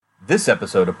This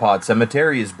episode of Pod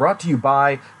Cemetery is brought to you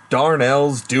by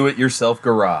Darnell's Do-It-Yourself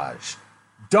Garage.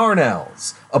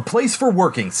 Darnell's, a place for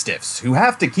working stiffs who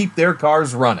have to keep their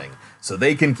cars running so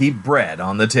they can keep bread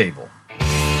on the table. Under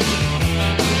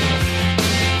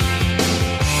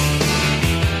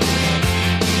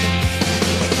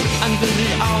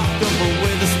the October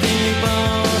with the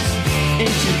steamboats,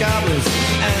 ancient goblins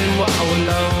and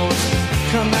wallows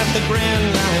come at the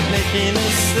grand line making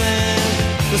a sound.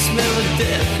 The smell of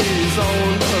death is all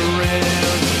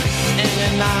around, and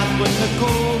at night when the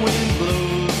cold wind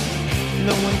blows,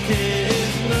 no one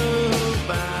cares,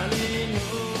 nobody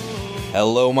knows.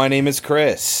 Hello, my name is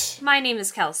Chris. My name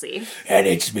is Kelsey. And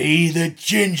it's me, the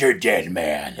Ginger Dead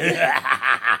Man.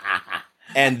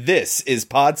 And this is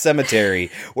Pod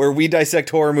Cemetery, where we dissect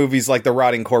horror movies like the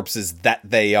rotting corpses that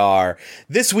they are.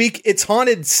 This week, it's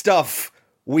Haunted Stuff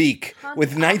Week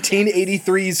with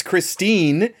 1983's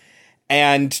Christine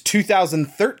and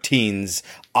 2013's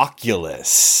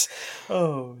Oculus.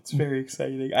 Oh, it's very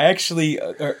exciting. I actually...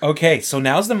 okay, so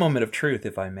now's the moment of truth,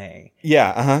 if I may.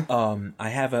 Yeah, I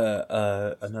have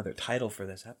another title for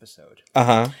this episode.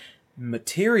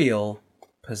 Material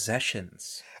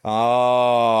Possessions.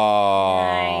 Oh,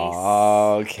 Nice.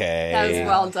 okay. That was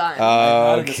well done.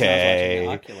 Okay.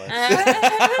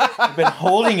 I've been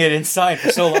holding it inside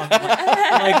for so long.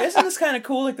 I'm like, isn't this kind of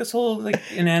cool? Like this whole like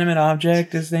inanimate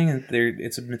object, this thing, and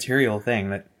it's a material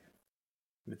thing that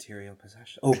material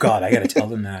possession. Oh God, I gotta tell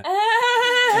them that.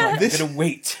 I'm gonna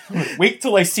wait. Wait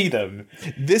till I see them.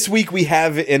 This week we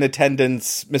have in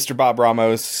attendance Mr. Bob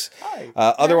Ramos,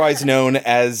 otherwise known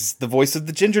as the voice of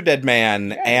the Ginger Dead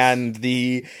Man and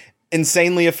the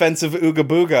insanely offensive Ooga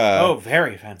Booga. Oh,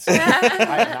 very offensive.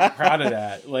 I'm not proud of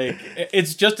that. Like,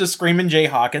 it's just a Screamin' Jay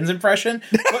Hawkins impression,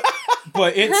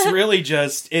 but it's really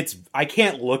just, I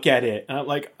can't look at it. And I'm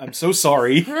like, I'm so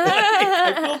sorry.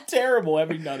 I feel terrible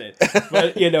having done it.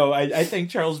 But, I thank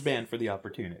Charles Band for the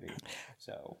opportunity.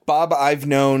 So Bob, I've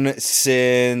known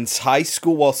since high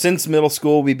school. Well, since middle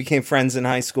school. We became friends in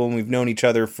high school, and we've known each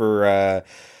other for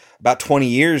about 20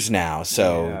 years now.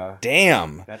 So, yeah.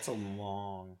 Damn. That's a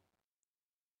long...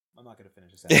 I'm not going to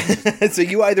finish this. So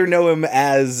you either know him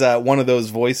as one of those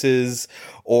voices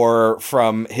or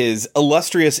from his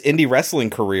illustrious indie wrestling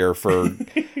career for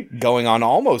going on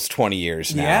almost 20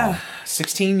 years now. Yeah,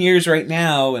 16 years right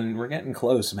now, and we're getting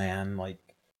close, man. Like,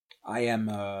 I am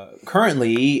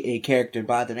currently a character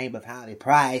by the name of Howdy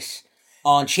Price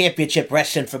on Championship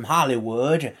Wrestling from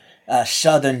Hollywood, a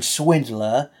Southern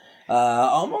swindler,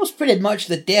 almost pretty much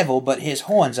the devil, but his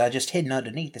horns are just hidden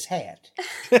underneath his hat.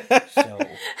 So,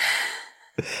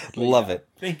 Love it.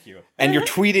 Thank you. And you're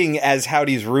tweeting as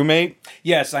Howdy's roommate?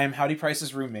 Yes, I am Howdy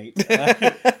Price's roommate.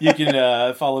 You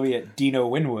can follow me at Dino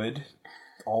Winwood,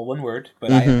 all one word,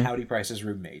 but I am Howdy Price's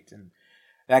roommate, and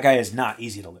that guy is not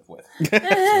easy to live with.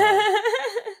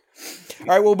 All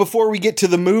right, well, before we get to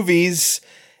the movies,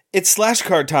 it's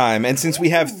flashcard time. And since we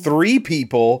have 3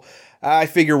 people, I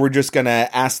figure we're just going to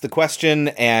ask the question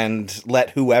and let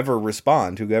whoever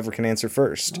respond, whoever can answer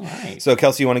first. All right. So,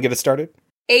 Kelsey, you want to get us started?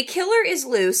 A killer is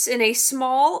loose in a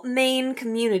small Maine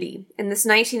community in this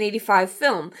 1985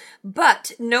 film,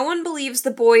 but no one believes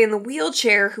the boy in the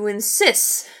wheelchair who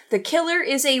insists the killer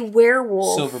is a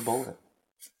werewolf. Silver Bullet.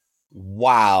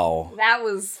 Wow. That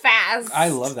was fast. I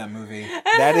love that movie.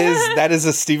 That is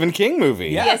a Stephen King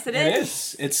movie. Yeah, Yes, it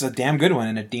is. It's a damn good one,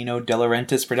 and a Dino De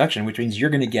Laurentiis production, which means you're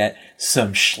going to get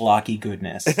some schlocky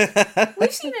goodness.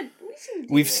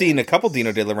 We've seen a couple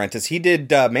Dino De Laurentiis. He did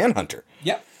Manhunter.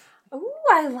 Yep. Ooh,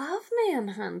 I love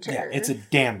Manhunter. Yeah, it's a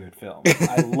damn good film.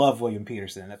 I love William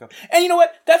Peterson in that film. And you know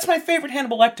what? That's my favorite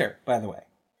Hannibal Lecter, by the way.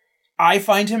 I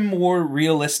find him more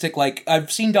realistic. Like, I've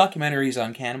seen documentaries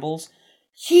on cannibals.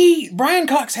 Brian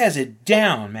Cox has it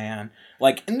down, man.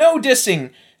 Like, no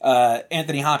dissing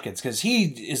Anthony Hopkins, because he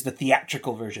is the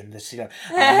theatrical version. This,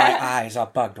 my eyes are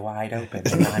bugged wide open,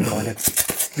 and I'm going to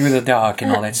through the dark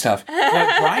and all that stuff.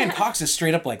 But Brian Cox is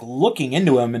straight up like looking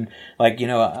into him and like,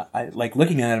 I like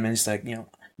looking at him and he's like,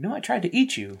 I tried to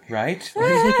eat you, right?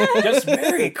 Just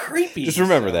very creepy. Just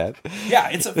remember that. Yeah,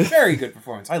 it's a very good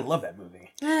performance. I love that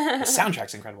movie. The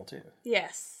soundtrack's incredible too.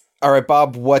 Yes. All right,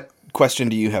 Bob, what question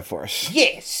do you have for us?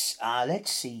 Yes.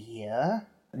 Let's see here.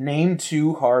 Name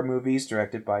 2 horror movies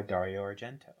directed by Dario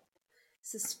Argento.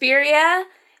 Suspiria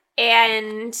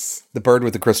and... The Bird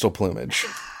with the Crystal Plumage.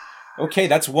 Okay,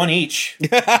 that's 1 each.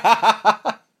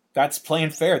 That's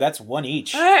playing fair. That's 1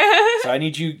 each. So I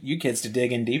need you kids to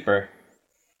dig in deeper.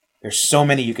 There's so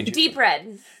many you can choose. Deep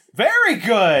Red. Very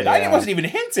good. Yeah. I wasn't even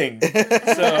hinting. So,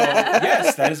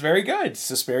 yes, that is very good.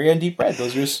 Suspiria and Deep Red.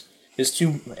 Those are His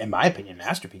two, in my opinion,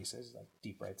 masterpieces. Like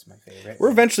Deep Red's my favorite. We're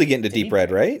eventually getting to Deep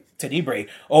Red, right? Tenebrae.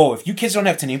 Oh, if you kids don't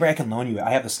have Tenebrae, I can loan you.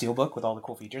 I have the steelbook with all the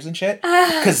cool features and shit.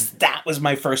 Because that was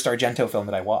my first Argento film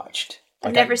that I watched.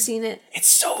 I've never seen it. It's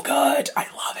so good. I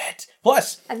love it.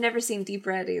 Plus, I've never seen Deep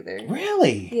Red either.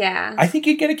 really? Yeah. I think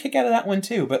you'd get a kick out of that one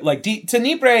too. But like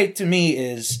Tenebrae to me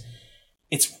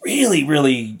it's really,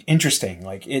 really interesting.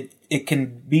 Like it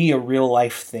can be a real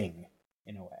life thing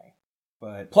in a way.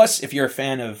 But plus, if you're a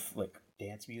fan of like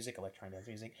dance music, electronic dance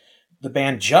music, the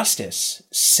band Justice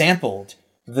sampled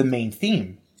the main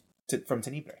theme from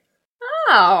Tenebrae.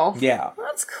 Oh. Yeah.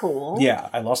 That's cool. Yeah,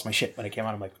 I lost my shit when it came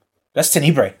out. I'm like, that's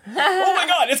Tenebrae. Oh my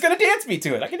god, it's gonna dance me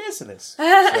to it. I can dance to this.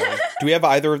 So, Do we have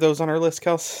either of those on our list,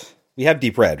 Kels? We have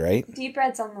Deep Red, right? Deep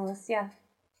Red's on the list, yeah.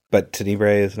 But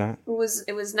Tenebrae is not?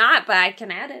 It was not, but I can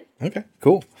add it. Okay,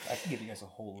 cool. I can give you guys a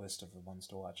whole list of the ones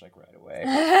to watch like right away.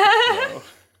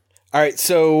 All right,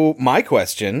 so my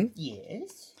question.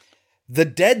 Yes. The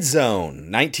Dead Zone,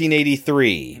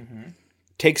 1983,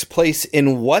 takes place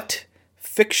in what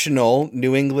fictional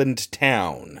New England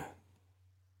town?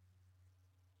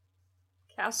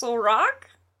 Castle Rock?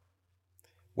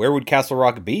 Where would Castle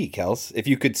Rock be, Kels? If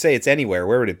you could say it's anywhere,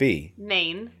 where would it be?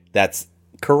 Maine. That's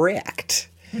correct.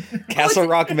 Castle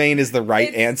Rock, Maine is the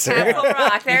right answer. Castle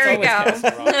Rock, there we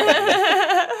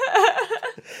go.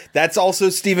 That's also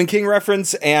Stephen King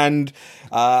reference, and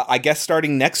I guess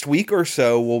starting next week or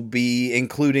so, we'll be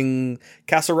including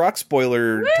Castle Rock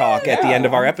spoiler talk at the end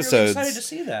of our episodes. I'm really excited to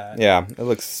see that. Yeah, it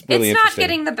looks really It's not interesting.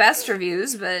 getting the best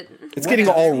reviews, but It's getting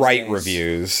all right Nice.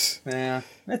 reviews. Yeah,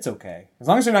 it's okay. As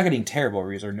long as they're not getting terrible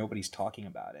reviews or nobody's talking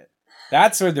about it.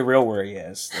 That's where the real worry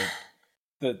is. Like,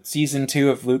 the season 2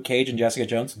 of Luke Cage and Jessica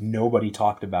Jones, nobody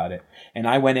talked about it. And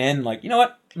I went in like, you know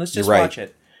what? Let's just You're right. watch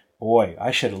it. Boy, I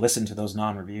should have listened to those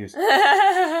non-reviews.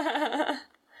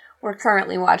 we're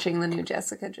currently watching the new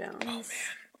Jessica Jones.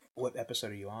 What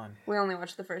episode are you on? We only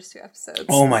watched the first 2 episodes.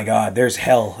 Oh my god, there's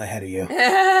hell ahead of you.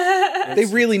 They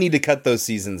really need to cut those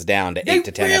seasons down to 8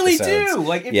 to 10 really episodes. do.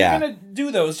 Like, if Yeah. you're gonna do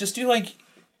those, just do like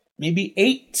maybe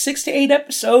 6 to 8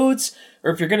 episodes. Or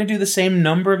if you're gonna do the same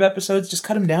number of episodes, just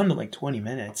cut them down to like 20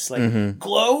 minutes. Like,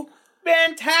 Glow,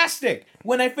 fantastic.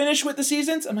 When I finish with the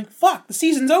seasons, I'm like, fuck, the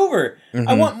season's over.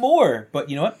 I want more. But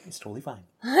you know what? It's totally fine.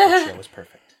 The show was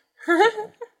perfect.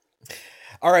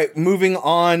 All right, moving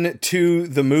on to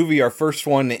the movie. Our first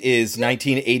one is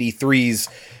 1983's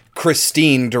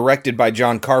Christine, directed by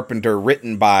John Carpenter,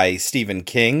 written by Stephen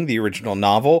King, the original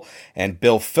novel, and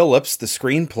Bill Phillips, the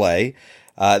screenplay.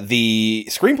 The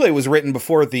screenplay was written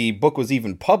before the book was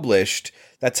even published.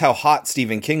 That's how hot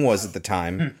Stephen King was at the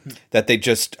time, that they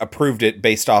just approved it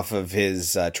based off of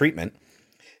his treatment.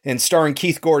 And starring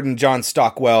Keith Gordon, John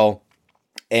Stockwell,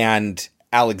 and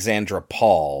Alexandra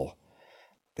Paul.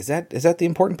 Is that the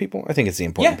important people? I think it's the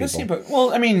important That's people.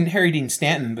 well, I mean, Harry Dean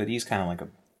Stanton, but he's kind of like a,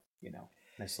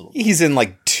 nice little... He's in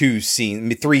like 3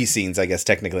 scenes, I guess,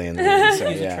 technically in the movie. So,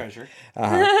 He's yeah. a treasure.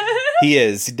 He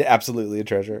is absolutely a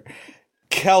treasure.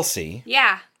 Kelsey,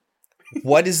 Yeah.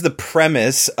 what is the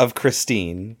premise of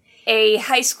Christine? A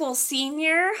high school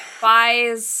senior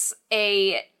buys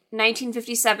a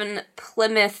 1957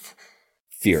 Plymouth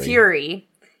Fury.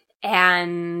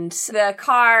 And the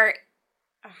car,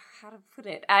 how to put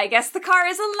it? I guess the car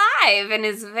is alive and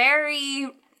is very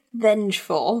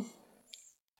vengeful.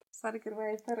 Is that a good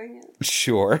way of putting it?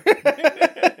 Sure.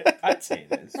 I'd say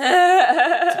it is.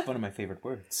 It's one of my favorite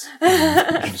words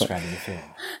in describing the film.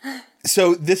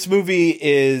 So this movie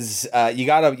is you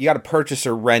gotta purchase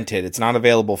or rent it. It's not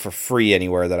available for free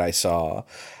anywhere that I saw,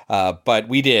 but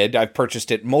we did. I've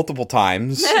purchased it multiple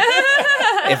times.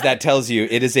 If that tells you,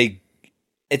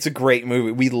 it's a great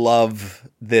movie. We love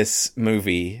this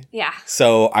movie. Yeah.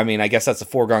 So I mean, I guess that's a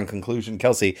foregone conclusion.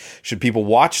 Kelsey, should people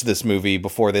watch this movie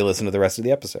before they listen to the rest of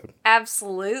the episode?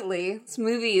 Absolutely. This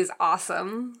movie is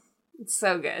awesome. It's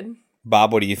so good.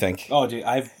 Bob, what do you think? Oh, dude,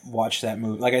 I've watched that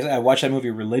movie. Like I said, I watched that movie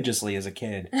religiously as a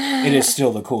kid. It is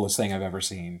still the coolest thing I've ever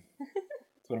seen.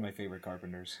 It's one of my favorite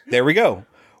Carpenters. There we go.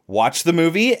 Watch the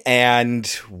movie, and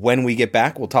when we get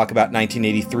back, we'll talk about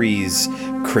 1983's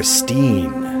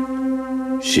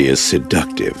Christine. She is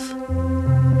seductive.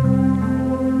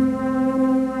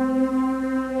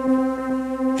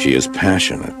 She is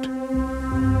passionate.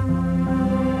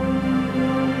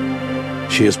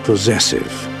 She is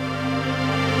possessive.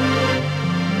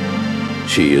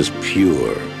 She is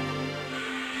pure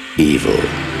evil.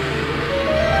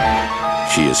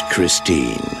 She is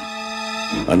Christine,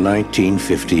 a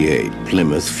 1958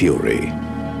 Plymouth Fury,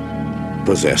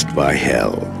 possessed by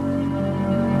hell.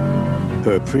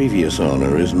 Her previous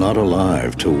owner is not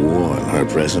alive to warn her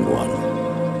present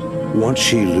one. Once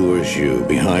she lures you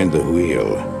behind the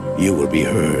wheel, you will be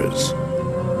hers,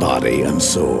 body and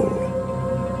soul.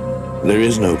 There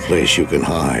is no place you can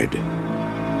hide,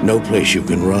 no place you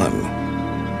can run,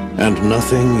 and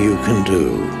nothing you can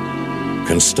do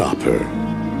can stop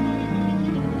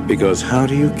her. Because how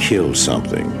do you kill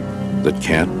something that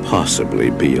can't possibly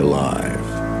be alive?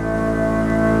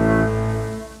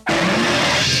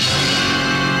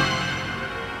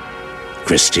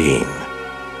 Christine.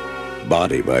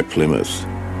 Body by Plymouth.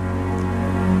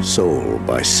 Soul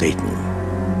by Satan.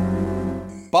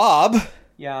 Bob,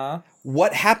 Yeah.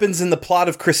 what happens in the plot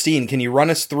of Christine? Can you run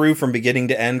us through from beginning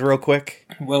to end real quick?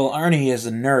 Well, Arnie is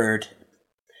a nerd.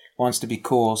 Wants to be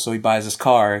cool, so he buys this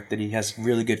car that he has a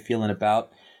really good feeling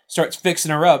about. Starts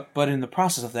fixing her up, but in the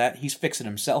process of that, he's fixing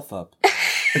himself up.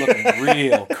 Looking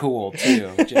real cool,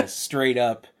 too. Just straight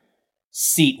up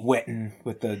seat wetting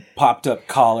with the popped up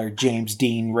collar, James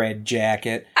Dean red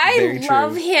jacket. I Very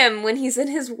love true. him when he's in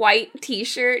his white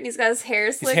t-shirt and he's got his hair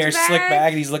His slicked hair's back. slicked back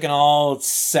and he's looking all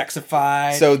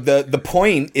sexified. So the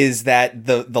point is that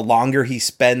the longer he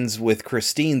spends with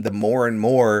Christine, the more and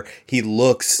more he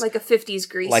looks Like a 50s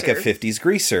greaser. like a 50s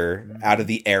greaser out of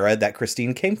the era that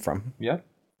Christine came from. Yep.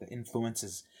 The influence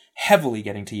is heavily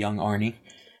getting to young Arnie.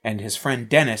 And his friend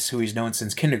Dennis, who he's known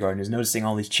since kindergarten, is noticing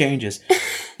all these changes.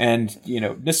 And,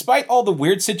 despite all the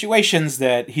weird situations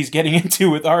that he's getting into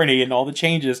with Arnie and all the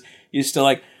changes, he's still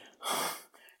like,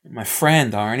 my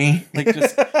friend, Arnie. Like,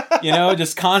 just,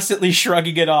 just constantly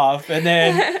shrugging it off. And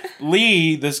then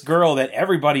Lee, this girl that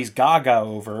everybody's gaga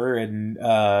over, and,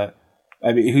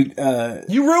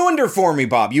 You ruined her for me,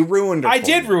 Bob. You ruined her. I for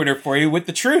did me. ruin her for you with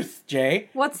the truth, Jay.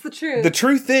 What's the truth? The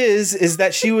truth is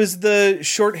that she was the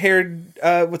short-haired,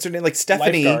 what's her name, like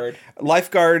Stephanie,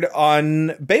 lifeguard on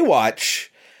Baywatch.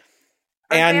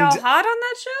 Aren't they all hot on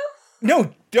that show?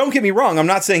 No, don't get me wrong. I'm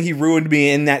not saying he ruined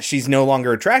me in that she's no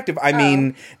longer attractive. I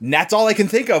mean, that's all I can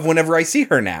think of whenever I see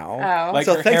her now. Oh. Like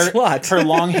So her thanks hair, a lot. her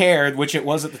long hair, which it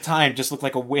was at the time, just looked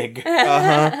like a wig.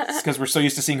 Because we're so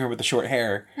used to seeing her with the short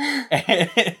hair.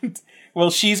 And, well,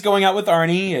 she's going out with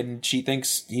Arnie, and she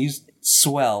thinks he's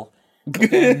swell. But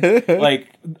then,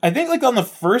 I think, on the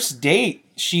first date,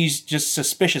 she's just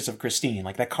suspicious of Christine.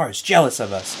 Like, that car is jealous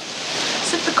of us.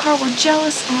 As if the car were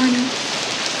jealous, Arnie.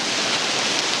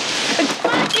 A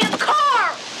goddamn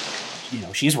car!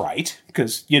 She's right.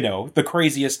 Because, the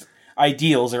craziest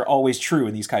ideals are always true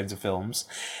in these kinds of films.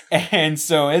 And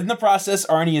so, in the process,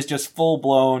 Arnie is just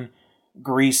full-blown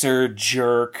greaser,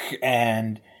 jerk,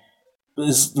 and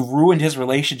has ruined his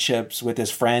relationships with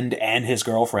his friend and his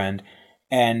girlfriend.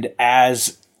 And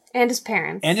And his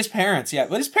parents. yeah.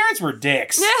 But his parents were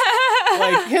dicks.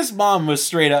 Like, his mom was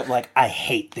straight up like, I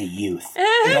hate the youth.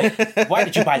 Like, why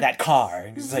did you buy that car?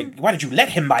 And he's like, why did you let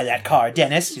him buy that car,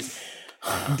 Dennis?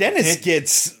 Dennis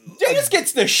gets Dennis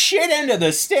gets the shit end of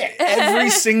the stick. every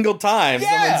single time.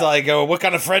 Yeah. Someone's like, "Oh, what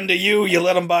kind of friend are you? You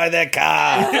let him buy that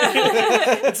car."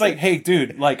 It's like, hey,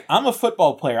 dude, I'm a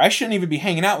football player. I shouldn't even be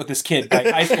hanging out with this kid by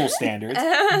high school standards.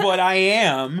 But I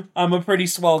am. I'm a pretty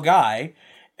swell guy.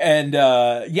 And,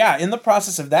 in the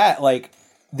process of that,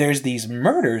 there's these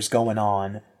murders going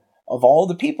on of all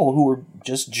the people who were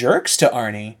just jerks to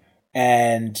Arnie.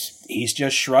 And he's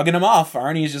just shrugging them off.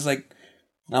 Arnie's just like,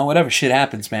 no, whatever, shit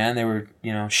happens, man. They were,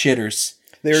 shitters.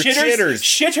 They were shitters.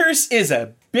 Shitters is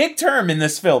a big term in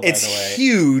this film, by It's the way.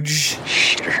 huge.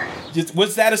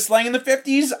 Was that a slang in the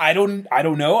 50s? I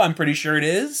don't know. I'm pretty sure it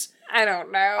is. I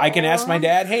don't know. I can ask my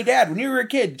dad, hey, Dad, when you were a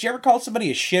kid, did you ever call somebody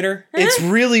a shitter? It's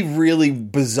really, really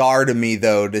bizarre to me,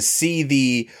 though, to see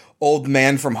the old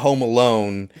man from Home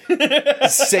Alone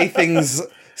say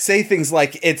things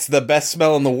like it's the best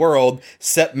smell in the world,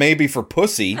 except maybe for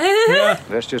pussy.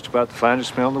 That's just about the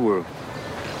finest smell in the world.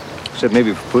 Except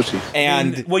maybe for pussy.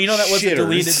 And Well, that was shitters. a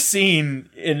deleted scene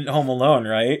in Home Alone,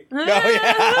 right? Oh,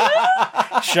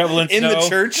 yeah. Shoveling In snow. the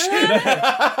church.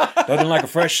 Nothing like a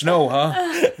fresh snow, huh?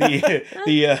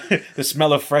 The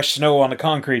smell of fresh snow on the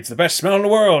concrete's the best smell in the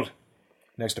world.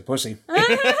 Next to pussy.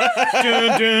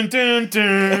 Dun, dun, dun,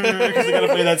 dun. Because they gotta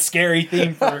play that scary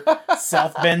theme for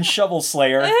South Bend Shovel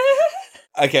Slayer.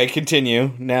 Okay,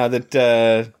 continue. Now that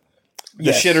the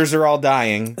Yes. shitters are all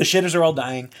dying. The shitters are all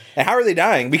dying. And how are they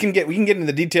dying? We can get into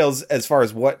the details as far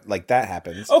as what that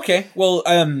happens. Okay, well,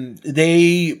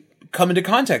 they come into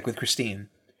contact with Christine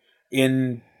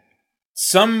in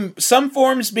some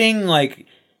forms being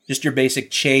just your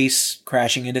basic chase,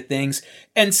 crashing into things,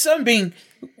 and some being,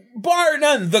 bar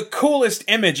none, the coolest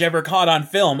image ever caught on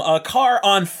film. A car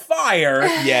on fire,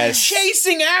 Yes.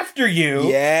 chasing after you,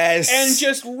 Yes. and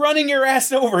just running your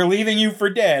ass over, leaving you for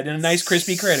dead in a nice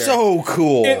crispy critter. So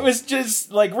cool. It was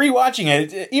just rewatching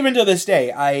it. Even to this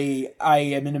day, I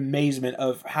am in amazement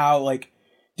of how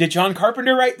did John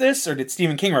Carpenter write this or did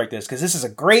Stephen King write this? Because this is a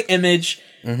great image.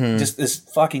 Just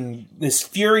this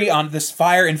fury on this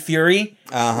fire and fury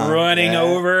running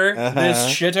over this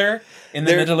shitter in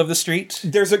the middle of the street.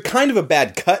 There's a kind of a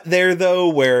bad cut there, though,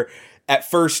 where at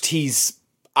first he's,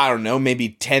 I don't know, maybe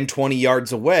 10, 20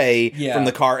 yards away from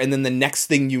the car, and then the next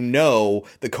thing you know,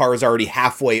 the car is already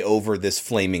halfway over this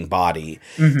flaming body.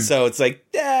 So it's like,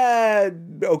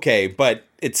 okay, but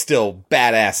it's still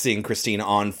badass seeing Christine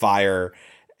on fire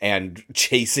and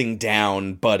chasing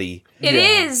down Buddy. It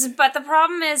is, but the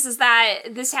problem is that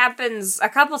this happens a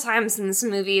couple times in this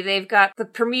movie. They've got the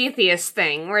Prometheus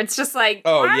thing, where it's just like,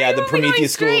 the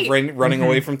Prometheus school of running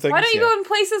away from things. Why don't you go in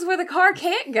places where the car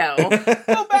can't go?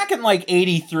 Well, back in like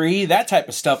 83, that type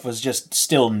of stuff was just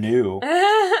still new.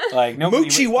 Like nobody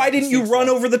Moochie, why didn't you run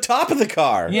over the top of the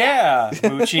car? Yeah,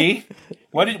 Moochie.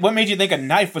 What made you think a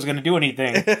knife was going to do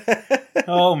anything?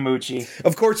 Oh, Moochie.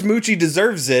 Of course, Moochie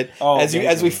deserves it,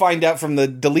 as we find out from the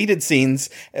deleted scenes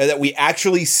that we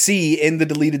actually see in the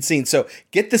deleted scenes. So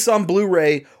get this on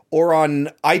Blu-ray or on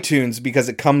iTunes because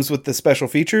it comes with the special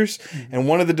features. And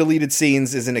one of the deleted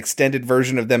scenes is an extended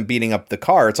version of them beating up the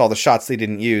car. It's all the shots they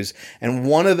didn't use. And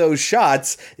one of those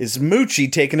shots is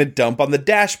Moochie taking a dump on the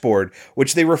dashboard,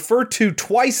 which they refer to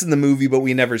twice in the movie, but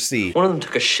we never see. One of them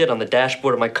took a shit on the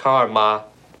dashboard of my car, Ma.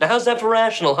 Now how's that for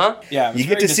rational, huh? Yeah, you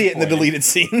get to see it in the deleted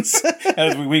scenes.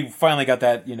 As we finally got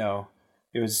that,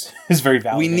 it was very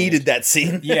validated. We needed that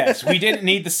scene. Yes, we didn't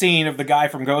need the scene of the guy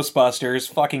from Ghostbusters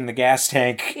fucking the gas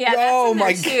tank. Yeah, that's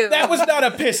my God. That was not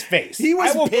a piss face. He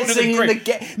was pissing in the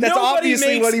gas. That's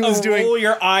obviously what he was doing. Roll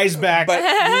your eyes back but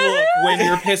look when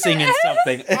you're pissing in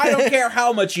something. I don't care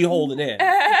how much you hold it in.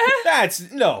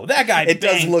 That guy. It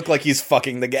does look like he's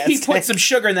fucking the gas tank. He put some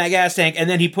sugar in that gas tank, and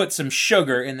then he put some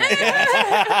sugar in that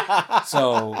gas tank.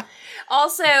 So...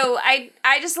 Also, I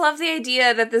just love the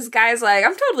idea that this guy's like,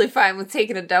 I'm totally fine with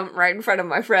taking a dump right in front of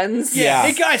my friends. Yeah.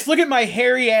 Hey guys, look at my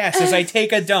hairy ass as I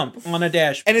take a dump on a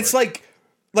dashboard. And it's like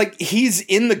he's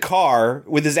in the car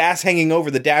with his ass hanging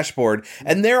over the dashboard,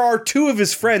 and there are two of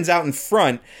his friends out in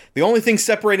front. The only thing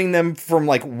separating them from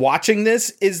like watching this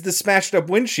is the smashed up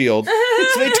windshield.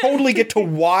 So they totally get to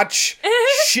watch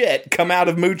shit come out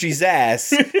of Moochie's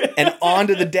ass and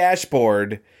onto the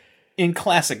dashboard. In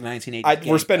classic 1980s.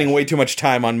 We're spending way too much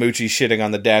time on Moochie shitting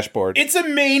on the dashboard. It's a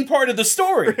main part of the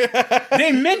story.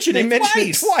 They mention it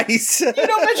twice. You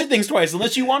don't mention things twice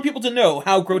unless you want people to know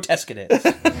how grotesque it is.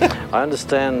 I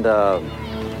understand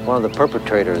one of the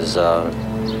perpetrators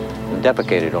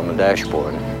defecated on the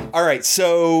dashboard. All right,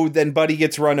 so then Buddy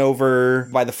gets run over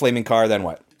by the flaming car, then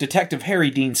what? Detective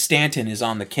Harry Dean Stanton is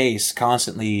on the case,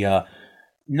 constantly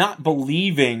not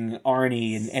believing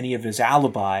Arnie in any of his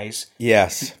alibis.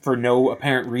 Yes. For no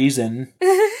apparent reason.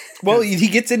 Well, he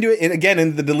gets into it again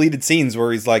in the deleted scenes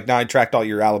where he's like, "No, I tracked all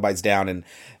your alibis down and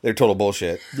they're total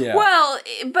bullshit." Yeah. Well,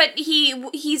 but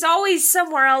he's always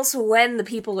somewhere else when the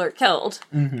people are killed.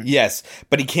 Mm-hmm. Yes,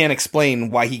 but he can't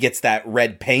explain why he gets that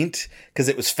red paint because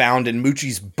it was found in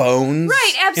Moochie's bones.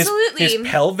 Right, absolutely. His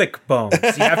pelvic bones.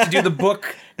 You have to do the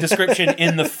book description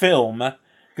in the film.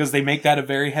 Because they make that a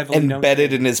very heavily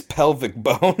embedded in his pelvic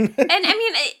bone. And I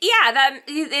mean,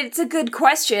 it's a good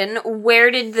question.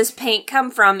 Where did this paint come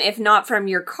from, if not from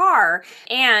your car?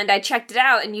 And I checked it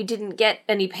out, and you didn't get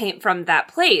any paint from that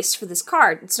place for this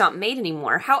car. It's not made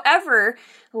anymore. However,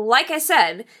 like I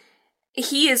said,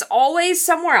 he is always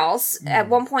somewhere else. At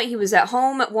one point, he was at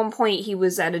home. At one point, he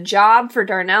was at a job for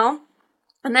Darnell.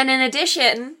 And then in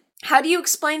addition, how do you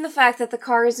explain the fact that the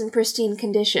car is in pristine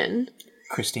condition?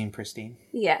 Pristine.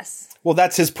 Yes. Well,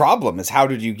 that's his problem, is how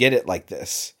did you get it like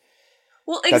this?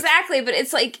 Well, exactly, but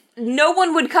it's like, no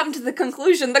one would come to the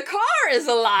conclusion the car is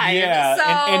alive. Yeah,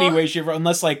 so... in any way, shape,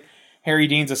 unless, like, Harry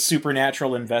Dean's a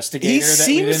supernatural investigator. He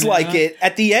seems like it.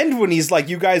 At the end, when he's like,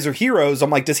 "You guys are heroes," I'm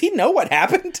like, does he know what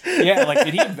happened? Yeah, like,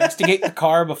 did he investigate the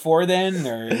car before then?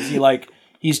 Or is he like...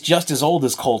 He's just as old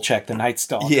as Kolchak, the Night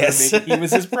Stalker. Yes. Maybe he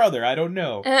was his brother. I don't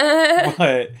know.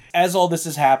 But as all this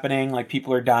is happening, like,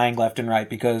 people are dying left and right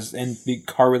and the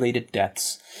car-related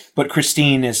deaths. But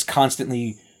Christine is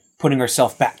constantly putting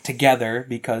herself back together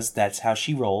because that's how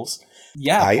she rolls.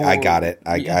 Yeah. I got it.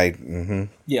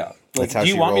 Yeah. Like, do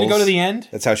you want me to go to the end?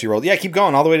 That's how she rolled. Yeah, keep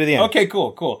going all the way to the end. Okay,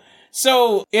 cool.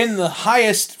 So, in the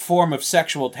highest form of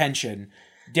sexual tension,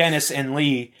 Dennis and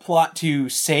Lee plot to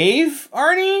save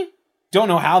Arnie? Don't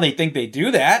know how they think they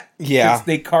do that. Yeah.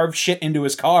 They carve shit into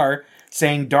his car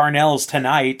saying Darnell's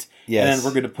tonight. Yes. And then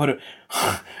we're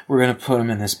gonna put him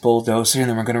in this bulldozer and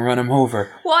then we're gonna run him over.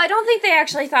 Well, I don't think they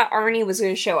actually thought Arnie was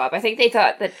going to show up. I think they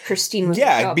thought that Christine was going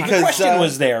to show up. Because the question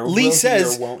was there. Lee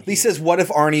says, what if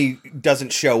Arnie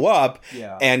doesn't show up?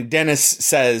 Yeah. And Dennis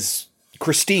says,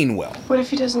 Christine will. What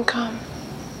if he doesn't come?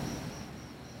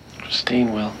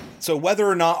 Christine will. So whether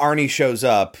or not Arnie shows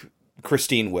up,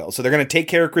 Christine will. So they're going to take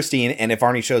care of Christine, and if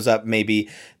Arnie shows up, maybe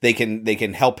they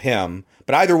can help him.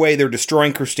 But either way, they're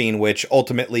destroying Christine, which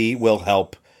ultimately will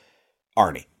help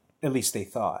Arnie. At least they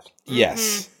thought.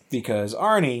 Yes. Because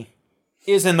Arnie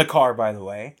is in the car, by the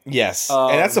way. Yes.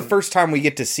 And that's the first time we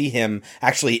get to see him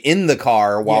actually in the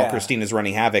car while Christine is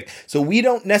running havoc. So we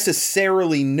don't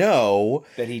necessarily know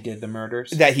that he did the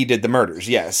murders.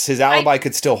 Yes. His alibi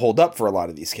could still hold up for a lot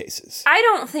of these cases. I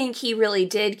don't think he really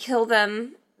did kill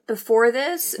them before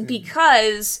this,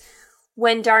 because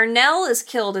when Darnell is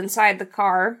killed inside the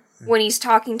car, when he's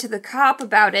talking to the cop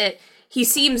about it, he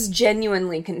seems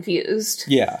genuinely confused.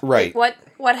 Yeah. Right. Like,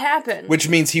 what happened? Which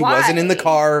means he wasn't in the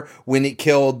car when it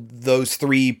killed those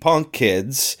 3 punk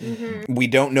kids. Mm-hmm. We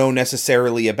don't know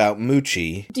necessarily about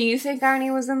Moochie. Do you think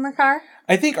Arnie was in the car?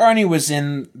 I think Arnie was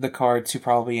in the car to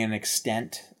probably an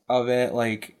extent of it.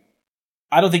 Like,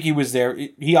 I don't think he was there.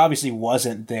 He obviously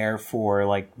wasn't there for,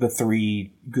 like, the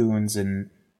 3 goons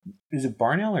and... Is it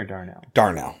Barnell or Darnell?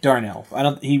 Darnell. I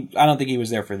don't think he was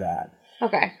there for that.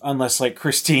 Okay. Unless, like,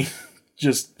 Christine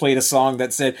just played a song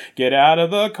that said, "Get out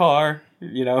of the car,"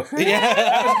 you know?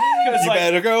 Yeah. You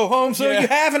better go home so you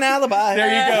have an alibi. There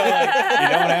you go. Like, you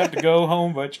don't have to go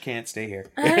home, but you can't stay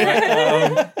here.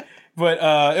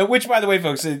 But which, by the way,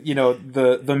 folks, you know,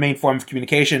 the main form of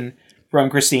communication from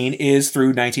Christine is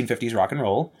through 1950s rock and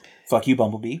roll. Fuck you,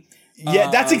 Bumblebee.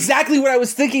 Yeah, that's exactly what I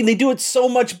was thinking. They do it so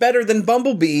much better than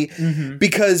Bumblebee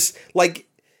because, like,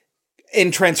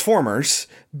 in Transformers,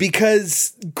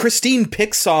 because Christine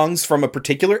picks songs from a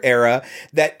particular era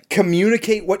that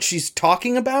communicate what she's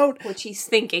talking about. What she's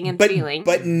thinking and feeling.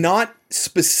 But not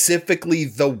specifically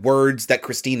the words that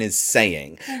Christine is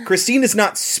saying. Christine is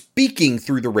not speaking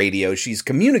through the radio, she's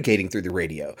communicating through the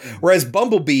radio. Whereas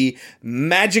Bumblebee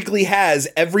magically has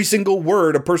every single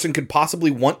word a person could possibly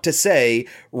want to say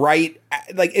right.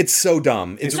 Like, it's so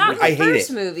dumb. It's not I the hate first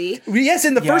it. movie. Yes,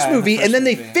 in the first movie, and then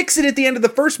they fix it at the end of the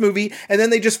first movie, and then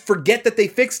they just forget that they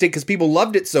fixed it because people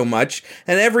loved it so much,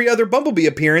 and every other Bumblebee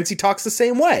appearance, he talks the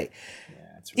same way.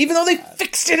 Even though they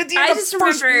fixed it at the end of the first movie.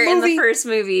 I just remember in the first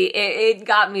movie, it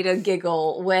got me to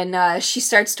giggle when she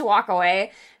starts to walk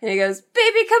away, and he goes,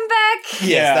 "Baby, come back."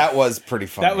 Yes, that was pretty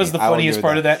funny. That was the funniest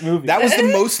part of that movie. That was the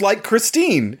most like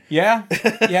Christine. Yeah.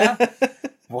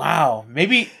 Wow.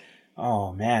 Maybe...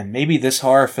 Oh, man. Maybe this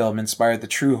horror film inspired the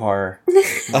true horror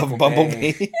of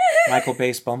Bumblebee. Michael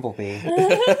Bay's Bumblebee.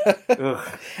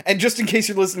 And just in case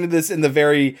you're listening to this in the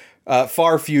very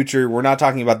far future, we're not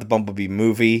talking about the Bumblebee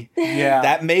movie. Yeah.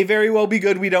 That may very well be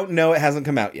good. We don't know. It hasn't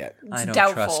come out yet. I don't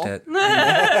doubtful. trust it.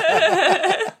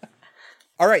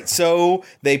 All right. So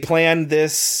they plan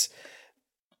this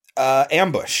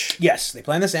ambush. Yes, they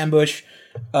plan this ambush.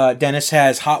 Dennis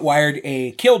has hot-wired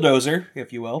a killdozer,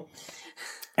 if you will.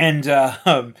 And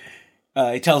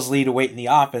he tells Lee to wait in the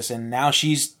office, and now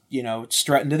she's, you know,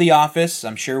 strutting to the office,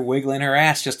 I'm sure wiggling her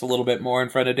ass just a little bit more in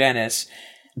front of Dennis.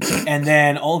 And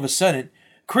then, all of a sudden,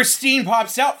 Christine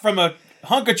pops out from a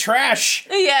hunk of trash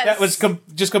that was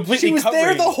just completely She was covering.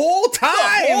 there the whole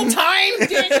time!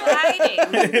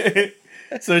 Hiding.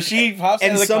 So she pops out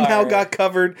and of the somehow car. got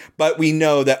covered, but we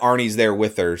know that Arnie's there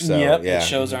with her, so Yep, yeah. it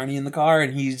shows Arnie in the car,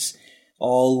 and he's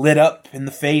all lit up in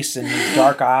the face and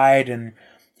dark-eyed, and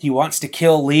he wants to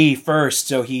kill Lee first,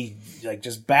 so he like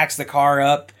just backs the car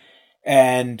up,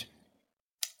 and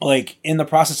like in the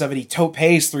process of it, he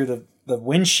toupes through the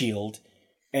windshield.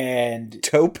 And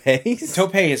tope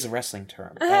is a wrestling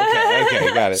term.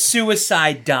 Okay, got it.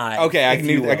 Suicide dive. Okay,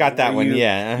 I got that one.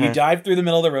 You dive through the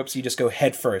middle of the ropes. You just go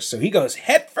head first. So he goes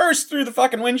head first through the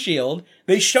fucking windshield.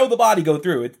 They show the body go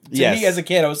through it. To me as a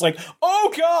kid, I was like,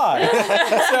 "Oh god!"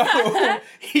 So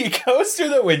he goes through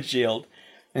the windshield.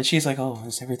 And she's like, "Oh,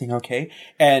 is everything okay?"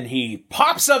 And he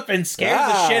pops up and scares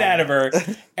the shit out of her.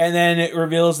 And then it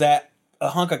reveals that a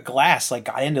hunk of glass like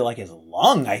got into like his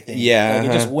lung, I think. Yeah. Like,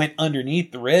 it just went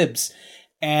underneath the ribs.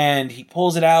 And he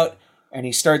pulls it out and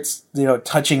he starts, you know,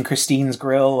 touching Christine's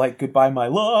grill like, "Goodbye, my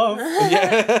love."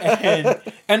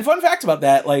 And fun fact about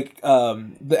that, like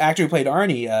the actor who played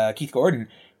Arnie, Keith Gordon,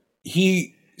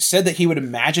 he said that he would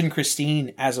imagine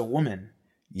Christine as a woman.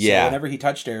 Yeah. So whenever he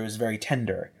touched her, it was very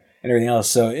tender. And everything else,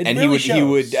 so it and really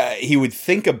he would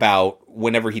think about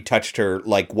whenever he touched her,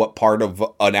 like what part of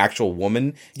an actual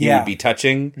woman he would be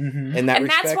touching in that and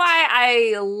respect. that's why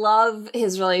I love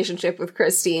his relationship with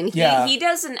Christine. He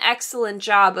does an excellent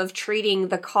job of treating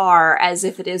the car as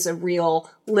if it is a real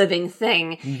living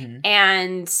thing,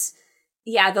 and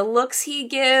Yeah, the looks he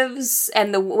gives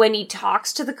and when he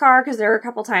talks to the car, because there are a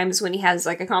couple times when he has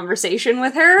like a conversation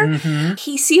with her,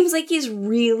 he seems like he's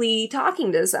really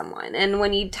talking to someone. And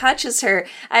when he touches her,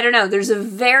 I don't know, there's a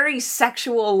very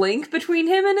sexual link between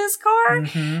him and his car.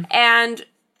 And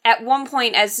at one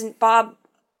point, as Bob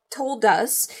told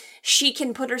us, she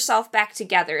can put herself back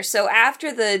together. So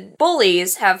after the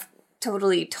bullies have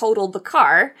totally totaled the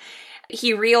car,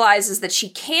 he realizes that she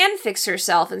can fix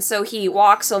herself, and so he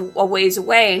walks a ways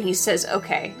away and he says,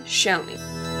 okay, show me.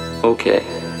 Okay.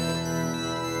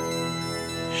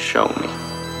 Show me.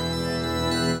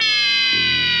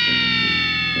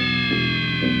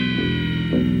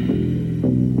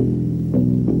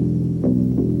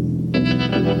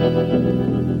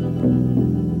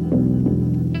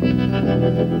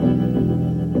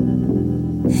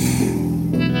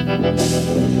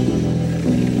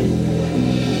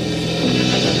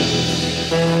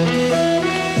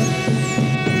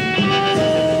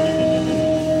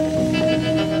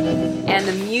 And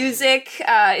the music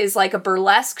is like a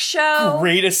burlesque show.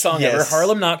 Greatest song ever.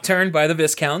 Harlem Nocturne by the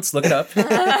Viscounts. Look it up.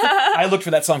 I looked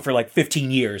for that song for like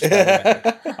 15 years. By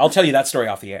the way. I'll tell you that story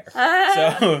off the air.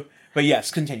 So, but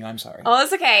yes, continue. I'm sorry. Oh,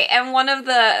 it's okay. And one of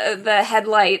the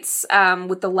headlights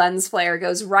with the lens flare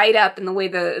goes right up, and the way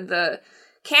the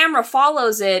camera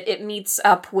follows it, it meets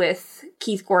up with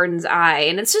Keith Gordon's eye.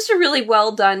 And it's just a really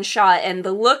well done shot, and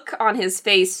the look on his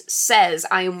face says,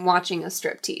 I am watching a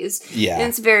striptease. Yeah. And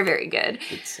it's very, very good.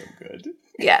 It's so good.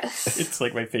 Yes. It's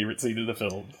like my favorite scene of the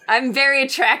film. I'm very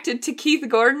attracted to Keith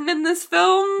Gordon in this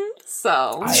film,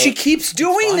 so... She keeps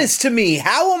doing this to me.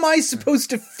 How am I supposed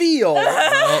to feel?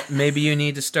 Well, maybe you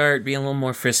need to start being a little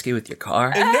more frisky with your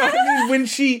car. No, I mean, when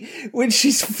she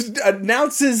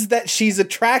announces that she's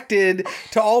attracted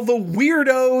to all the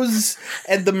weirdos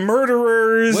and the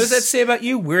murderers. What does that say about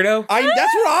you, weirdo?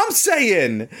 That's what I'm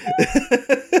saying.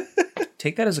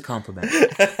 Take that as a compliment.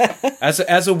 As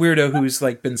a weirdo who's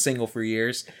like been single for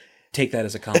years, take that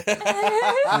as a compliment,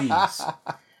 please.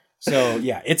 So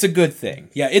yeah, it's a good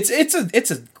thing. Yeah, it's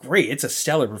a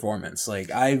stellar performance. Like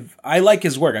I like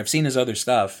his work. I've seen his other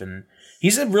stuff, and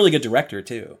he's a really good director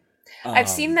too. I've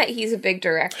seen that he's a big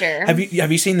director. Have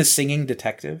you seen The Singing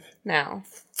Detective? No.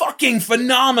 Fucking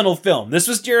phenomenal film. This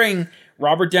was during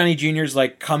Robert Downey Jr.'s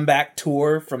like comeback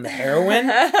tour from the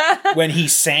heroin when he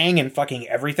sang and fucking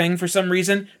everything for some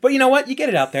reason. But you know what? You get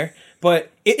it out there.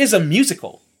 But it is a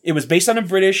musical. It was based on a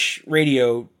British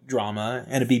radio drama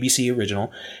and a BBC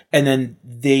original. And then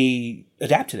they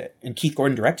adapted it, and Keith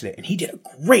Gordon directed it, and he did a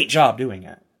great job doing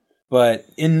it. But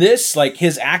in this, like,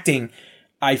 his acting,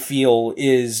 I feel,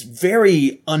 is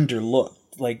very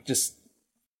underlooked. Like, just,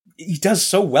 he does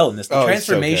so well in this. The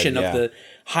transformation so good, of the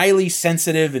highly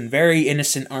sensitive and very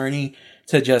innocent Arnie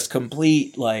to just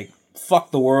complete, like, fuck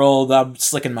the world, I'm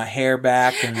slicking my hair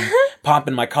back and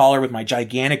popping my collar with my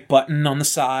gigantic button on the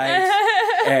side.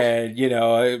 And, you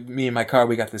know, me and my car,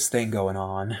 we got this thing going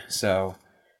on. So,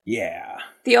 yeah.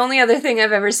 The only other thing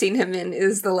I've ever seen him in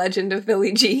is The Legend of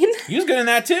Billie Jean. He was good in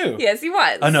that, too. Yes, he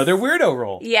was. Another weirdo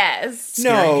role. Yes.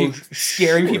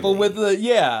 Scaring people with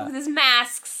the, With his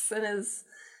masks and his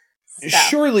stuff.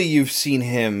 Surely you've seen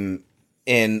him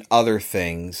in other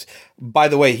things. By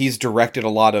the way, he's directed a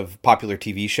lot of popular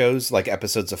TV shows, like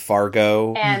episodes of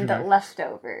Fargo. And The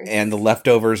Leftovers. And The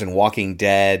Leftovers and Walking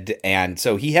Dead. And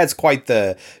so he has quite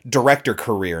the director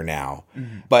career now.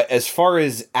 Mm-hmm. But as far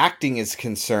as acting is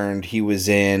concerned, he was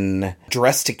in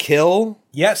Dressed to Kill.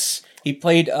 Yes. He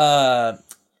played Angie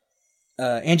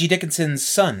Dickinson's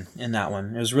son in that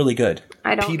one. It was really good.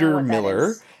 I don't Peter know what Miller.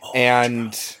 That is.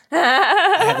 And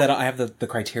I have the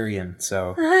Criterion,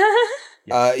 so...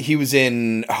 he was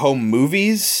in Home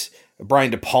Movies, a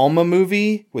Brian De Palma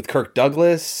movie with Kirk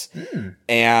Douglas.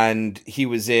 And he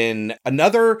was in a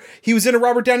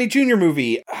Robert Downey Jr.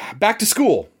 movie, Back to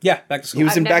School. Yeah, Back to School. He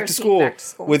was in Back to School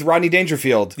with Rodney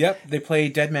Dangerfield. Yep, they play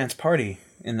Dead Man's Party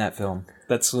in that film.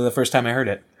 That's the first time I heard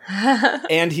it.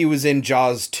 And he was in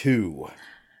Jaws 2.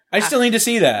 I still need to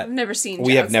see that. I've never seen Jaws 2.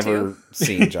 We have never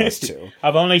seen Jaws 2.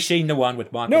 I've only seen the one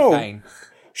with Michael Caine.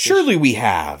 Surely we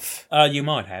have. You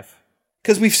might have.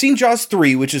 Because we've seen Jaws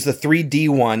 3, which is the 3D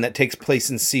one that takes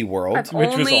place in SeaWorld.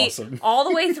 Which was awesome. All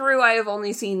the way through, I have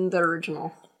only seen the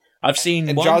original. I've seen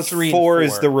and 1, Jaws 3, 4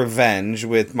 and 4 is The Revenge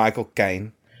with Michael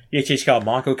Caine. Yes, it's got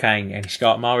Michael Caine, and it's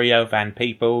got Mario Van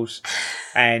Peebles,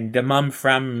 and the mum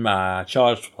from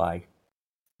Child's Play.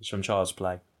 It's from Child's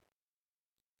Play.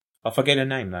 I forget her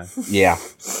name, though. Yeah.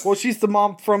 Well, she's the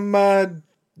mom from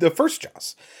the first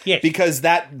Jaws. Yeah. Because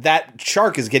that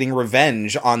shark is getting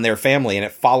revenge on their family and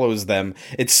it follows them.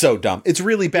 It's so dumb. It's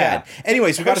really bad. Yeah.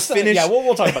 Anyways, we got to finish. Yeah,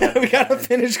 we'll talk about that. We got to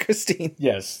finish Christine.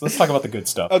 Yes, let's talk about the good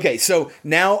stuff. Okay, so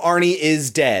now Arnie is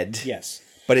dead. Yes.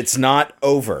 But it's not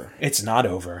over. It's not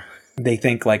over. They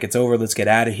think like it's over, let's get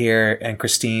out of here, and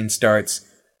Christine starts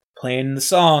playing the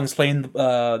songs, playing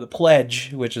the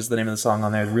Pledge, which is the name of the song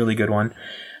on there, a really good one,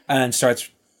 and starts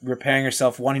repairing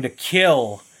herself, wanting to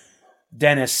kill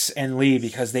Dennis and Lee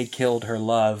because they killed her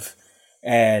love.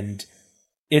 And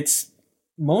it's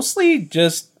mostly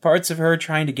just parts of her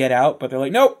trying to get out, but they're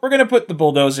like, nope, we're going to put the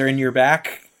bulldozer in your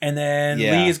back, and then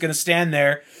Lee is going to stand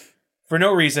there for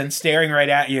no reason, staring right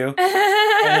at you.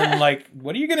 And like,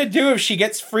 what are you going to do if she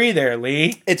gets free there,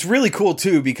 Lee? It's really cool,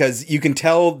 too, because you can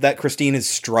tell that Christine is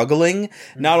struggling,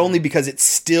 not only because it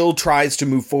still tries to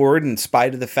move forward in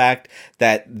spite of the fact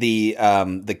that the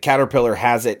caterpillar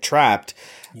has it trapped,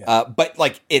 but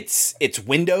like its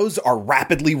windows are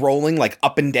rapidly rolling, like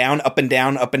up and down, up and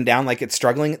down, up and down, like it's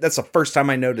struggling. That's the first time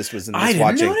I noticed was in this watching.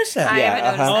 I didn't notice that.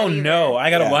 Yeah. Oh, no.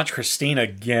 I got to watch Christine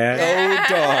again.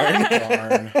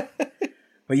 Oh, darn.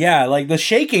 But yeah, like the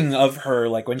shaking of her,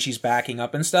 like when she's backing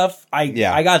up and stuff, I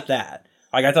got that.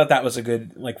 Like I thought that was a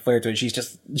good like flair to it.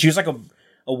 She was like a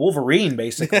Wolverine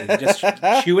basically, just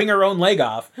chewing her own leg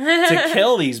off to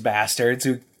kill these bastards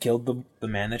who killed the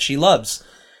man that she loves.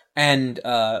 And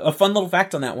a fun little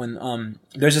fact on that one,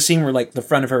 there's a scene where like the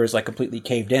front of her is like completely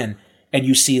caved in, and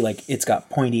you see like it's got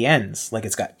pointy ends, like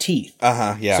it's got teeth.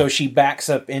 Yeah. So she backs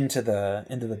up into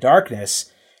the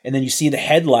darkness, and then you see the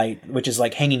headlight, which is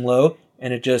like hanging low.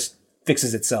 And it just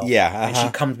fixes itself. Yeah. And she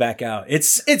comes back out.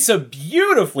 It's a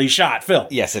beautifully shot film.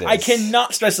 Yes, it is. I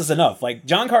cannot stress this enough. Like,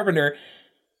 John Carpenter,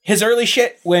 his early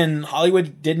shit, when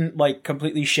Hollywood didn't, like,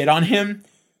 completely shit on him,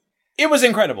 it was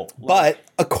incredible. But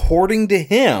according to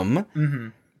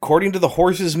him, according to the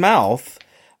horse's mouth,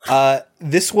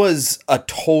 this was a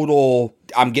total,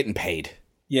 I'm getting paid.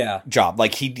 Job.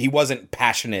 Like he wasn't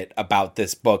passionate about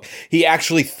this book. He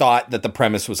actually thought that the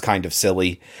premise was kind of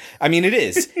silly. I mean, it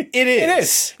is. It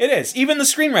is. Even the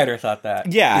screenwriter thought that.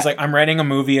 Yeah. He's like, I'm writing a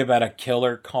movie about a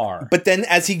killer car. But then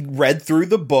as he read through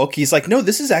the book, he's like, no,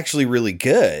 this is actually really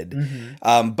good.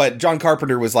 But John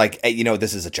Carpenter was like, hey,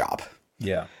 this is a job.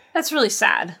 Yeah. That's really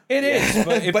sad. It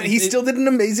is. But he still did an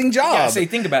amazing job. Yeah, say,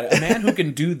 think about it. A man who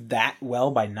can do that well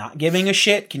by not giving a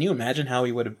shit. Can you imagine how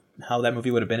that movie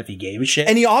would have been if he gave a shit?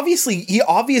 And he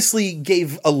obviously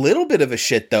gave a little bit of a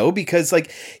shit though, because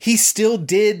like he still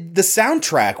did the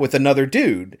soundtrack with another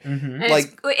dude.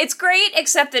 Like it's great,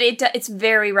 except that it's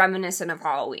very reminiscent of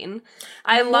Halloween.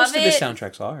 I love it. Most of his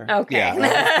soundtracks are. Okay. Yeah.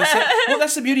 Well,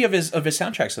 that's the beauty of his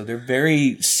soundtracks though. They're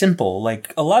very simple.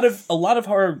 Like a lot of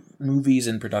horror movies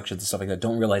and productions and stuff like that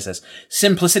don't realize this.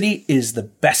 Simplicity is the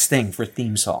best thing for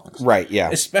theme songs. Right, yeah.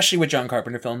 Especially with John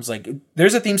Carpenter films. Like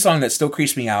there's a theme song that still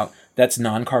creeps me out that's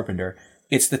non-Carpenter.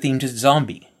 It's the theme to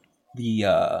Zombie,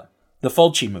 the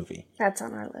Fulci movie. That's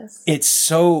on our list. It's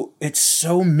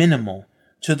so minimal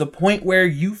to the point where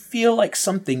you feel like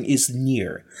something is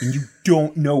near and you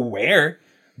don't know where,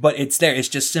 but it's there. It's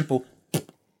just simple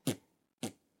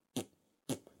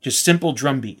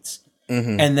drum beats.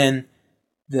 And then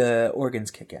the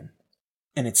organs kick in.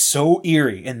 And it's so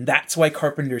eerie, and that's why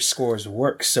Carpenter's scores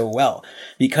work so well,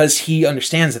 because he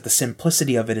understands that the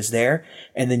simplicity of it is there,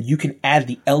 and then you can add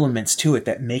the elements to it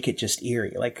that make it just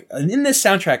eerie. Like in this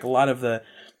soundtrack, a lot of the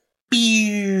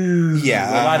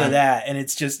a lot of that, and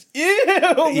it's just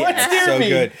what's near so me?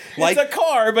 Good. Like, it's a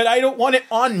car, but I don't want it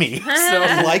on me. So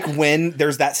like when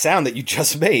there's that sound that you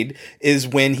just made is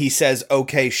when he says,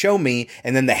 "Okay, show me,"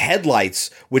 and then the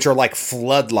headlights, which are like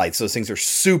floodlights, those things are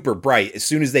super bright. As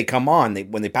soon as they come on,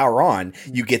 when they power on,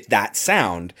 you get that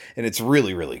sound, and it's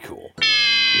really, really cool.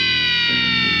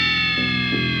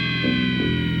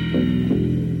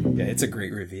 Yeah, it's a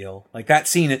great reveal. Like that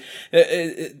scene.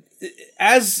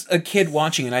 As a kid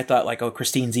watching it, I thought like, oh,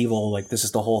 Christine's evil. Like this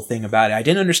is the whole thing about it. I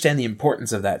didn't understand the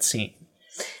importance of that scene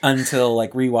until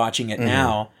like rewatching it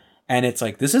now. And it's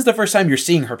like, this is the first time you're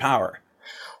seeing her power.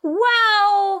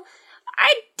 Well,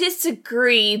 I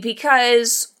disagree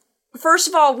because first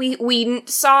of all, we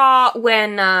saw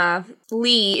when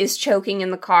Lee is choking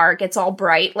in the car, it gets all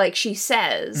bright, like she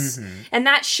says. And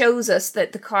that shows us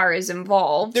that the car is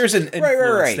involved. There's an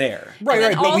influence there.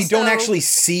 Right, but we don't actually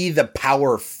see the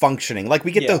power functioning. Like,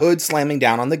 we get the hood slamming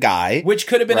down on the guy. Which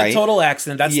could have been a total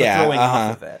accident. That's the throwing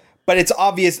off of it. But it's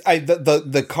obvious,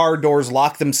 the car doors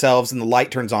lock themselves and the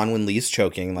light turns on when Lee's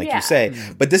choking, like you say.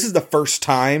 But this is the first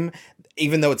time,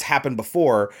 even though it's happened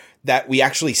before, that we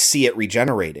actually see it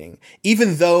regenerating.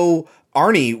 Even though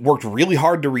Arnie worked really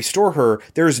hard to restore her,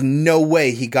 there's no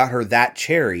way he got her that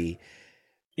cherry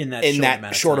in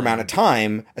that short amount of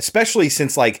time, especially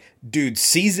since like dude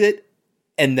sees it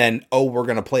and then, oh, we're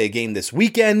going to play a game this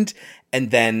weekend. And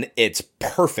then it's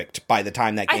perfect by the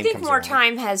time that game comes I think more around.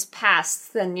 time has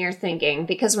passed than you're thinking,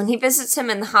 because when he visits him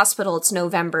in the hospital, it's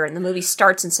November, and the movie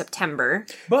starts in September.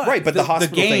 But the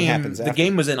hospital thing happens The after.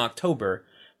 game was in October,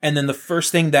 and then the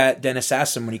first thing that Dennis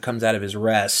asks him when he comes out of his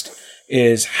rest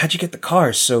is, how'd you get the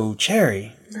car so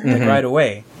cherry? Like right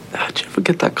away. How'd you ever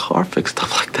get that car fixed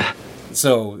up like that?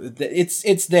 So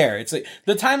it's there. It's like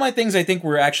the timeline things. I think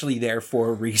were actually there for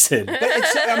a reason.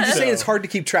 I'm just saying it's hard to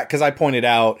keep track because I pointed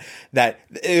out that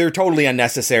they're totally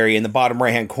unnecessary. In the bottom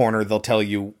right hand corner, they'll tell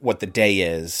you what the day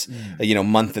is,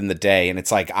 month in the day, and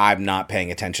it's like I'm not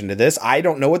paying attention to this. I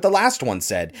don't know what the last one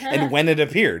said and when it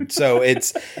appeared. So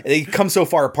it comes so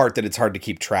far apart that it's hard to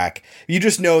keep track. You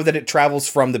just know that it travels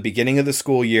from the beginning of the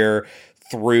school year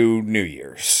through New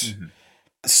Year's.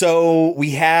 So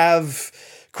we have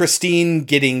Christine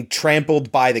getting trampled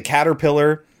by the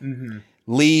caterpillar.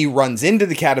 Lee runs into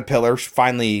the caterpillar.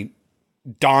 Finally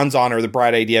dawns on her the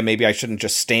bright idea, maybe I shouldn't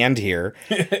just stand here.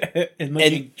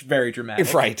 and very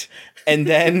dramatic. Right. And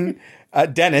then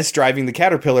Dennis, driving the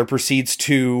caterpillar, proceeds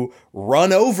to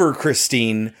run over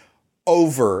Christine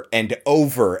over and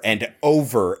over and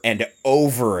over and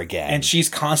over again. And she's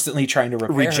constantly trying to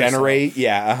regenerate.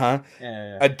 herself.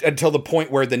 Until the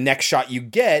point where the next shot you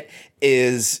get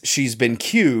is she's been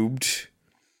cubed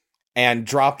and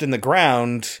dropped in the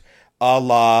ground, a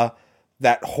la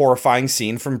that horrifying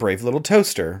scene from Brave Little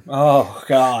Toaster. Oh,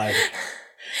 God.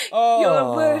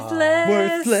 You're worthless.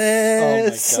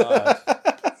 Worthless. Oh, my God.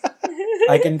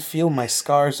 I can feel my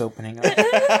scars opening up.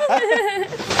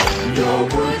 You're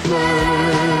worthless.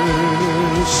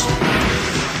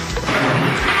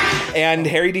 And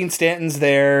Harry Dean Stanton's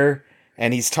there,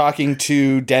 and he's talking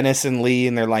to Dennis and Lee,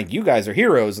 and they're like, you guys are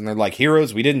heroes. And they're like,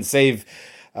 heroes? We didn't save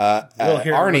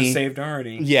Arnie. Saved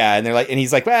Arnie. Yeah, and they're like, and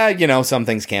he's like, well, some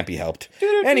things can't be helped.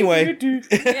 Anyway.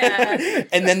 Yeah.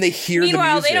 And then they hear the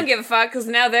Meanwhile, music. they don't give a fuck because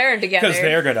now they're together. Because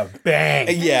they're gonna bang.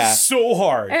 Yeah. So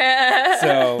hard.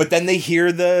 So, but then they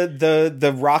hear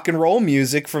the rock and roll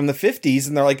music from the 50s,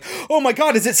 and they're like, oh my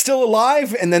God, is it still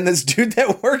alive? And then this dude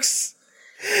that works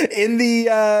in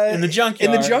the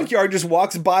junkyard just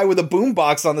walks by with a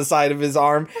boombox on the side of his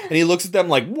arm, and he looks at them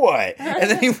like, what? And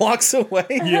then he walks away.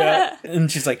 Yeah.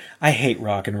 And she's like, I hate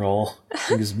rock and roll.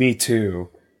 Because me too.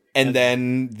 And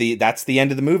then that's the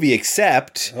end of the movie,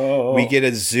 except we get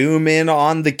a zoom in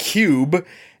on the cube,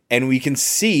 and we can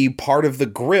see part of the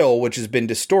grill, which has been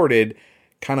distorted,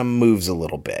 kind of moves a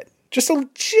little bit. Just a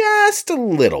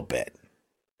little bit.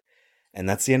 And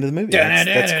that's the end of the movie.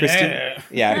 That's Christine.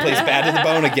 Yeah, it plays Bad to the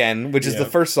Bone again, which is the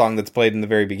first song that's played in the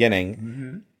very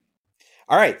beginning.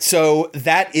 All right, so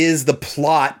that is the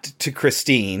plot to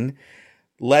Christine.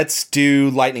 Let's do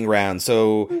lightning round.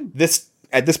 So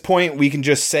at this point, we can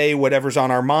just say whatever's on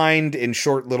our mind in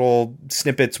short little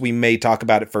snippets. We may talk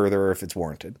about it further if it's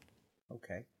warranted.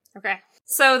 Okay.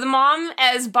 So the mom,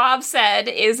 as Bob said,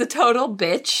 is a total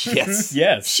bitch. Yes.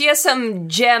 Yes. She has some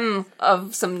gem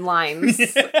of some lines.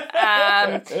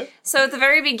 So at the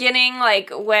very beginning,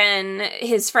 like when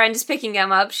his friend is picking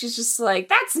him up, she's just like,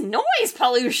 that's noise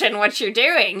pollution, what you're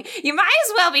doing. You might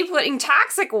as well be putting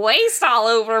toxic waste all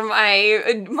over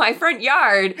my front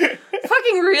yard.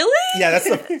 Fucking really? Yeah, that's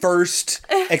the first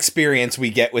experience we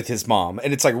get with his mom.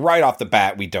 And it's like right off the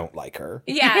bat, we don't like her.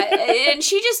 Yeah, and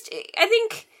I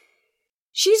think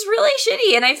she's really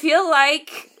shitty, and I feel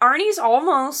like Arnie's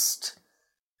almost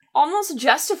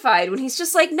justified when he's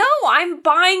just like, no, I'm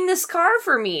buying this car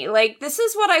for me. Like, this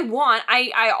is what I want.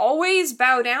 I always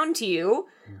bow down to you.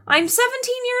 I'm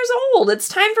 17 years old. It's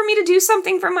time for me to do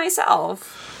something for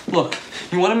myself. Look,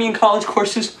 you wanted me in college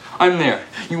courses? I'm there.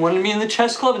 You wanted me in the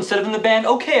chess club instead of in the band?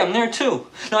 Okay, I'm there too.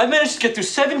 Now, I've managed to get through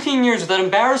 17 years without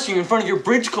embarrassing you in front of your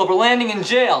bridge club or landing in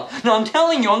jail. Now, I'm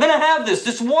telling you, I'm gonna have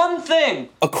this one thing.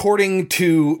 According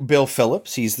to Bill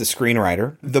Phillips, he's the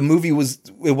screenwriter, the movie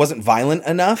wasn't violent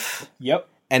enough. Yep.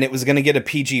 And it was going to get a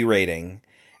PG rating.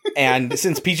 And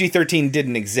since PG-13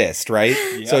 didn't exist, right?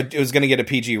 Yep. So it was going to get a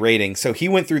PG rating. So he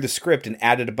went through the script and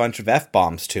added a bunch of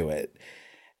F-bombs to it.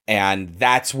 And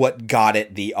that's what got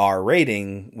it the R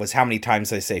rating, was how many times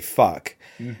they say fuck.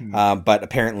 But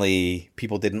apparently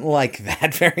people didn't like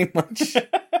that very much.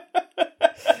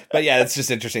 But yeah, it's just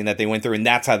interesting that they went through and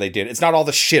that's how they did it. It's not all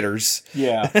the shitters.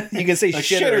 Yeah. You can say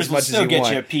shitter as much as you want.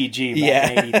 Get you a PG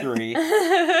back in 83.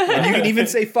 And you can even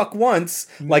say fuck once,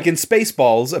 like in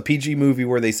Spaceballs, a PG movie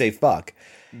where they say fuck.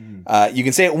 You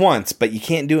can say it once, but you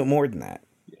can't do it more than that.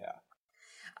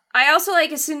 I also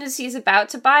like as soon as he's about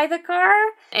to buy the car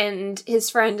and his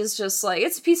friend is just like,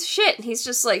 it's a piece of shit. And he's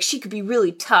just like, she could be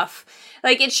really tough.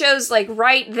 Like, it shows, like,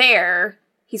 right there,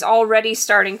 he's already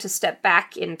starting to step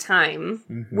back in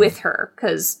time with her,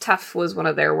 because tough was one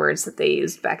of their words that they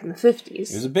used back in the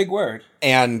 50s. It was a big word.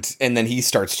 And then he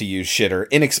starts to use shitter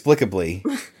inexplicably.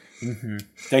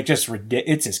 Like, just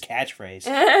it's his catchphrase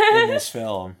in this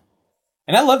film.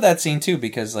 And I love that scene, too,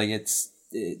 because, like,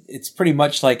 it's pretty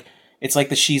much like, it's like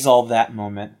the she's all that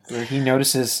moment, where he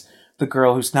notices the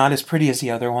girl who's not as pretty as the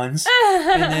other ones,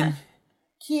 and then,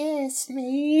 kiss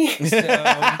me. So,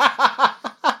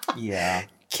 yeah.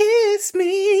 Kiss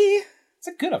me. It's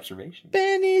a good observation.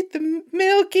 Beneath the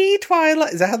milky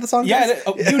twilight. Is that how the song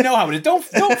goes? You know how it is. Don't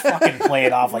fucking play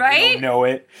it off like you don't know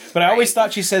it. But I always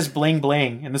thought she says bling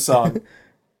bling in the song.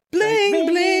 Bling like,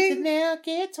 bling. The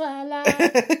milky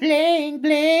twilight. Bling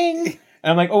bling.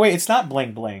 And I'm like, oh wait, it's not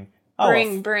bling bling. Oh,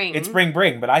 Bring. It's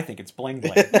bring, but I think it's bling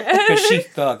bling. Because she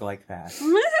thug like that.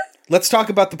 Let's talk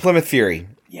about the Plymouth Fury.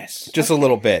 Yes. Just a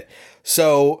little bit.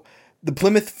 So, the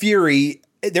Plymouth Fury,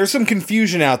 there's some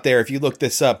confusion out there. If you look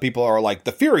this up, people are like,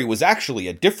 the Fury was actually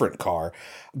a different car.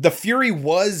 The Fury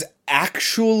was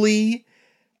actually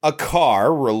a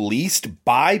car released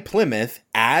by Plymouth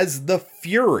as the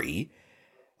Fury.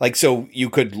 Like, so you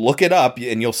could look it up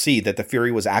and you'll see that the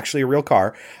Fury was actually a real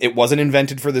car. It wasn't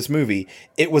invented for this movie.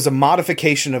 It was a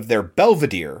modification of their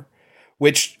Belvedere,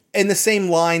 which, in the same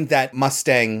line that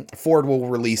Ford will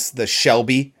release the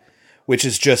Shelby, which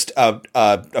is just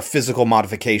a physical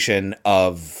modification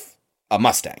of a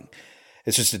Mustang.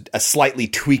 It's just a slightly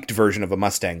tweaked version of a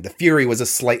Mustang. The Fury was a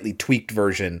slightly tweaked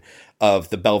version of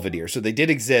the Belvedere. So they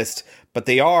did exist, but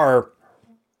they are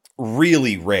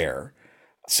really rare.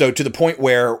 So to the point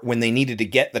where when they needed to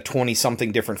get the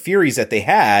 20-something different Furies that they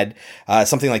had,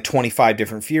 something like 25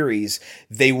 different Furies,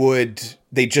 they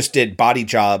just did body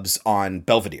jobs on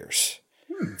Belvederes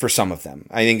for some of them.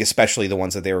 I think especially the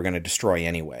ones that they were going to destroy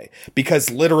anyway, because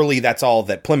literally that's all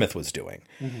that Plymouth was doing.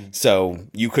 So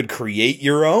you could create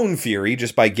your own Fury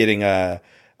just by getting a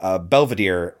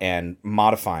Belvedere and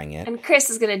modifying it. And Chris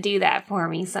is going to do that for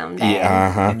me someday.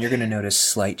 Yeah, And you're going to notice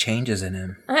slight changes in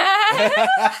him. He's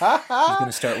going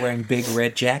to start wearing big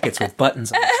red jackets with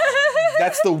buttons on them.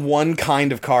 That's the one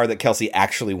kind of car that Kelsey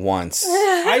actually wants.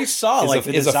 I saw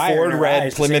is a Ford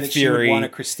Red Plymouth Fury. Want a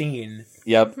Christine.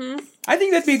 Yep. I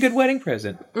think that'd be a good wedding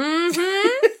present.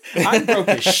 I'm broke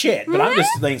as shit, but I'm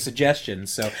just laying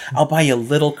suggestions. So I'll buy you a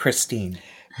little Christine.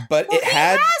 But it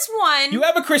had. He has one. You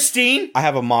have a Christine? I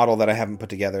have a model that I haven't put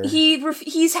together.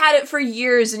 He's had it for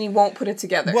years and he won't put it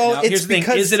together. Well, Now, it's here's the thing.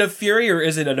 because Is it a Fury or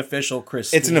is it an official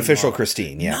Christine? it's an official model?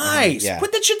 Christine. Yeah. Nice. Yeah.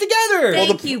 Put that shit together.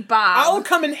 Thank you, Bob. I'll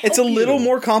come and help It's a little you.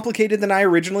 more complicated than I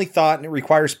originally thought, and it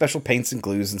requires special paints and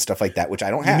glues and stuff like that, which I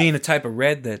don't You have. mean a type of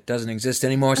red that doesn't exist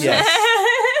anymore? Yes.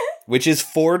 Which is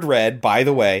Ford Red, by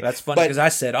the way. That's funny because I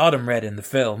said autumn red in the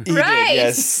film. He Right. did,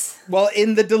 yes. Well,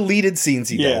 in the deleted scenes,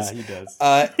 he does. he does.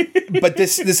 But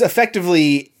this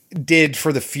effectively did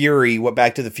for the Fury what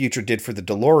Back to the Future did for the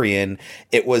DeLorean.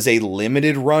 It was a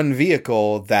limited run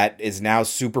vehicle that is now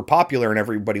super popular and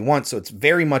everybody wants. So it's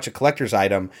very much a collector's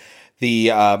item.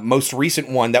 The most recent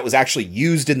one that was actually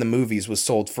used in the movies was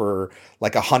sold for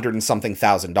like $100 and something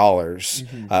thousand.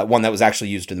 One that was actually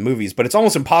used in the movies, but it's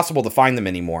almost impossible to find them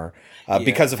anymore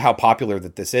because of how popular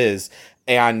that this is.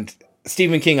 And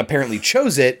Stephen King apparently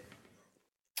chose it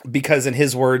because, in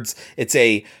his words, it's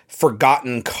a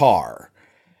forgotten car.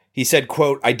 He said,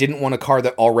 quote, "I didn't want a car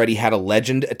that already had a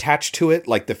legend attached to it,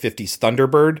 like the 50s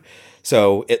Thunderbird.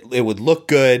 So it would look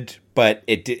good, but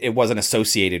it wasn't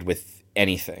associated with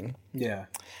anything." Yeah.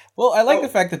 Well, I like the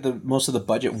fact that most of the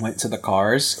budget went to the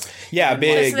cars. Yeah,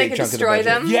 big so they big could chunk destroy of the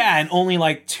budget. them. Yeah, and only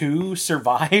like 2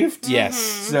 survived. Yes.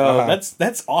 So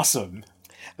that's awesome.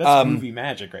 That's movie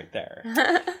magic right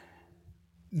there.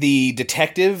 The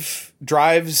detective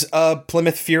drives a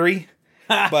Plymouth Fury,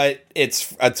 but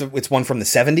it's one from the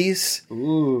 70s.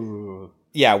 Ooh.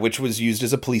 Yeah, which was used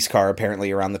as a police car apparently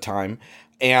around the time.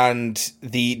 And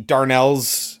the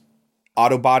Darnell's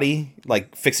auto body,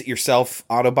 like fix-it-yourself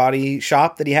auto body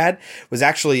shop that he had, was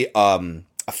actually a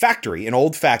factory, an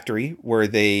old factory where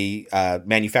they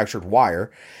manufactured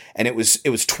wire, and it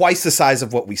was twice the size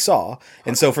of what we saw.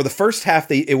 And so for the first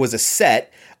half, it was a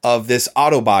set of this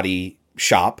auto body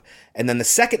shop, and then the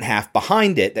second half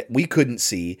behind it that we couldn't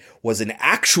see was an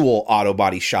actual auto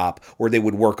body shop where they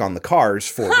would work on the cars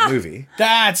for the movie.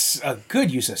 That's a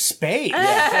good use of space.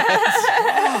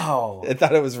 Wow. I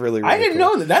thought it was really, really I didn't cool.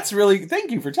 know that. That's really...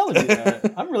 Thank you for telling me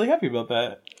that. I'm really happy about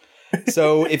that.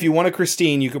 So if you want a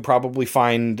Christine, you could probably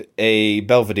find a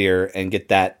Belvedere and get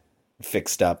that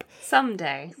fixed up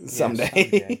Someday.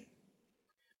 someday.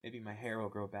 Maybe my hair will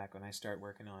grow back when I start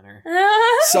working on her.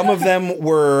 Some of them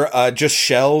were just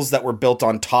shells that were built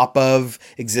on top of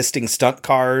existing stunt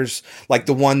cars, like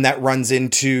the one that runs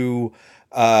into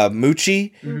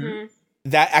Moochie. Mm-hmm.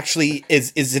 That actually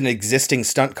is an existing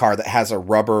stunt car that has a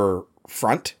rubber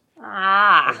front.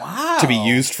 Wow. To be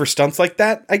used for stunts like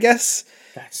that, I guess.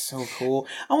 That's so cool.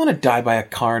 I want to die by a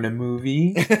car in a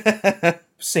movie.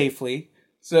 Safely.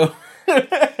 So...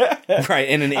 Right,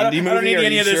 in an indie movie. I don't need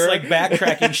any of this sure? like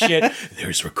backtracking shit.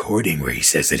 There's recording where he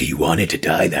says that he wanted to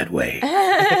die that way.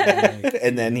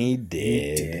 And then he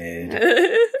did.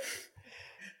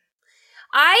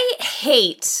 I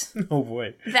hate Oh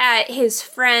boy. that his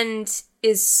friend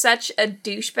is such a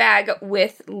douchebag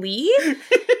with Lee.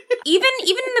 even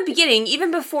in the beginning,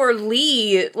 even before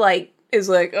Lee is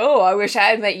like, "Oh, I wish I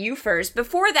had met you first."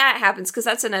 Before that happens, because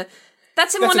that's in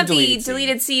one of the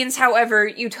deleted scenes. However,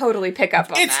 you totally pick up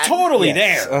on that. It's totally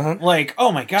there. Uh-huh. Like,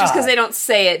 oh my god. Just because they don't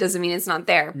say it doesn't mean it's not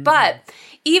there. Mm-hmm. But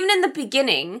even in the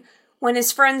beginning, when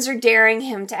his friends are daring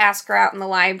him to ask her out in the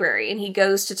library and he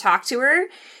goes to talk to her,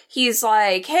 he's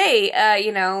like, "Hey,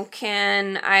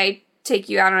 can I take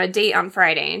you out on a date on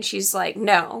Friday?" And she's like,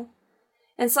 "No."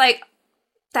 And it's like,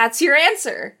 that's your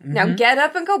answer. Mm-hmm. Now get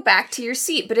up and go back to your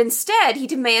seat. But instead, he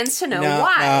demands to know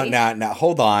why. No.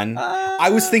 Hold on. I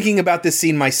was thinking about this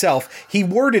scene myself. He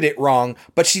worded it wrong,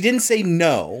 but she didn't say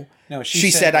no. No, she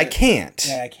said I can't.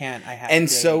 Yeah, I can't. I have And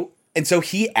to. so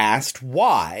he asked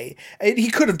why. And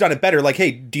he could have done it better. Like,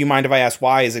 hey, do you mind if I ask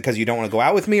why? Is it because you don't want to go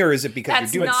out with me, or is it because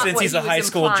That's you're doing not something? Since he's what a he high was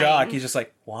school implying. jock, he's just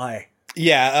like, why?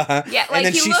 Yeah, Yeah, and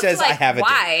then he she looked says, like, I have a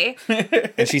why?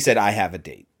 date. And she said, I have a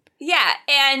date. Yeah,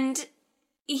 and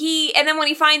then when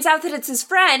he finds out that it's his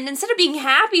friend, instead of being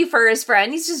happy for his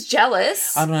friend, he's just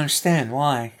jealous. I don't understand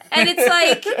why. And it's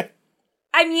like,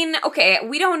 I mean, okay,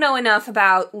 we don't know enough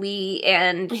about Lee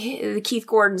and Keith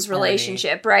Gordon's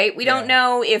relationship, right? We don't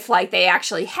know if, they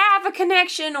actually have a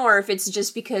connection or if it's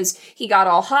just because he got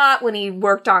all hot when he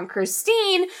worked on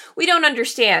Christine. We don't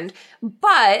understand.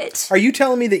 But... Are you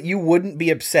telling me that you wouldn't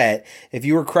be upset if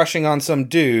you were crushing on some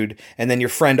dude and then your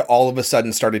friend all of a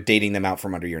sudden started dating them out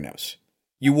from under your nose?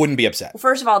 You wouldn't be upset.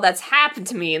 First of all, that's happened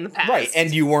to me in the past. Right,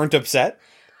 and you weren't upset?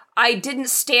 I didn't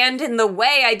stand in the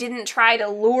way. I didn't try to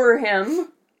lure him.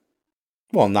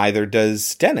 Well, neither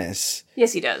does Dennis.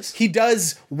 Yes, he does. He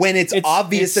does when it's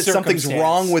obvious that something's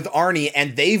wrong with Arnie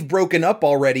and they've broken up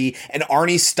already and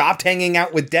Arnie stopped hanging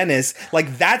out with Dennis.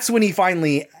 Like, that's when he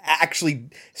finally actually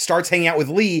starts hanging out with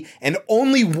Lee, and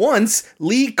only once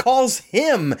Lee calls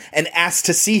him and asks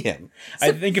to see him.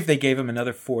 I think if they gave him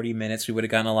another 40 minutes, we would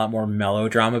have gotten a lot more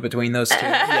melodrama between those two.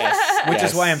 Yes. Which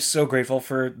is why I'm so grateful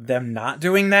for them not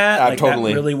doing that.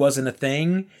 Totally. That really wasn't a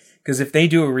thing. Because if they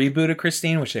do a reboot of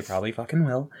Christine, which they probably fucking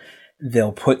will,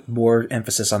 they'll put more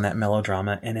emphasis on that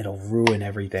melodrama, and it'll ruin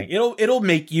everything. It'll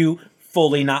make you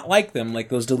fully not like them, like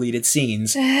those deleted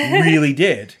scenes really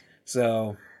did.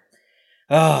 So,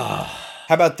 How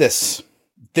about this?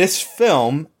 This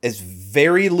film is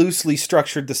very loosely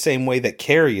structured the same way that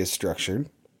Carrie is structured,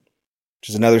 which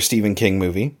is another Stephen King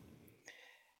movie.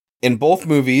 In both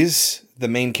movies, the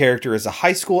main character is a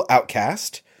high school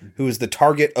outcast who is the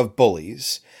target of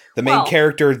bullies. The main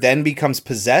character then becomes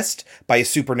possessed by a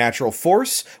supernatural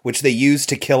force, which they use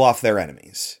to kill off their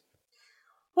enemies.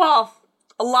 Well,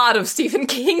 a lot of Stephen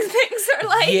King things are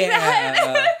like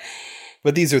that.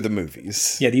 But these are the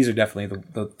movies. Yeah, these are definitely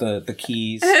the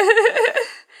keys.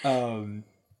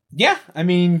 Yeah, I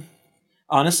mean,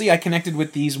 honestly, I connected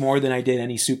with these more than I did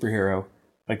any superhero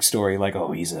story. Like,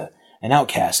 oh, he's an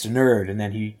outcast, a nerd, and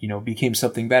then he, became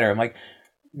something better. I'm like,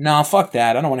 nah, fuck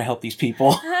that. I don't want to help these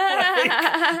people.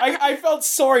 I felt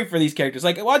sorry for these characters.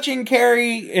 Like, watching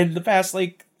Carrie in the past,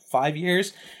 5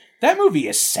 years, that movie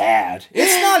is sad.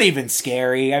 It's not even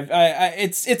scary.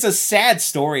 It's a sad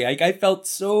story. I felt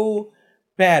so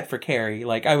bad for Carrie.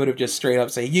 I would have just straight up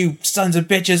say, you sons of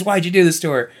bitches, why'd you do this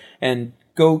to her? And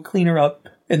go clean her up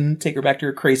and take her back to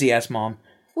her crazy-ass mom.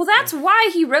 Well, that's why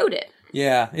he wrote it.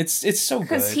 Yeah, it's so good.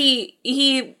 Because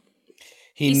he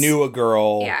knew a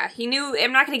girl. Yeah, he knew...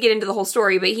 I'm not going to get into the whole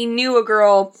story, but he knew a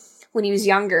girl when he was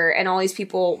younger, and all these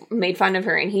people made fun of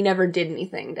her, and he never did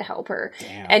anything to help her.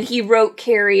 Damn. And he wrote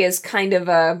Carrie as kind of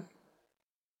a...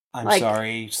 I'm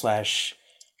sorry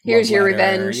 / here's your letter.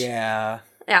 revenge. Yeah.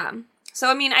 Yeah. So,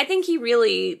 I mean, I think he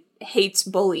really hates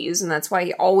bullies, and that's why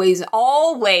he always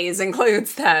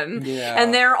includes them. Yeah.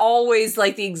 And they're always,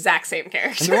 the exact same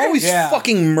character. And they're always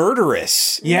fucking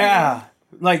murderous. Yeah.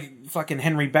 Like fucking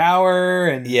Henry Bauer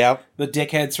and the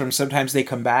dickheads from Sometimes They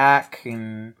Come Back.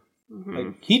 And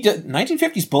he did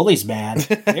 1950s bullies, man.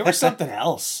 They were something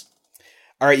else.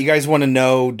 All right, you guys want to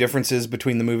know differences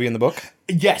between the movie and the book?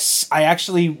 Yes, I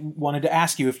actually wanted to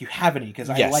ask you if you have any,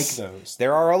 because I Yes. like those.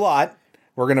 There are a lot.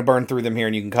 We're going to burn through them here,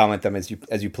 and you can comment them as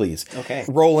you please. Okay.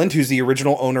 Roland, who's the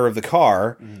original owner of the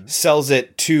car, sells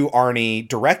it to Arnie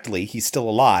directly. He's still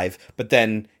alive, but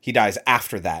then he dies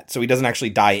after that. So he doesn't actually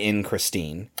die in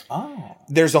Christine. Oh.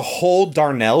 There's a whole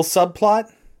Darnell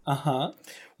subplot Uh-huh.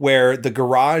 where the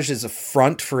garage is a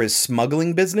front for his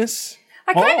smuggling business.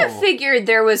 I kind of figured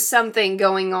there was something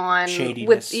going on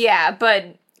Shadiness.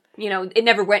 but it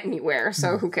never went anywhere,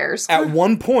 so who cares? At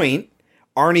one point,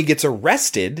 Arnie gets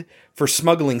arrested for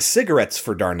smuggling cigarettes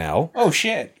for Darnell. Oh,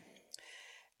 shit.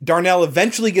 Darnell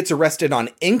eventually gets arrested on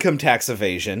income tax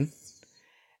evasion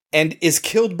and is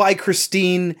killed by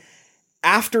Christine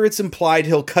after it's implied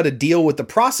he'll cut a deal with the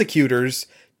prosecutors,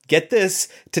 get this,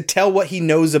 to tell what he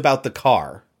knows about the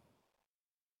car.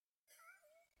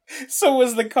 So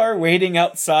was the car waiting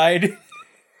outside?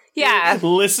 Yeah.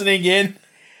 Listening in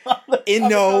on the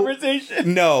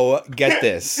conversation? No, get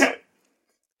this.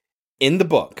 In the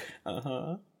book,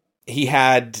 he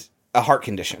had a heart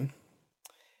condition.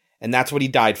 And that's what he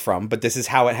died from, but this is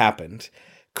how it happened.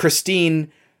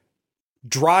 Christine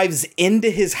drives into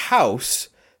his house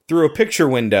through a picture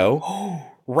window,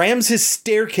 rams his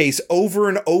staircase over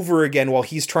and over again while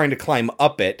he's trying to climb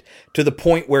up it, to the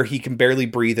point where he can barely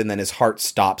breathe, and then his heart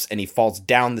stops and he falls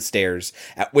down the stairs,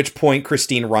 at which point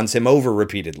Christine runs him over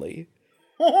repeatedly.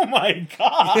 Oh my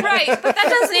god. Right, but that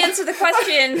doesn't answer the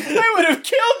question. I would have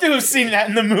killed to have seen that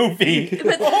in the movie.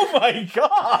 Oh my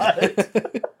god.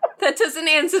 That doesn't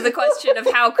answer the question of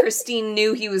how Christine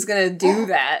knew he was going to do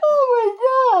that.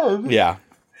 Oh my god. Yeah.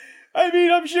 I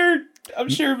mean, I'm sure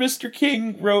Mr.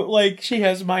 King wrote, like, she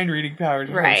has mind reading powers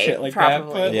or Right, shit like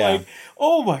probably. that. But, Yeah. like,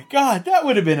 oh my god, that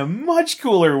would have been a much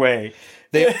cooler way.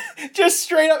 Just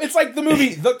straight up, it's like the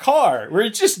movie The Car, where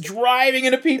it's just driving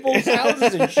into people's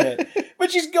houses and shit.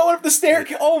 But she's going up the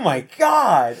staircase. Oh my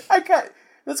god.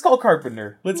 Let's call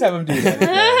Carpenter. Let's have him do that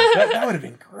again. That would have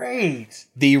been great.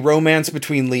 The romance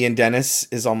between Lee and Dennis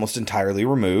is almost entirely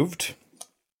removed.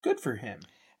 Good for him.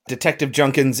 Detective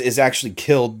Junkins is actually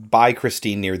killed by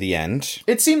Christine near the end.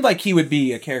 It seemed like he would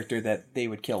be a character that they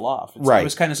would kill off. I Right,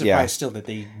 was kind of surprised yeah. still that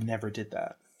they never did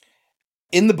that.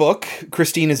 In the book,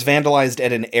 Christine is vandalized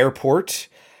at an airport.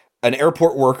 An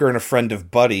airport worker and a friend of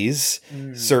Buddy's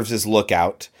serves as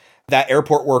lookout. That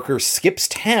airport worker skips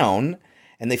town,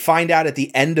 and they find out at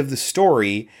the end of the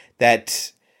story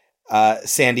that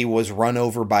Sandy was run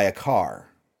over by a car.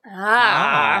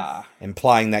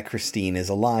 Implying that Christine is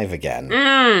alive again.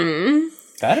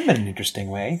 That'd have been an interesting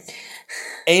way.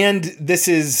 And this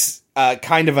is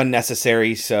kind of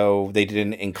unnecessary, so they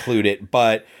didn't include it,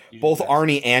 but both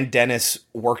Arnie and Dennis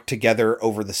worked together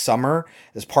over the summer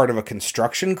as part of a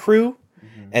construction crew.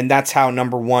 And that's how,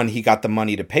 number one, he got the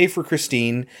money to pay for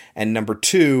Christine. And number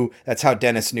two, that's how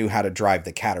Dennis knew how to drive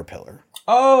the Caterpillar.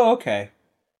 Oh, okay.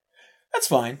 That's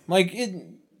fine. Like,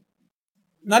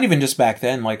 not even just back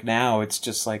then, like now, it's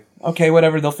just like, okay,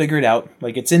 whatever, they'll figure it out.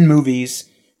 Like, it's in movies,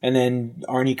 and then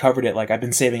Arnie covered it like, I've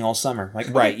been saving all summer.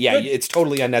 Like, Right, yeah, good. it's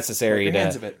totally unnecessary. Wipe your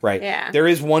hands of it. Right. Yeah. There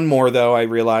is one more, though, I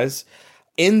realize.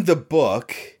 In the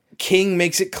book, King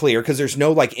makes it clear, because there's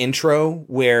no, like, intro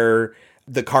where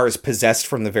the car is possessed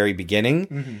from the very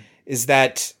beginning, is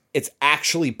that it's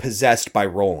actually possessed by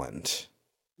Roland.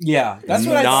 Yeah, that's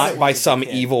what I thought Not it by was as a some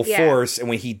kid. evil Yeah. force, and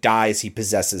when he dies, he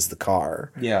possesses the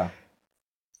car. Yeah.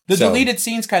 The So- deleted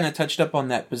scenes kind of touched up on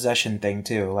that possession thing,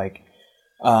 too. Like,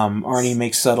 Arnie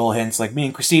makes subtle hints, like, me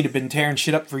and Christine have been tearing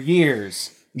shit up for years.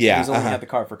 Yeah, He's only uh-huh. had the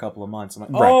car for a couple of months. I'm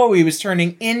like, Right. oh, he was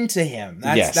turning into him.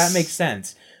 Yes. That makes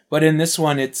sense. But in this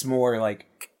one, it's more like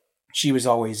she was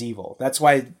always evil. That's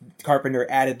why Carpenter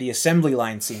added the assembly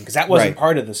line scene, because that wasn't Right.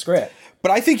 part of the script.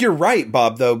 But I think you're right,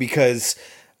 Bob, though, because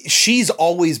she's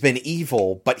always been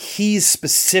evil, but he's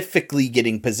specifically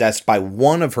getting possessed by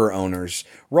one of her owners,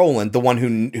 Roland, the one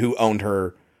who owned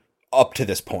her up to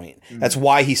this point. That's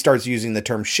why he starts using the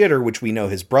term shitter, which we know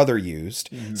his brother used.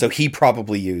 So he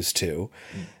probably used too.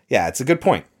 Yeah, it's a good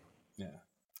point.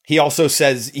 He also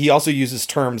uses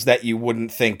terms that you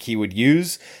wouldn't think he would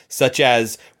use, such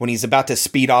as when he's about to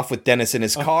speed off with Dennis in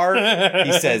his car,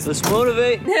 he says, Let's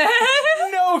motivate.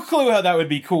 No clue how that would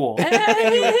be cool.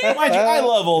 Anyway, mind you, I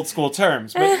love old school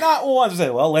terms, but not once to say,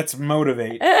 well, let's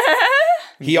motivate.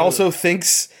 he also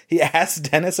thinks, he asks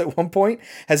Dennis at one point,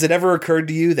 has it ever occurred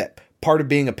to you that part of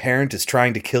being a parent is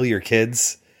trying to kill your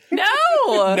kids? No!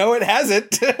 No, it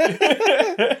hasn't.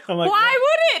 I'm like, Why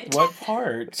would it? what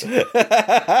part? You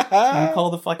call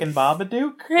the fucking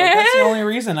Babadook? Like, that's the only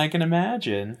reason I can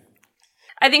imagine.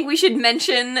 I think we should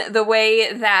mention the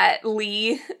way that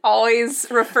Lee always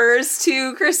refers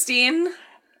to Christine.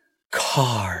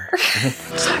 car.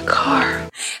 It's that car.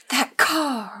 That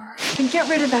car. And get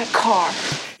rid of that car.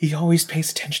 He always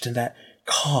pays attention to that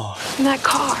car. And that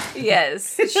car.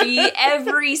 Yes. She,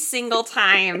 every single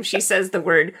time she says the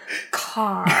word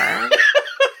car.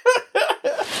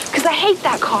 Because I hate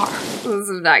that car. This is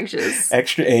obnoxious.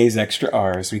 Extra A's, extra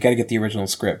R's. We got to get the original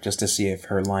script just to see if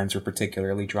her lines were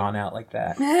particularly drawn out like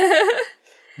that.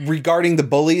 Regarding the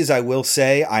bullies, I will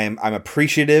say I'm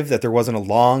appreciative that there wasn't a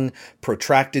long,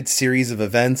 protracted series of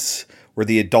events where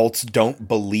the adults don't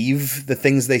believe the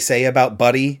things they say about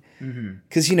Buddy.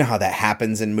 Because you know how that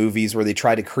happens in movies where they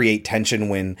try to create tension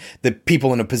when the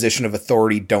people in a position of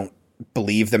authority don't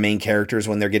believe the main characters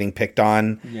when they're getting picked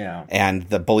on. Yeah. And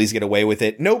the bullies get away with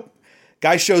it. Nope.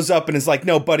 Guy shows up and is like,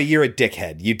 no, Buddy, you're a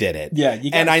dickhead. You did it. Yeah.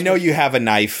 And I know you have a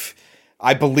knife.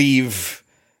 I believe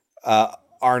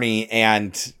Arnie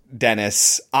and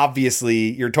Dennis.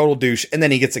 Obviously, you're a total douche. And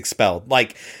then he gets expelled.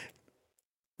 Like,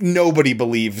 nobody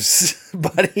believes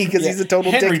Buddy because he's a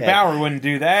total Henry dickhead. Bauer wouldn't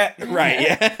do that. Right,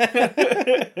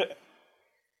 yeah.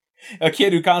 A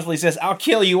kid who constantly says, I'll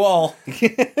kill you all.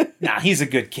 Nah, he's a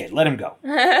good kid. Let him go.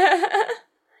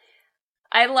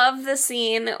 I love the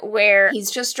scene where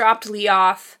he's just dropped Lee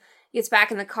off, gets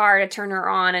back in the car to turn her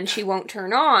on, and she won't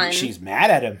turn on. She's mad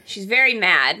at him. She's very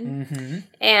mad. Mm-hmm.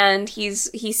 And he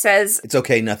says, It's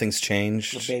okay, nothing's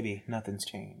changed. Well, baby, nothing's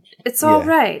changed. it's all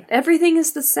right. Everything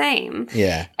is the same.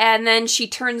 Yeah. And then she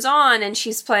turns on and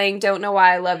she's playing Don't Know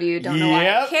Why I Love You, Don't Know Why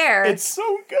I Care. It's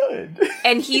so good.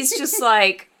 And he's just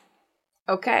like,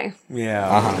 okay.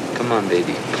 Yeah. Come on,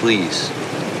 baby, please.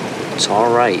 It's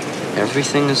all right.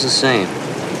 Everything is the same.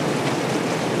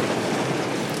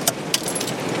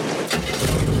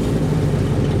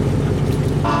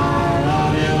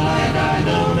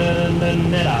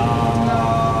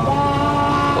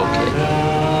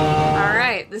 All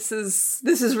right, this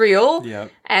is real.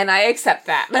 Yep. And I accept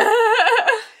that.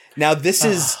 Now, this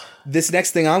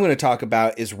next thing I'm going to talk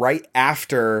about is right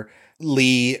after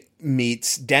Lee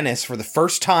meets Dennis for the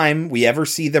first time we ever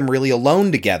see them really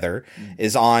alone together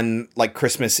is on like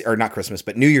Christmas, or not Christmas,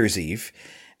 but New Year's Eve.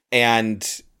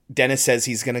 And Dennis says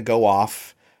he's going to go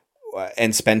off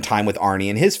and spend time with Arnie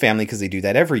and his family because they do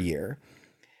that every year.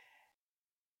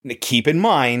 Now, keep in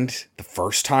mind, the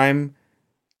first time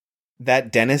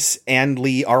that Dennis and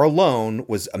Lee are alone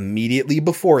was immediately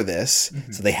before this.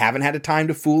 So they haven't had a time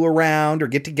to fool around or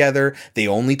get together. They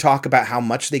only talk about how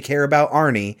much they care about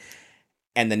Arnie.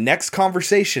 And the next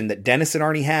conversation that Dennis and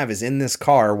Arnie have is in this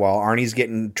car while Arnie's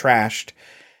getting trashed.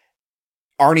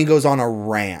 Arnie goes on a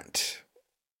rant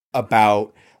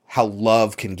about how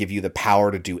love can give you the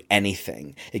power to do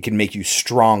anything. It can make you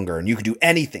stronger, and you can do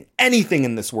anything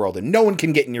in this world, and no one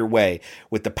can get in your way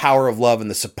with the power of love and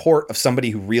the support of somebody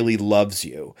who really loves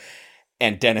you.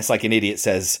 And Dennis, like an idiot,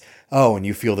 says, oh, and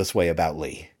you feel this way about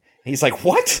Lee. He's like,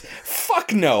 what?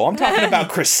 Fuck no. I'm talking about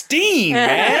Christine,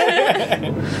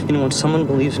 man. You know, when someone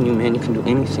believes in you, man, you can do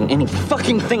anything, any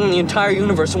fucking thing in the entire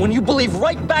universe. And when you believe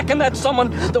right back in that someone,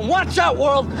 then watch out,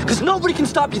 world, because nobody can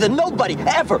stop you. Then nobody,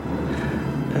 ever.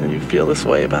 And you feel this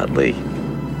way about Lee.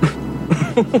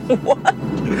 What?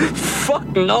 Fuck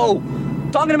no.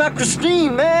 I'm talking about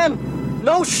Christine, man.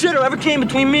 No shitter ever came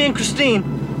between me and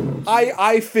Christine.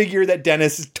 I figure that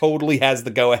Dennis totally has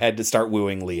the go-ahead to start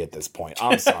wooing Lee at this point.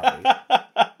 I'm sorry.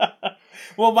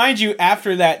 Well, mind you,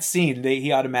 after that scene,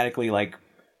 he automatically, like,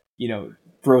 you know,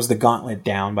 throws the gauntlet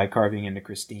down by carving into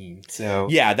Christine. So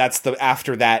yeah, that's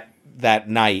after that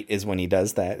night is when he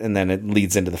does that, and then it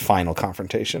leads into the final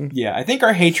confrontation. Yeah, I think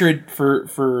our hatred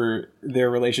for their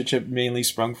relationship mainly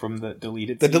sprung from the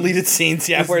deleted scenes,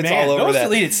 yeah, where it's all over those that.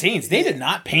 deleted scenes, they did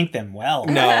not paint them well.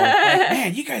 No. Like,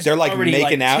 man, you guys they're are like already,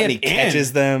 making out and he tipped catches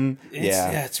in. them.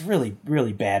 It's really,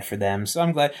 really bad for them. So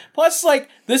I'm glad. Plus, like,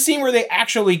 the scene where they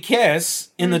actually kiss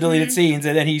in the deleted scenes,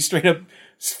 and then he straight up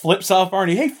flips off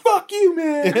Arnie. Hey, fuck you,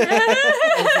 man.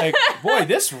 I was like, boy,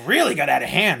 this really got out of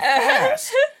hand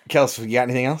fast. Kels, you got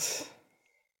anything else?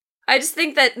 I just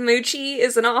think that Moochie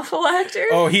is an awful actor.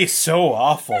 Oh, he's so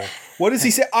awful. What does he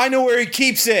say? I know where he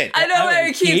keeps it. I know where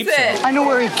he keeps it. I know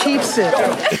where he keeps it.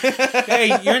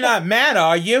 Hey, you're not mad,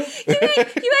 are you? You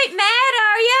ain't mad,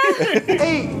 are you?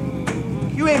 Hey,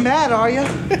 you ain't mad, are you?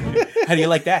 How do you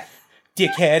like that,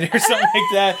 dickhead, or something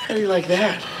like that? How do you like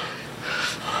that?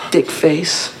 Dick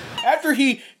face. After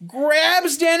he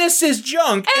grabs Dennis's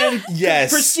junk and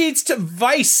Yes. proceeds to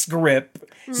vice grip.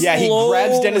 Yeah, he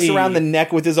grabs Dennis around the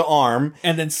neck with his arm.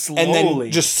 And then slowly. And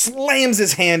then just slams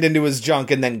his hand into his junk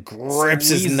and then grips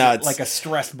his Squeeze it nuts. like a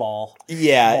stress ball.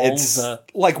 Yeah, it's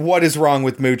like, what is wrong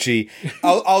with Moochie?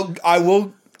 I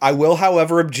will,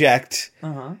 however, object.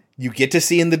 You get to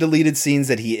see in the deleted scenes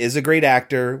that he is a great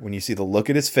actor when you see the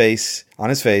look at his face,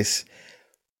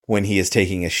 when he is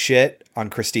taking a shit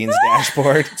on Christine's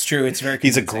dashboard. It's true. It's very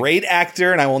He's a great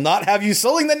actor, and I will not have you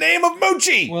sullying the name of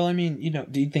Moochie. Well, I mean,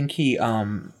 do you think he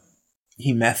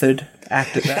method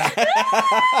acted that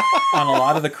on a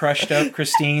lot of the crushed up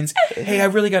Christines? Hey, I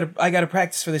gotta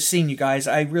practice for this scene, you guys.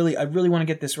 I really want to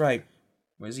get this right.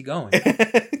 Where's he going?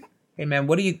 Hey man,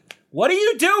 what are you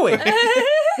doing?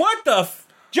 What the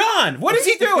John, what is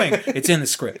he doing? It's in the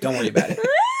script. Don't worry about it.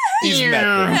 He's working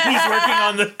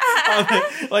on the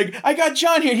like, I got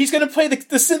John here. He's going to play the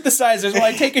synthesizers while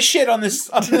I take a shit on this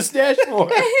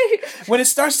dashboard. When it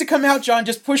starts to come out, John,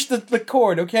 just push the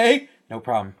cord, okay? No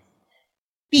problem.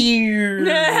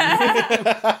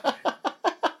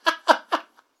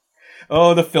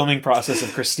 Oh, the filming process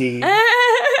of Christine. To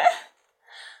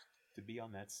be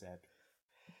on that set.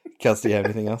 Kelsey, do you have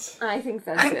anything else? I think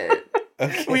that's it.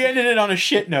 Okay. We ended it on a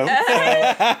shit note.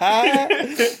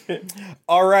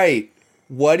 All right.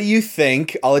 What do you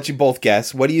think? I'll let you both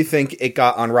guess. What do you think it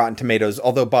got on Rotten Tomatoes?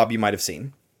 Although, Bob, you might have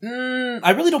seen.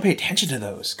 I really don't pay attention to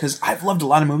those because I've loved a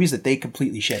lot of movies that they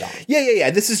completely shit on.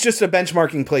 Yeah. This is just a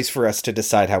benchmarking place for us to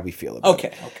decide how we feel about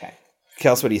it. Okay.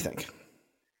 Kels, what do you think?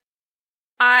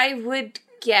 I would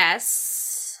guess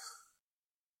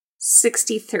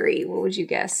 63. What would you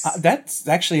guess? That's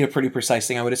actually a pretty precise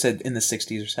thing. I would have said in the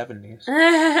 60s or 70s.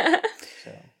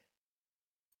 So.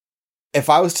 If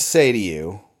I was to say to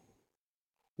you,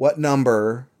 what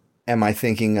number am I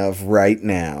thinking of right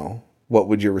now? What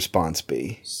would your response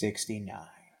be? 69.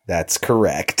 That's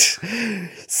correct.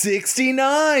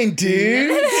 69, dude!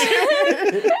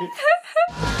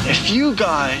 If you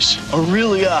guys are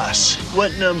really us,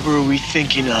 what number are we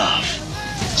thinking of?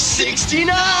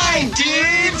 69,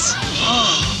 dudes!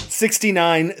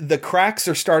 69, the cracks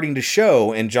are starting to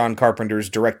show in John Carpenter's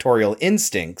directorial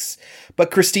instincts,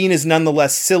 but Christine is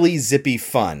nonetheless silly, zippy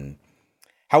fun.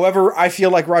 However, I feel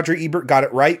like Roger Ebert got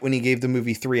it right when he gave the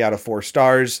movie 3 out of 4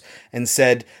 stars and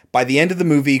said, by the end of the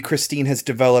movie, Christine has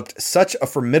developed such a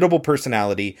formidable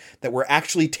personality that we're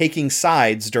actually taking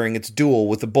sides during its duel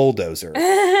with the bulldozer.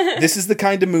 This is the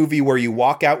kind of movie where you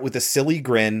walk out with a silly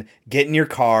grin, get in your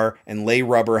car, and lay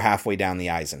rubber halfway down the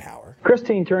Eisenhower.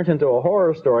 Christine turns into a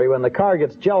horror story when the car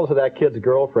gets jealous of that kid's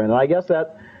girlfriend, and I guess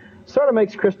that sort of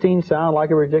makes Christine sound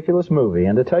like a ridiculous movie.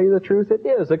 And to tell you the truth, it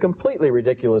is a completely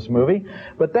ridiculous movie.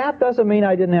 But that doesn't mean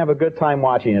I didn't have a good time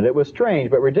watching it. It was strange,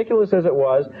 but ridiculous as it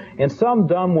was, in some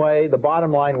dumb way, the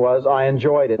bottom line was I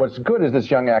enjoyed it. What's good is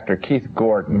this young actor, Keith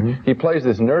Gordon. He plays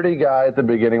this nerdy guy at the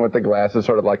beginning with the glasses,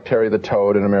 sort of like Terry the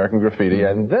Toad in American Graffiti.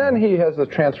 And then he has the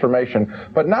transformation,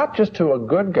 but not just to a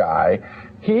good guy.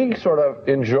 He sort of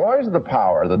enjoys the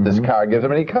power that this car gives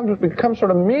him, and he becomes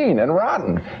sort of mean and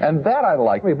rotten. And that I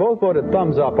like. We both voted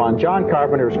thumbs up on John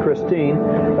Carpenter's Christine,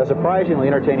 a surprisingly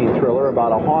entertaining thriller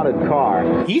about a haunted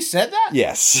car. He said that?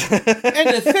 Yes. And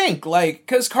to think,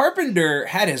 because Carpenter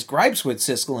had his gripes with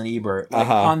Siskel and Ebert.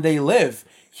 On They Live,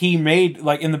 he made,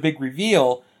 in the big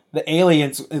reveal, the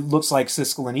aliens, it looks like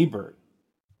Siskel and Ebert.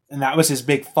 And that was his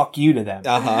big fuck you to them.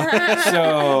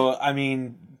 So, I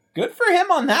mean, good for him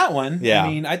on that one. Yeah. I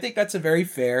mean, I think that's a very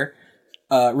fair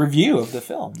review of the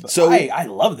film. But So I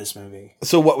love this movie.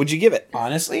 So what would you give it?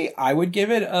 Honestly, I would give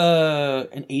it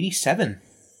an 87.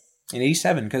 An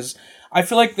 87, because I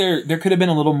feel like there could have been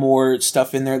a little more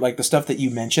stuff in there, like the stuff that you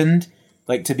mentioned,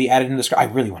 to be added into the script. I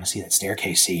really want to see that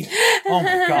staircase scene. Oh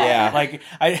my god!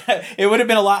 Yeah. It would have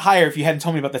been a lot higher if you hadn't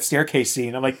told me about that staircase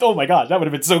scene. I'm like, oh my god, that would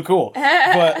have been so cool.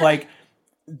 But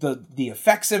the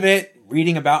effects of it,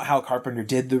 reading about how Carpenter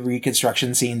did the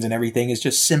reconstruction scenes and everything is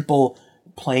just simple,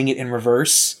 playing it in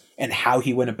reverse and how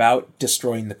he went about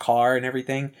destroying the car and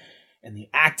everything. And the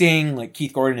acting,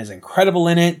 Keith Gordon is incredible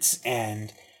in it,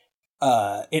 and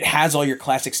it has all your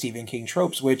classic Stephen King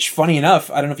tropes, which, funny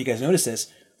enough, I don't know if you guys noticed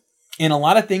this, in a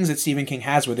lot of things that Stephen King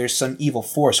has where there's some evil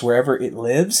force, wherever it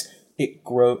lives, it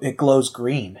glows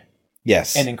green.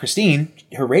 Yes. And in Christine,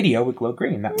 her radio would glow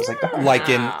green. That was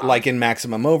like in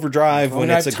Maximum Overdrive when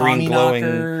it's a green glowing.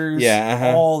 Knockers,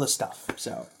 yeah. All the stuff.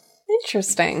 So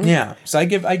interesting. Yeah. So I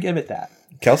give it that.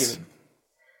 Kels?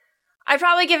 I'd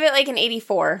probably give it an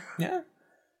 84. Yeah.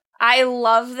 I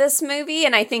love this movie,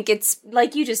 and I think it's,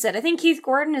 like you just said, I think Keith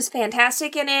Gordon is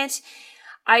fantastic in it.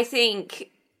 I think,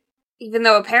 even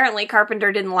though apparently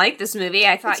Carpenter didn't like this movie,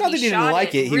 I thought it's not that he didn't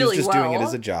like it. He was just doing it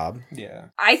as a job. Yeah.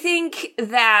 I think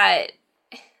that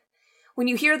when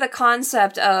you hear the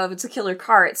concept of it's a killer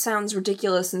car, it sounds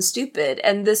ridiculous and stupid,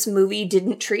 and this movie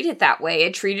didn't treat it that way.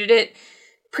 It treated it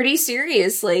pretty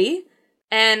seriously,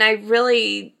 and I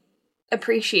really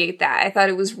appreciate that. I thought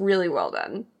it was really well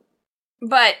done.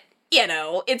 But you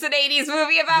know, it's an 80s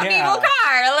movie about an Yeah. evil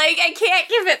car. Like, I can't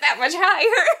give it that much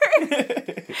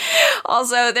higher.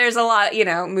 Also, there's a lot, you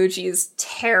know, Moochie's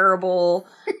terrible.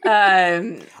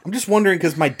 I'm just wondering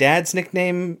because my dad's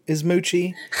nickname is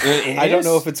Moochie. I don't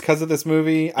know if it's because of this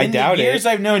movie. I doubt In the years it.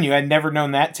 I've known you, I'd never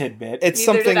known that tidbit. It's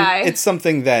Neither did something. I. It's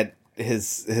something that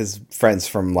his friends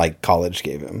from like college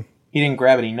gave him. He didn't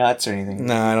grab any nuts or anything.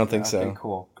 No, I don't think so. Okay,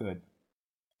 cool. Good.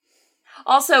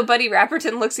 Also, Buddy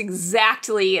Rapperton looks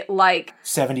exactly like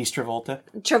 70s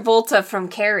Travolta from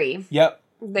Carrie. Yep.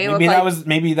 They maybe look that like was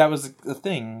maybe that was a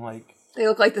thing. Like they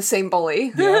look like the same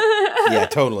bully. Yeah,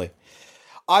 totally.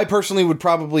 I personally would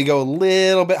probably go a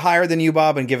little bit higher than you,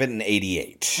 Bob, and give it an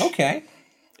 88. Okay.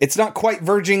 It's not quite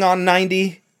verging on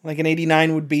 90 like an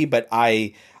 89 would be, but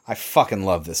I fucking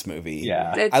love this movie.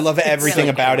 Yeah. I love everything really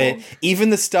about cool. it. Even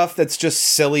the stuff that's just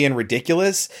silly and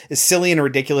ridiculous is silly and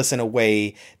ridiculous in a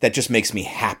way that just makes me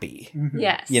happy.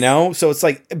 Yes. You know? So it's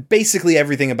like basically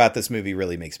everything about this movie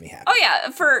really makes me happy. Oh yeah,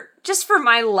 for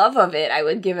my love of it, I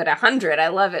would give it 100. I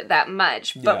love it that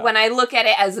much. But Yeah. when I look at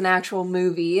it as an actual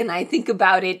movie and I think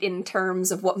about it in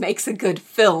terms of what makes a good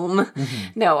film,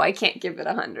 no, I can't give it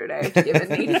 100. I have to give it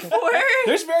an 84.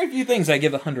 There's very few things I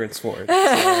give 100s for.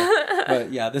 So,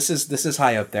 but yeah, this is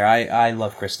high up there. I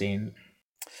love Christine.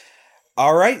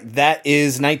 All right, that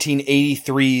is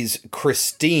 1983's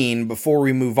Christine. Before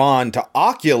we move on to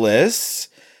Oculus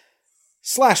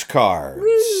Slash Cards.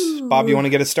 Bob, you want to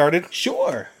get us started?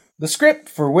 Sure. The script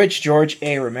for which George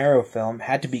A. Romero film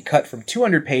had to be cut from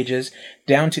 200 pages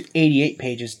down to 88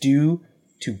 pages due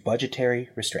to budgetary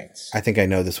restraints. I think I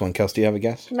know this one. Kels, do you have a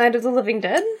guess? Night of the Living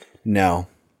Dead? No.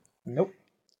 Nope.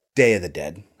 Day of the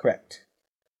Dead. Correct.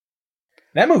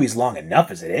 That movie's long enough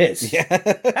as it is. Yeah.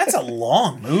 That's a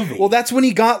long movie. Well, that's when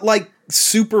he got like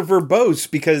super verbose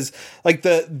because like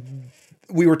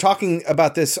we were talking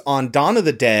about this on Dawn of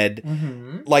the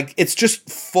Dead. Like it's just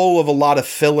full of a lot of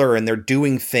filler and they're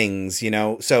doing things, you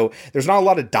know? So there's not a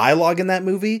lot of dialogue in that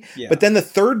movie. Yeah. But then the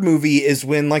third movie is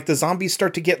when like the zombies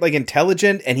start to get like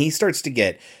intelligent and he starts to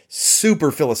get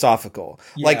super philosophical.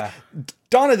 Yeah. Like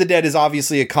Dawn of the Dead is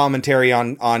obviously a commentary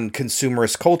on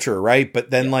consumerist culture, right? But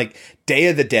then like Day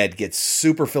of the Dead gets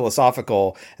super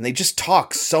philosophical and they just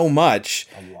talk so much.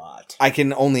 A lot. I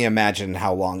can only imagine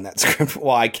how long that script.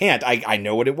 Well, I can't. I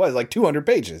know what it was, like 200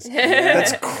 pages.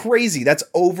 That's crazy. That's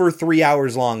over 3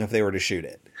 hours long if they were to shoot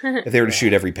it. If they were to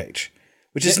shoot every page,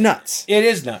 which is nuts. It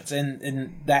is nuts,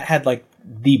 and that had like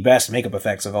the best makeup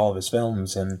effects of all of his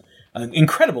films and an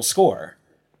incredible score.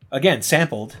 Again,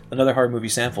 sampled, another horror movie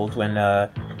sampled when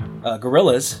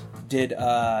Gorillaz did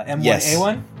M1A1. Yes.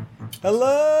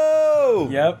 Hello.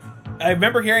 Yep. I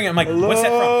remember hearing it. I'm like, what's that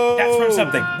from? That's from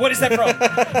something. What is that from?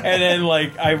 And then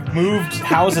like I moved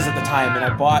houses at the time, and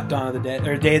I bought Dawn of the Dead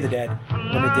or Day of the Dead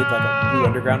when it did like a Blue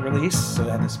Underground release, so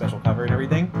it had this special cover and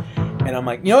everything. And I'm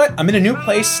like, you know what? I'm in a new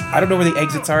place. I don't know where the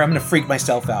exits are. I'm gonna freak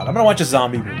myself out. I'm gonna watch a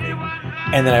zombie movie.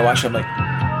 And then I watched it. I'm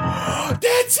like,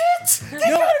 that's it. They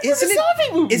got it from a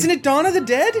zombie movie. Isn't it Dawn of the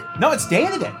Dead? No, it's Day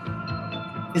of the Dead.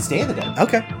 It's Day of the Dead.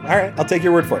 Okay. All right. I'll take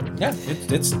your word for it. Yeah,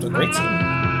 it's a great scene.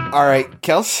 All right,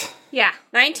 Kels. Yeah.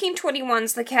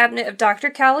 1921's The Cabinet of Dr.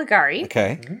 Caligari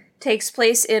Okay. takes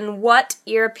place in what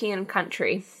European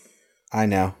country? I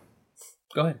know.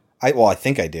 Go ahead. I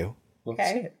think I do.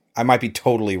 Okay. I might be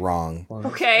totally wrong.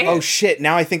 Okay. Oh shit!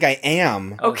 Now I think I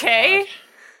am. Okay.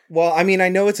 Well, I mean, I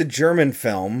know it's a German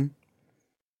film,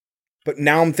 but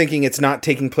now I'm thinking it's not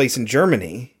taking place in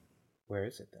Germany. Where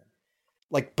is it then?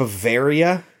 Like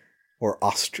Bavaria or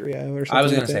Austria or something. I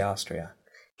was going like to say that? Austria.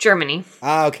 Germany.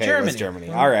 Ah, okay. It was Germany.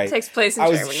 Germany. All right. Takes place in I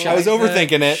was, Germany. I was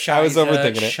overthinking it. I was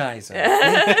overthinking it. Scheiße.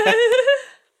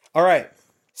 All right.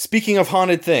 Speaking of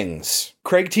haunted things,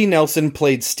 Craig T. Nelson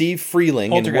played Steve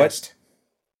Freeling in Poltergeist.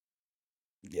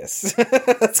 what? Yes,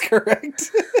 that's correct.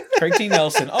 Craig T.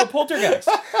 Nelson. Oh, Poltergeist.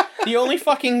 The only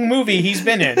fucking movie he's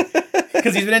been in.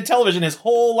 Because he's been in television his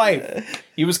whole life.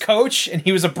 He was Coach and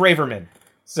he was a Braverman.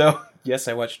 So, yes,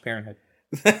 I watched Parenthood.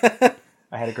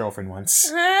 I had a girlfriend once.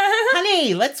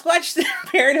 Honey, let's watch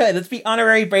Parenthood. Let's be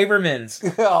honorary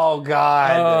Bravermans. Oh,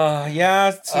 God. Oh,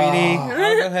 yeah, sweetie. Oh.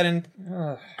 I'll go ahead and...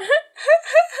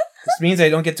 This means I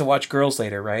don't get to watch girls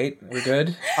later, right? We're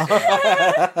good?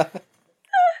 That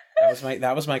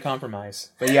was my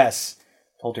compromise. But yes,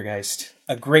 Poltergeist.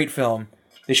 A great film.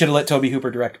 They should have let Tobe Hooper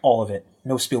direct all of it.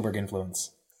 No Spielberg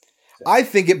influence. I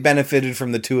think it benefited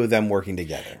from the two of them working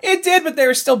together. It did, but they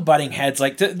were still butting heads.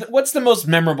 Like, what's the most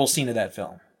memorable scene of that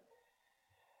film?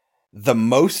 The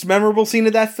most memorable scene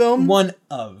of that film? One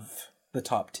of the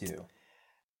top two.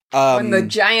 When the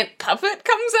giant puppet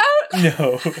comes out?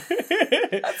 No.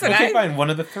 That's what Okay, fine. One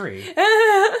of the three.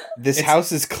 This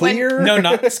house is clear? No,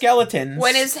 not the skeletons.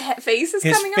 When his face is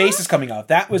His coming face off? is coming off.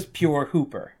 That was pure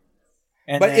Hooper.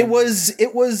 And But then-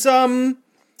 it was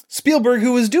Spielberg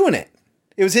who was doing it.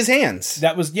 It was his hands.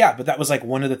 That was, yeah, but that was like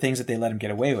one of the things that they let him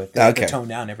get away with. They had to Okay. tone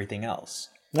down everything else.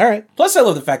 All right. Plus, I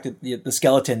love the fact that the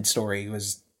skeleton story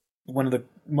was one of the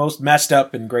most messed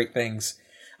up and great things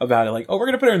about it. Like, oh, we're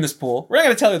going to put her in this pool. We're not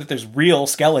going to tell her that there's real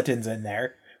skeletons in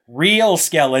there. Real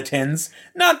skeletons,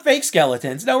 not fake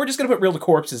skeletons. No, we're just going to put real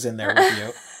corpses in there with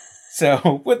you.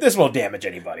 So, this won't damage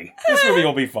anybody. This movie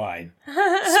will be fine.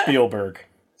 Spielberg.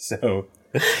 So...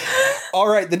 All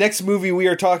right, the next movie we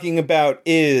are talking about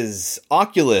is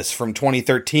Oculus from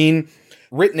 2013,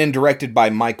 written and directed by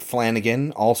Mike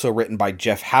Flanagan, also written by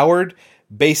Jeff Howard,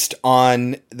 based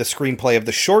on the screenplay of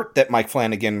the short that Mike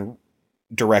Flanagan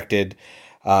directed.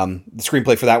 The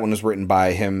screenplay for that one was written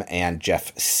by him and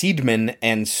Jeff Seidman,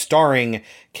 and starring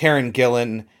Karen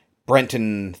Gillan,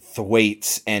 Brenton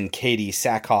Thwaites, and Katie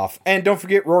Sackhoff. And don't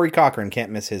forget Rory Cochrane,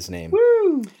 can't miss his name.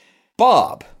 Woo!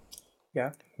 Bob.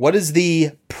 Yeah. What is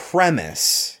the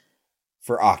premise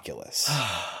for Oculus?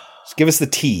 Just give us the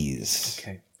tease.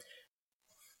 Okay.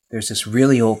 There's this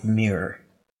really old mirror,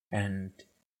 and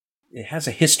it has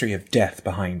a history of death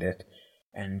behind it.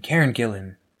 And Karen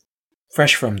Gillan,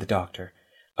 fresh from the doctor,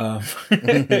 has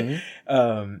an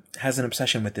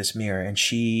obsession with this mirror, and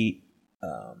she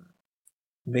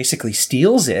basically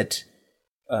steals it,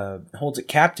 holds it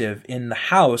captive in the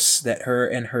house that her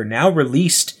and her now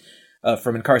released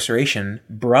from incarceration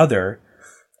brother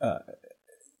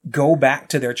go back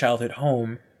to their childhood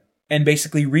home and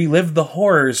basically relive the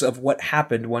horrors of what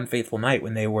happened one fateful night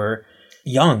when they were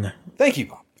young. Thank you,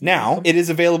 Bob. Now, it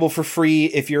is available for free.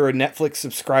 If you're a Netflix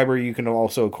subscriber, you can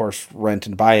also, of course, rent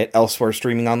and buy it elsewhere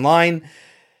streaming online.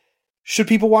 Should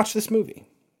people watch this movie?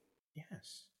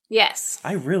 Yes.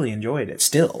 I really enjoyed it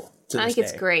still. I think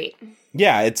it's great.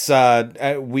 Yeah, it's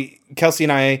Kelsey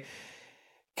and I.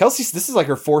 Kelsey, this is like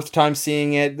her fourth time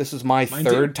seeing it. This was my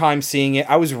third time seeing it.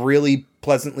 I was really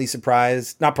pleasantly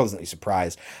surprised. Not pleasantly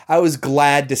surprised. I was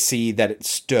glad to see that it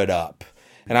stood up.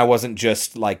 And I wasn't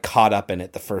just like caught up in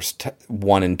it the first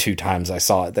 1 and 2 times I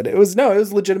saw it. It was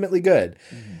legitimately good.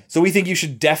 Mm-hmm. So we think you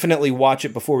should definitely watch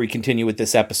it before we continue with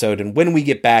this episode. And when we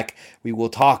get back, we will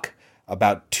talk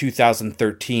about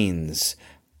 2013's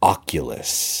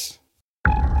Oculus.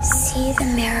 See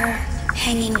the mirror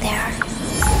hanging there.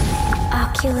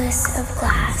 Oculus of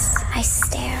glass, I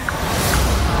stare.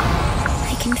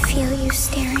 I can feel you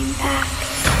staring back.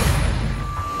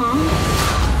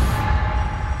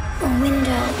 A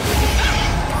window,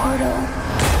 portal,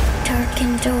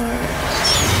 darkened door.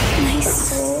 My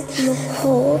soul will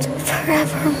hold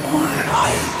forevermore.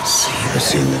 I've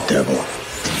seen the devil.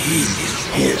 He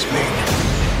hears me.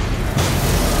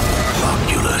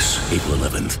 Oculus, April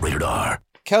 11th, rated R.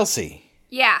 Kelsey.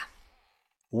 Yeah.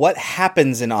 What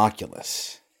happens in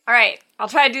Oculus? All right, I'll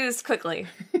try to do this quickly.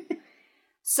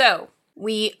 So,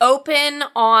 we open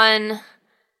on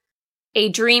a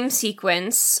dream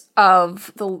sequence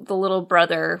of the little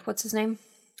brother. What's his name?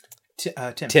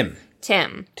 Tim.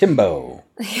 Timbo.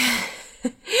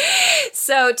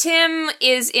 So Tim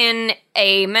is in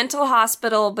a mental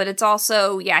hospital, but it's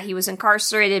also, he was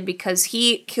incarcerated because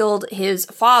he killed his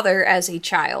father as a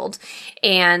child,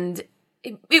 and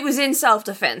it was in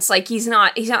self-defense. Like, he's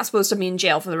not supposed to be in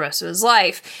jail for the rest of his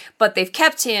life, but they've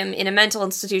kept him in a mental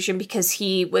institution because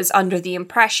he was under the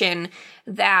impression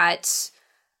that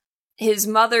his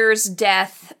mother's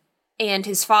death and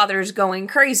his father's going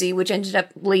crazy, which ended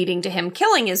up leading to him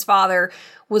killing his father,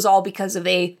 was all because of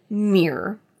a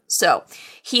mirror. So,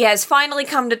 he has finally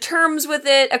come to terms with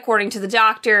it, according to the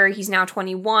doctor. He's now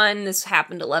 21. This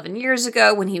happened 11 years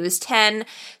ago when he was 10.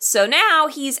 So now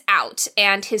he's out,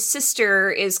 and his sister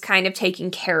is kind of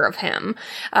taking care of him.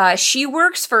 She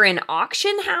works for an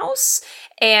auction house,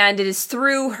 and it is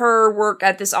through her work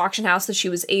at this auction house that she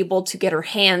was able to get her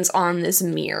hands on this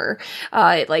mirror.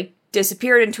 It,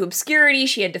 disappeared into obscurity.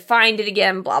 She had to find it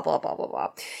again, blah, blah, blah, blah,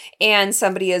 blah. And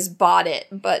somebody has bought it,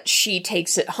 but she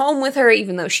takes it home with her,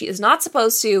 even though she is not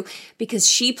supposed to, because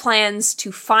she plans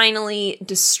to finally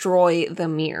destroy the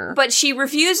mirror. But she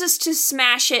refuses to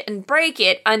smash it and break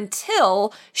it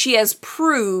until she has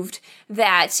proved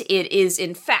that it is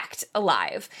in fact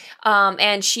alive.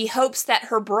 And she hopes that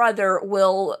her brother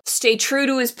will stay true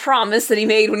to his promise that he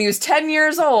made when he was 10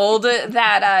 years old,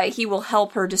 that he will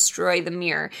help her destroy the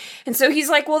mirror. And so he's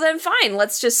like, well then fine,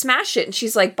 let's just smash it. And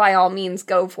she's like, by all means,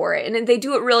 go for it. And they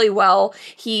do it really well.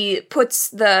 He puts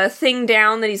the thing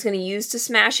down that he's going to use to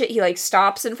smash it. He like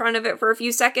stops in front of it for a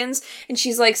few seconds. And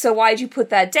she's like, so why'd you put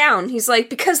that down? He's like,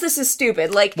 because this is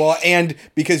stupid. Like, well, and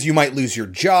because you might lose your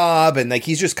job. And like,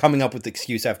 he's just coming up with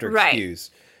excuse after excuse.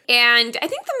 And I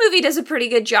think the movie does a pretty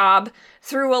good job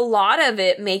through a lot of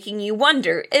it making you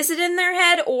wonder, is it in their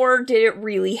head or did it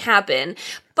really happen?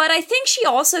 But I think she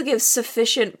also gives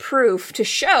sufficient proof to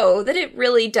show that it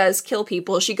really does kill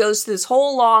people. She goes through this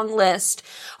whole long list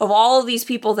of all of these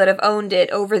people that have owned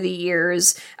it over the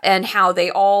years and how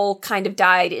they all kind of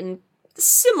died in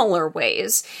similar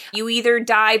ways. You either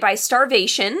die by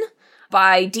starvation,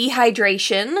 by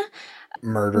dehydration,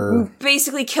 murder,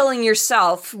 basically killing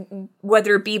yourself,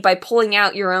 whether it be by pulling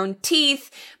out your own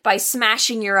teeth, by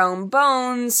smashing your own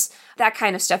bones, that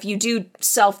kind of stuff. You do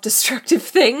self-destructive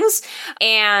things,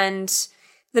 and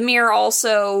the mirror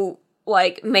also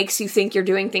like makes you think you're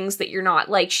doing things that you're not.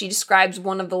 Like, she describes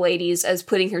one of the ladies as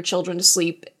putting her children to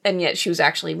sleep, and yet she was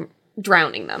actually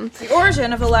drowning them. The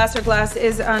origin of the Lasser glass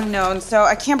is unknown, so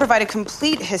I can't provide a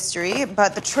complete history,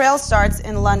 but the trail starts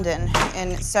in London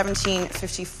in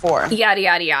 1754. Yada,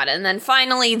 yada, yada. And then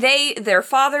finally, their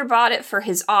father bought it for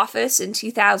his office in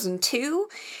 2002,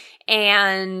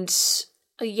 and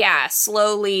yeah,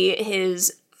 slowly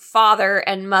his father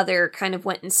and mother kind of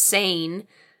went insane.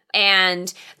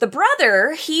 And the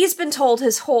brother, he's been told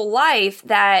his whole life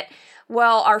that,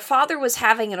 well, our father was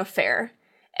having an affair,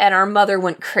 and our mother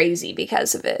went crazy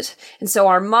because of it. And so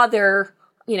our mother,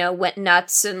 went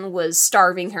nuts and was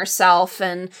starving herself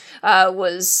and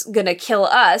was gonna kill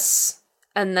us.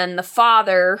 And then the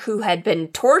father, who had been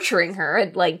torturing her,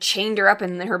 had like chained her up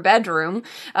in her bedroom,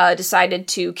 decided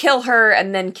to kill her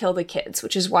and then kill the kids,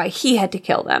 which is why he had to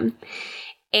kill them.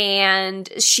 And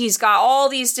she's got all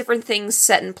these different things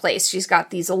set in place. She's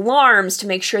got these alarms to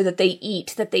make sure that they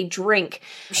eat, that they drink.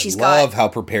 I love how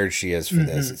prepared she is for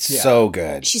this. It's so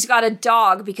good. She's got a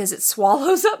dog because it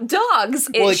swallows up dogs.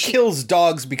 Well, it kills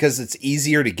dogs because it's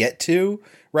easier to get to,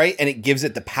 right? And it gives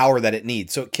it the power that it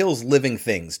needs. So it kills living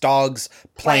things, dogs,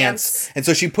 plants. And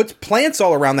so she puts plants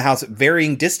all around the house at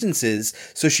varying distances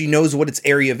so she knows what its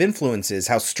area of influence is,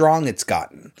 how strong it's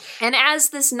gotten. And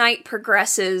as this night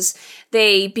progresses,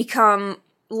 they become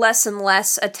less and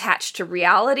less attached to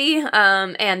reality.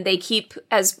 And they keep,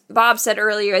 as Bob said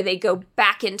earlier, they go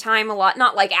back in time a lot.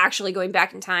 Not like actually going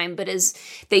back in time, but as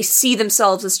they see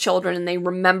themselves as children and they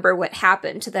remember what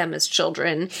happened to them as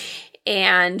children.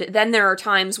 And then there are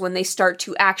times when they start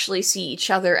to actually see each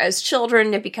other as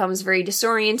children. It becomes very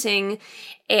disorienting,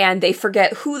 and they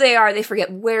forget who they are. They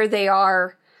forget where they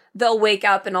are. They'll wake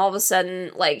up, and all of a sudden,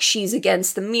 like, she's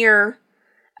against the mirror,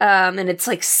 and it's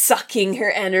like sucking her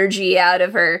energy out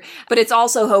of her. But it's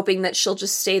also hoping that she'll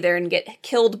just stay there and get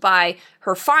killed by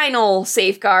her final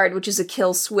safeguard, which is a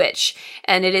kill switch.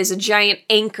 And it is a giant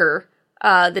anchor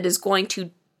that is going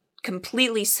to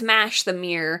completely smash the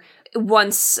mirror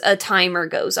once a timer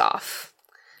goes off.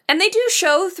 And they do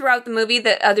show throughout the movie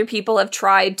that other people have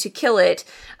tried to kill it.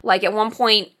 Like at one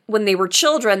point when they were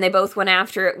children, they both went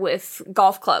after it with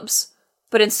golf clubs.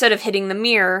 But instead of hitting the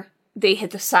mirror, they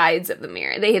hit the sides of the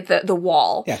mirror. They hit the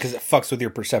wall. Yeah, because it fucks with your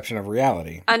perception of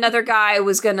reality. Another guy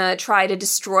was gonna try to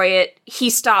destroy it. He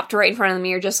stopped right in front of the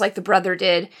mirror, just like the brother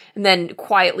did, and then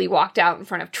quietly walked out in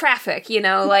front of traffic.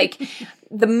 Like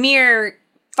the mirror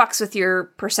fucks with your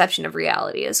perception of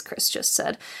reality, as Chris just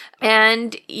said.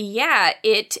 And yeah,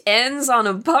 it ends on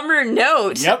a bummer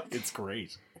note. Yep, it's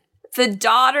great. The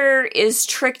daughter is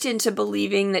tricked into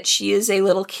believing that she is a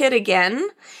little kid again,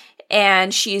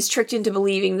 and she is tricked into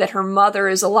believing that her mother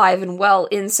is alive and well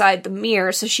inside the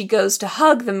mirror, so she goes to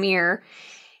hug the mirror.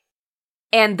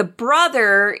 And the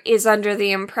brother is under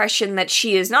the impression that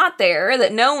she is not there,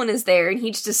 that no one is there, and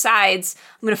he just decides,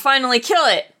 I'm going to finally kill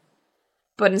it.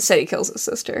 But instead he kills his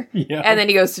sister. Yeah. And then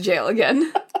he goes to jail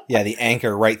again. Yeah, the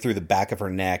anchor right through the back of her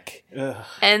neck. Ugh.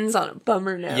 Ends on a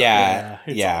bummer note. Yeah.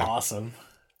 It's awesome.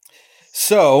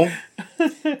 So,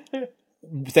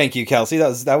 thank you, Kelsey.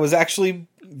 That was actually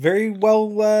very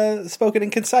well spoken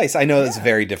and concise. I know it's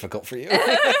very difficult for you.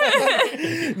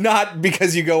 Not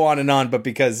because you go on and on, but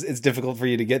because it's difficult for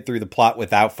you to get through the plot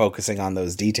without focusing on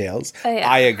those details. Yeah.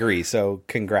 I agree. So,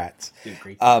 congrats.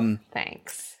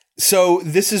 Thanks. So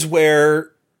this is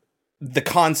where the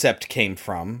concept came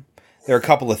from. There are a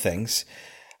couple of things.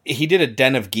 He did a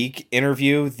Den of Geek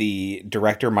interview, the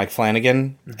director, Mike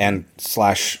Flanagan, and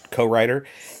 / co-writer.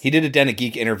 He did a Den of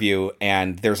Geek interview,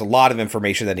 and there's a lot of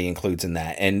information that he includes in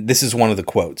that. And this is one of the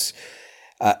quotes.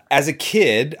 As a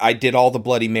kid, I did all the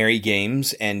Bloody Mary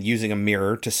games and using a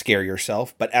mirror to scare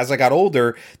yourself. But as I got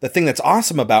older, the thing that's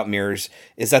awesome about mirrors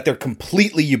is that they're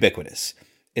completely ubiquitous.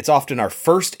 It's often our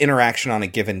first interaction on a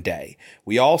given day.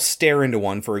 We all stare into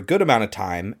one for a good amount of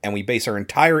time, and we base our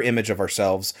entire image of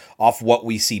ourselves off what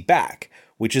we see back,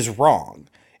 which is wrong.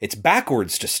 It's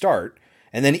backwards to start,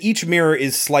 and then each mirror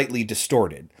is slightly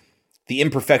distorted. The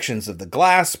imperfections of the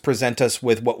glass present us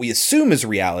with what we assume is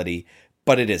reality,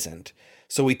 but it isn't.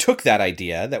 So we took that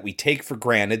idea that we take for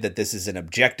granted that this is an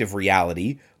objective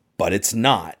reality, but it's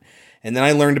not. And then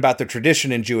I learned about the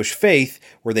tradition in Jewish faith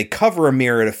where they cover a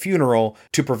mirror at a funeral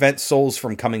to prevent souls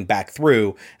from coming back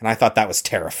through, and I thought that was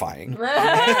terrifying.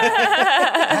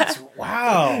 That's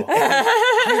wow.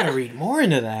 I'm gonna read more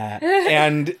into that.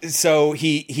 And so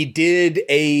he did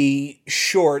a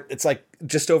short, it's like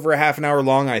just over a half an hour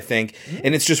long, I think,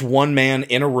 and it's just one man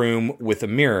in a room with a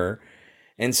mirror.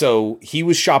 And so he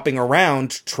was shopping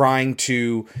around trying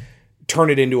to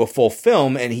turn it into a full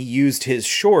film, and he used his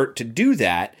short to do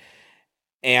that.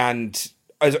 And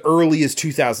as early as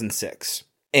 2006.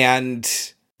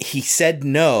 And he said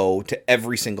no to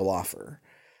every single offer.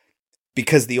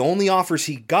 Because the only offers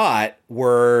he got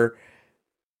were,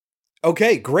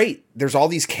 okay, great. There's all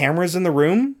these cameras in the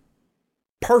room.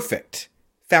 Perfect.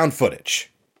 Found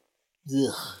footage.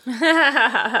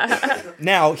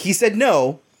 Now, he said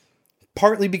no,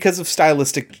 partly because of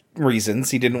stylistic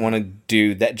reasons. He didn't want to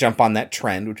do that, jump on that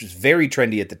trend, which was very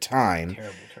trendy at the time.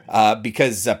 Terrible.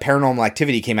 Because Paranormal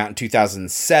Activity came out in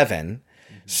 2007,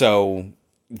 so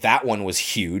that one was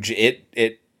huge.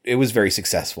 It was very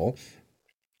successful.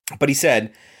 But he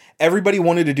said, everybody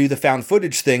wanted to do the found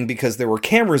footage thing because there were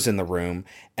cameras in the room,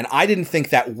 and I didn't think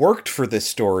that worked for this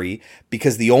story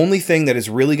because the only thing that is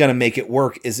really going to make it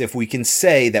work is if we can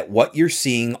say that what you're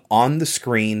seeing on the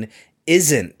screen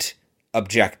isn't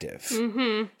objective.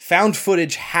 Mm-hmm. Found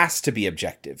footage has to be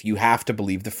objective. You have to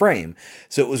believe the frame.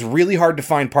 So it was really hard to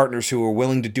find partners who were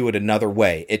willing to do it another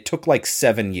way. It took like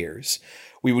 7 years.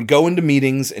 We would go into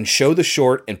meetings and show the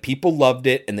short, and people loved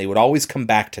it, and they would always come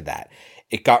back to that.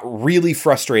 It got really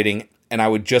frustrating, and I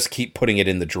would just keep putting it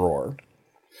in the drawer.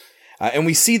 And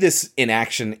we see this in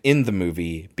action in the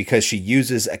movie because she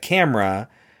uses a camera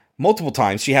multiple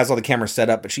times. She has all the cameras set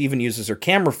up, but she even uses her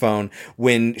camera phone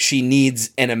when she needs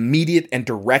an immediate and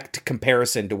direct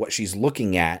comparison to what she's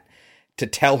looking at to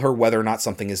tell her whether or not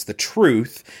something is the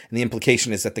truth. And the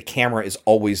implication is that the camera is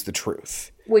always the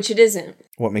truth. Which it isn't.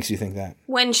 What makes you think that?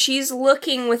 When she's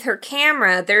looking with her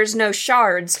camera, there's no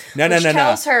shards. No.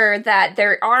 Tells her that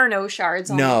there are no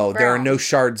shards on the ground. No, there are no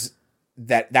shards.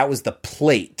 That was the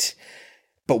plate.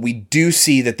 But we do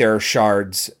see that there are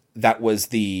shards. That was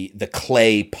the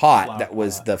clay pot. That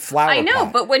was the flower pot. I know,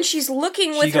 but when she's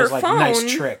looking with her phone...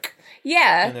 nice trick.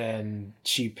 Yeah. And then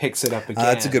she picks it up again.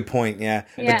 That's a good point, yeah.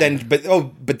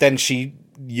 But then she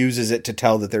uses it to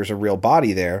tell that there's a real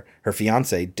body there. Her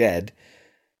fiance, dead,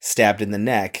 stabbed in the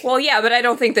neck. Well, yeah, but I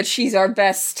don't think that she's our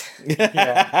best. At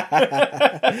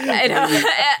that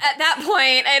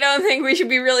point, I don't think we should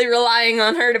be really relying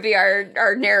on her to be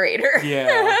our narrator.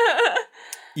 Yeah.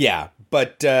 Yeah.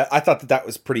 But I thought that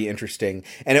was pretty interesting.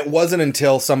 And it wasn't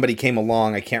until somebody came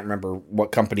along, I can't remember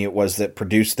what company it was that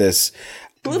produced this.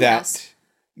 Blumhouse.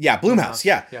 Blumhouse,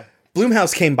 yeah.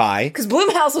 Blumhouse came by. Because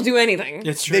Blumhouse will do anything.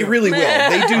 It's true. They really will.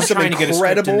 They do some incredible... to get a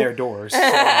script in their doors.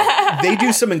 They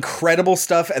do some incredible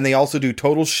stuff, and they also do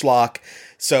total schlock.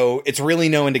 So it's really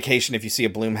no indication if you see a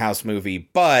Blumhouse movie,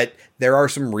 but there are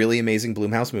some really amazing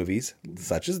Blumhouse movies,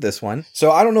 such as this one.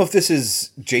 So I don't know if this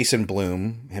is Jason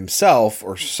Blum himself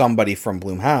or somebody from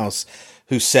Blumhouse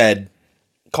who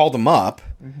called him up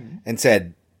and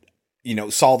said,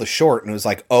 saw the short and was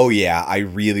like, oh yeah, I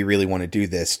really, really want to do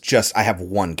this. Just, I have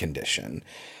one condition.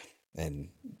 And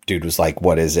dude was like,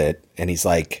 what is it? And he's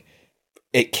like,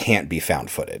 it can't be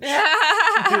found footage.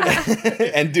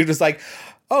 And dude was like,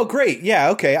 oh, great.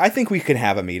 Yeah, okay. I think we could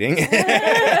have a meeting.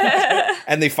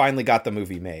 And they finally got the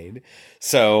movie made.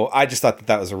 So I just thought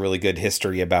that was a really good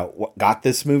history about what got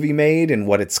this movie made and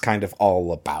what it's kind of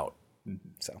all about.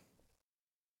 So,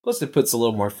 plus it puts a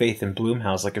little more faith in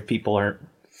Blumhouse. Like if people aren't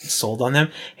sold on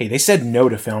them, hey, they said no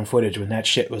to found footage when that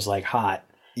shit was like hot.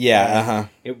 Yeah,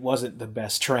 It wasn't the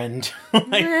best trend.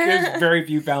 There's very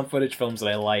few found footage films that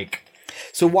I like.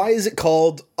 So why is it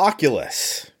called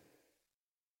Oculus?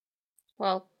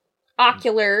 Well,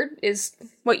 ocular is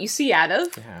what you see out of.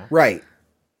 Right.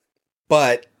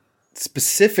 But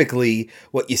specifically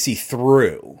what you see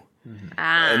through.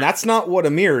 And that's not what a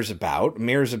mirror is about. A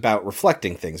mirror is about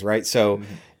reflecting things, right? So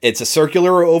it's a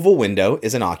circular or oval window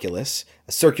is an oculus.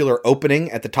 A circular opening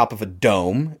at the top of a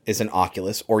dome is an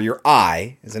oculus, or your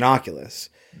eye is an oculus.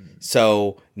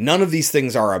 So none of these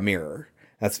things are a mirror.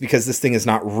 That's because this thing is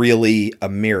not really a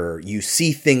mirror. You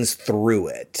see things through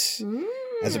it,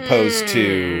 as opposed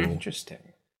to Interesting.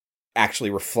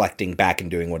 actually reflecting back and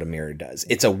doing what a mirror does.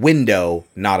 It's a window,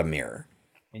 not a mirror.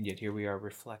 And yet here we are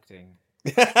reflecting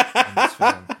on this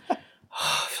film.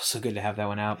 Oh, it feels so good to have that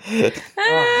one out. Was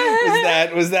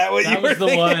that what that you were was the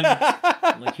thinking?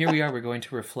 one? Like, here we are, we're going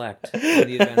to reflect on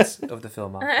the events of the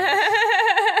film.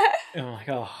 And I'm like,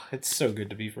 oh, it's so good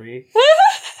to be free.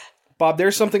 Bob,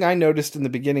 there's something I noticed in the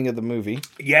beginning of the movie.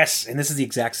 Yes, and this is the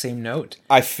exact same note.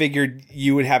 I figured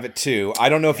you would have it too. I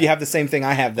don't know if you have the same thing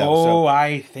I have, though. Oh,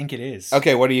 I think it is.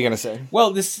 Okay, what are you going to say?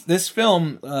 Well, this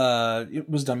film, it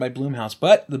was done by Blumhouse,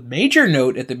 but the major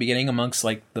note at the beginning amongst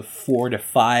like the 4 to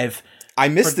 5 I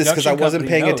missed this because I wasn't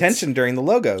paying notes, attention during the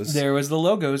logos. There was the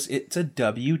logos. It's a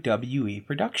WWE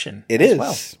production. It as is.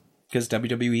 well. Because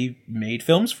WWE made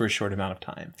films for a short amount of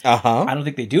time. Uh-huh. I don't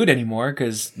think they do it anymore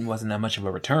because it wasn't that much of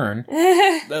a return.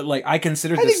 Like, I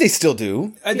consider this... I think they still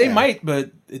do. They might,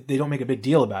 but they don't make a big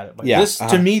deal about it. But Yeah, this,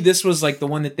 to me, this was like the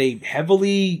one that they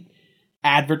heavily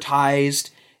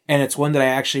advertised, and it's one that I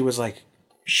actually was like,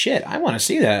 shit, I want to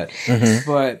see that. Mhm.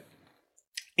 But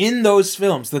in those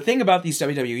films, the thing about these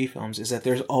WWE films is that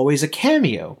there's always a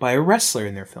cameo by a wrestler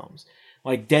in their films.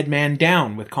 Like Dead Man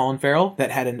Down with Colin Farrell, that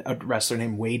had a wrestler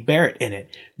named Wade Barrett in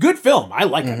it. Good film. I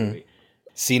like that movie.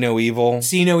 See No Evil.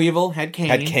 See No Evil had Kane.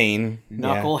 Had Kane.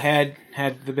 Knucklehead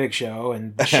had The Big Show,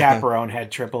 and the Chaperone had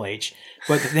Triple H.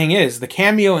 But the thing is, the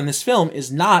cameo in this film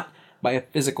is not by a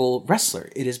physical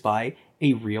wrestler. It is by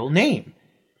a real name.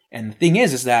 And the thing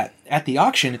is that at the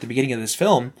auction at the beginning of this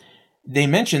film, they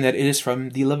mention that it is from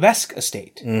the Levesque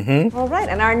estate. Mm-hmm. All right,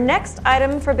 and our next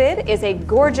item for bid is a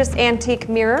gorgeous antique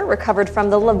mirror recovered from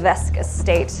the Levesque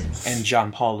estate. And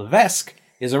Jean-Paul Levesque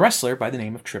is a wrestler by the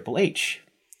name of Triple H.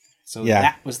 So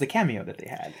that was the cameo that they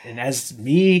had. And as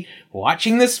me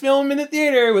watching this film in the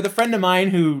theater with a friend of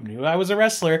mine who knew I was a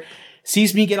wrestler,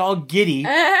 sees me get all giddy,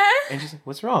 and she's like,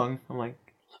 what's wrong? I'm like,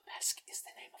 Levesque is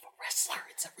the name of a wrestler.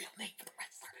 It's a real name for the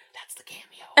wrestler. That's the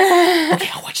cameo.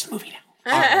 Okay, I'll watch the movie now.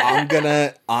 I'm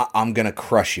gonna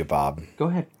crush you, Bob. Go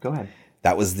ahead.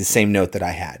 That was the same note that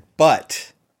I had,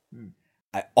 but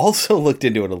I also looked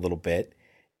into it a little bit,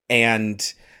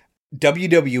 and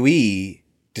WWE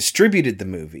distributed the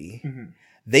movie. Mm-hmm.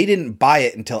 They didn't buy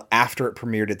it until after it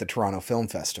premiered at the Toronto Film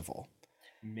Festival.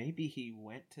 Maybe he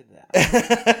went to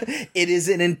that. It is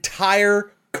an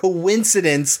entire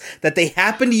coincidence that they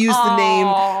happen to use the name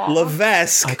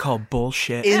Levesque. I call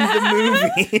bullshit in the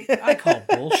movie. I call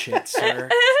bullshit, sir.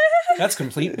 That's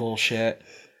complete bullshit.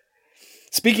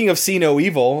 Speaking of See No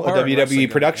Evil, a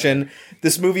WWE production,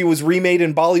 this movie was remade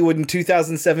in Bollywood in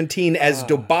 2017 as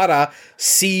Dobara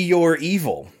See Your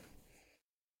Evil.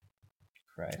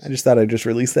 Christ. I just thought I'd just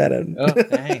release that. Oh,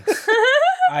 thanks.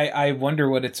 I wonder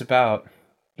what it's about.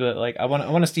 But like I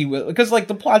want to see, because like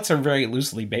the plots are very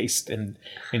loosely based in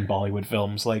Bollywood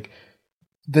films, like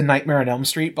the Nightmare on Elm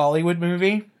Street Bollywood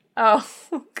movie. Oh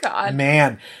God,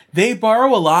 man, they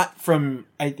borrow a lot from,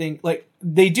 I think, like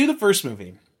they do the first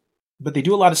movie, but they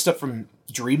do a lot of stuff from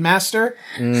Dream Master.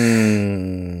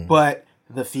 But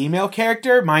the female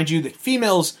character, mind you, the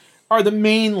females are the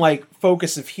main like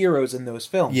focus of heroes in those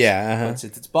films. Yeah, but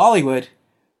since it's Bollywood,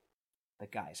 the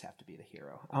guys have to be the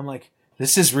hero. I'm like,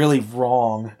 this is really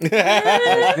wrong. Like,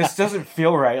 this doesn't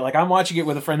feel right. Like, I'm watching it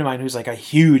with a friend of mine who's like a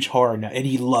huge horror nut, and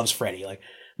he loves Freddy. Like,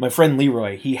 my friend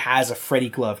Leroy, he has a Freddy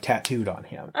glove tattooed on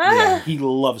him. Yeah. He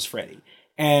loves Freddy.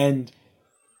 And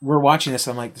we're watching this,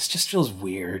 and I'm like, this just feels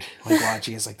weird. Like,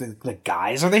 watching it's like the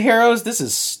guys are the heroes? This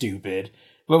is stupid.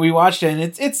 But we watched it, and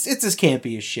it's as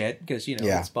campy as shit, because, you know,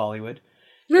 it's Bollywood.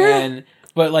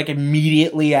 But like,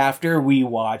 immediately after, we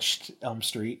watched Elm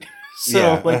Street.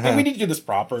 So, we need to do this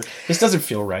proper. This doesn't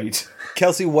feel right.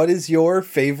 Kelsey, what is your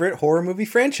favorite horror movie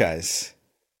franchise?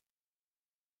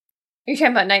 Are you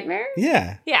talking about Nightmare?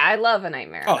 Yeah. Yeah, I love A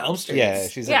Nightmare. Oh, Elm Street. Yeah,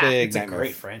 she's a big It's a Nightmare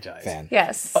great franchise. fan.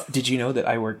 Yes. Did you know that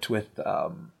I worked with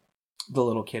the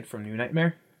little kid from New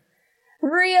Nightmare?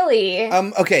 Really?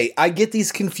 Okay, I get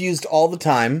these confused all the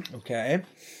time. Okay.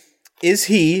 Is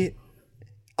he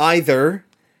either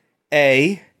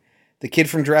A, the kid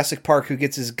from Jurassic Park who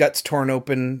gets his guts torn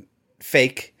open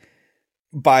fake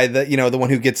by the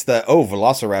one who gets the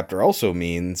Velociraptor also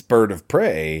means bird of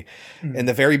prey in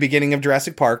the very beginning of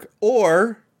Jurassic Park,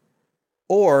 or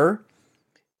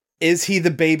Is he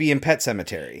the baby in Pet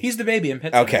Sematary? He's the baby in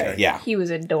Pet Okay, Sematary. yeah. He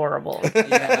was adorable.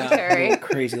 Little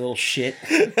crazy little shit.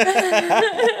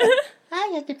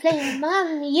 I have to play with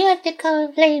Mommy. You have to come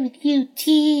and play with you,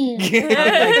 too.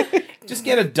 Just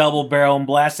get a double barrel and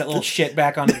blast that little shit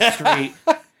back onto the street.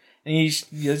 And he's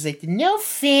like, no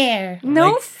fair.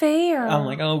 No fair. I'm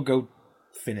like, oh, go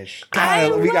finish.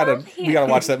 God, we gotta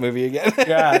watch that movie again.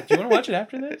 Yeah, do you want to watch it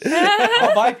after this?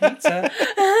 I'll buy pizza,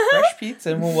 fresh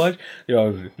pizza, and we'll watch.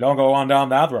 Don't go on down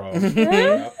that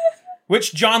road.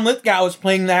 Which John Lithgow is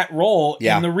playing that role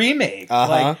in the remake.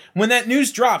 Like when that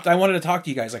news dropped, I wanted to talk to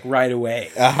you guys like right away.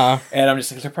 And I'm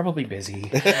just like, they're probably busy.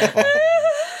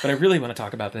 But I really want to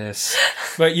talk about this.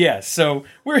 But yes, so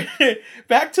we're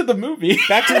back to the movie.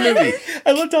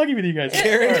 I love talking with you guys.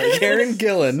 Karen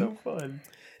Gillan. So fun.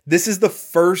 This is the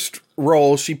first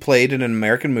role she played in an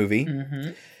American movie.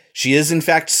 She is, in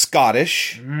fact,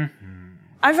 Scottish.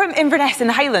 I'm from Inverness in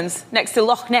the Highlands, next to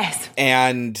Loch Ness.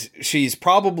 And she's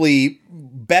probably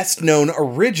best known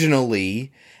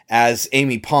originally as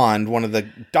Amy Pond, one of the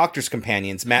Doctor's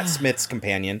companions, Matt Smith's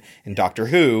companion in Doctor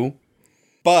Who.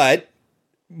 But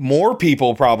more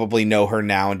people probably know her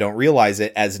now and don't realize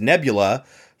it as Nebula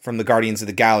from the Guardians of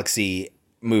the Galaxy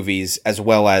movies, as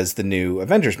well as the new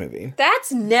Avengers movie.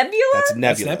 That's Nebula?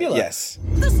 That's Nebula. Yes.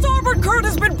 The starboard current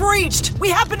has been breached. We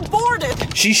have been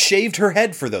boarded. She shaved her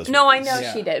head for those No, movies. I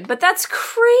know she did, but that's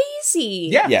crazy.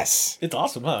 Yeah. Yes. It's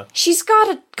awesome, huh? She's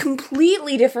got a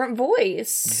completely different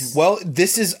voice. Well,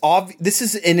 this is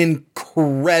an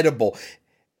incredible...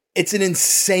 It's an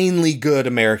insanely good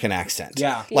American accent.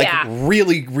 Yeah. Like,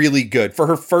 really, really good. For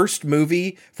her first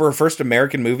movie, for her first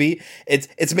American movie,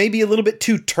 it's maybe a little bit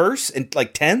too terse and,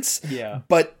 like, tense. Yeah.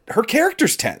 But her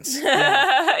character's tense.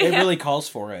 It really calls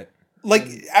for it. Like,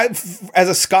 as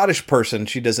a Scottish person,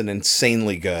 she does an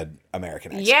insanely good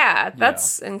American accent. Yeah,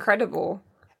 that's incredible.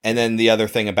 And then the other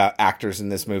thing about actors in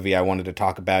this movie I wanted to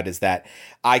talk about is that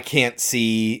I can't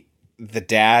see the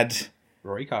dad...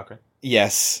 Rory Cochrane.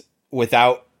 Yes.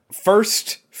 Without...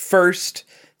 First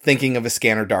thinking of A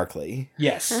Scanner Darkly.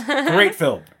 Yes. Great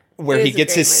film. Where he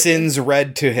gets his sins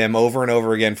read to him over and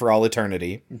over again for all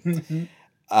eternity.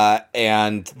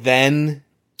 And then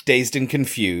Dazed and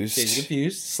Confused.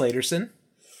 Slaterson.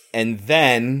 And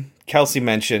then Kelsey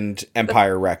mentioned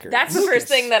Empire Records. That's the first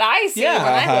thing that I see when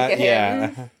I look at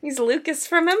him. He's Lucas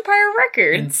from Empire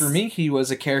Records. And for me, he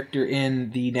was a character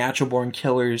in the Natural Born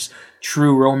Killers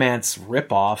True Romance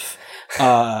ripoff,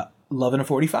 Love in a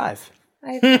 45.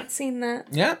 I have not seen that.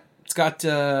 Yeah. It's got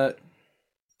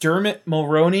Dermot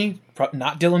Mulroney,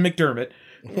 not Dylan McDermott.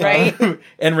 Right.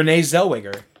 And Renee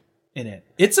Zellweger in it.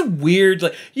 It's a weird...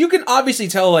 like you can obviously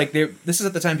tell like this is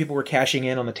at the time people were cashing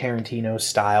in on the Tarantino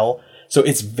style. So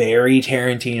it's very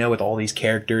Tarantino with all these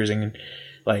characters and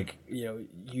like, you know,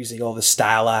 using all the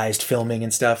stylized filming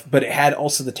and stuff. But it had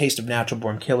also the taste of Natural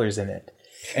Born Killers in it.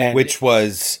 And which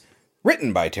was...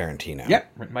 written by Tarantino.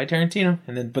 Yep, written by Tarantino.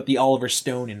 But the Oliver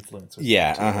Stone influence.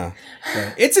 Yeah,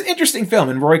 So it's an interesting film,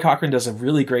 and Rory Cochrane does a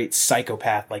really great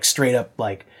psychopath, like straight up,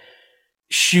 like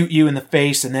shoot you in the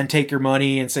face and then take your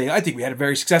money and say, I think we had a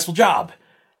very successful job.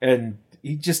 And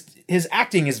his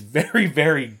acting is very,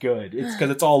 very good. It's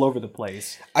because it's all over the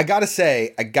place. I gotta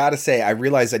say, I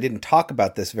realized I didn't talk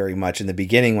about this very much in the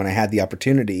beginning when I had the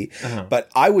opportunity, but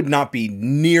I would not be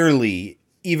nearly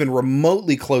even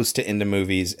remotely close to into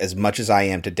movies as much as I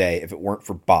am today if it weren't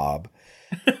for Bob.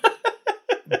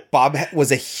 Bob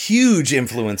was a huge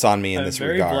influence on me in this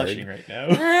regard. I'm very blushing right now.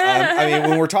 I mean,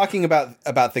 when we're talking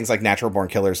about things like Natural Born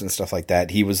Killers and stuff like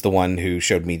that, he was the one who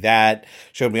showed me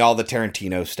all the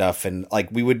Tarantino stuff, and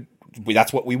like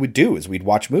that's what we would do is we'd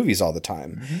watch movies all the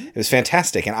time. It was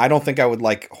fantastic. And I don't think I would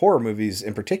like horror movies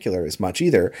in particular as much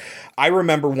either. I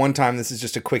remember one time, this is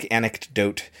just a quick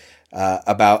anecdote,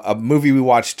 about a movie we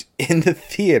watched in the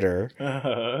theater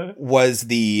was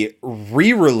the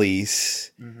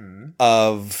re-release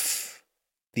of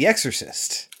The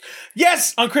Exorcist.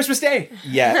 Yes, on Christmas Day.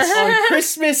 Yes. On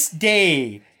Christmas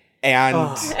Day.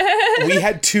 And we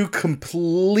had two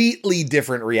completely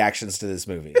different reactions to this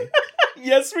movie.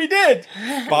 Yes, we did.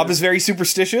 Bob is very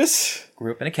superstitious.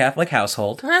 Grew up in a Catholic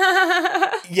household.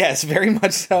 Yes, very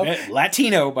much so.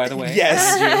 Latino, by the way.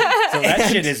 Yes. So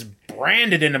that shit is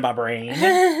branded into my brain.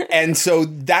 And so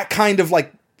that kind of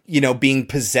like, you know, being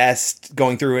possessed,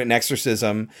 going through an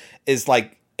exorcism is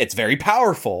like, it's very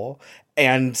powerful.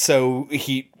 And so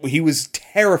he was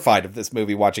terrified of this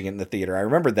movie watching it in the theater. I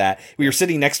remember that. We were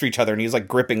sitting next to each other and he was like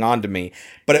gripping onto me.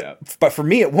 But but for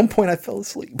me, at one point I fell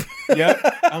asleep. Yeah.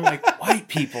 I'm like, white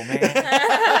people, man.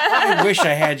 I wish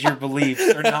I had your beliefs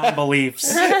or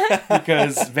non-beliefs.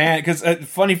 Because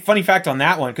funny fact on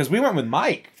that one, because we went with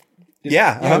Mike.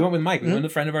 Yeah, we went with Mike. We went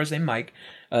with a friend of ours named Mike,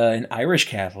 an Irish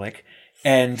Catholic,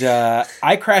 and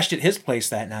I crashed at his place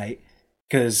that night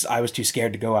because I was too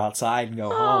scared to go outside and go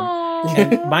home.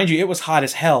 And mind you, it was hot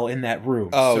as hell in that room.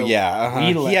 Oh, So yeah. we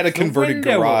He had a left the converted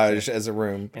window garage open. as a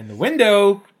room. And the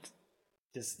window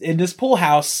just in this pool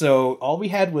house, so all we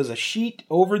had was a sheet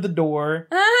over the door,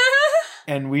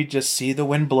 and we'd just see the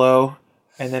wind blow,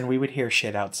 and then we would hear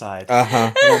shit outside.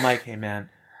 Uh-huh. And I'm like, hey, man,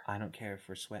 I don't care if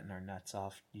we're sweating our nuts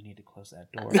off. You need to close that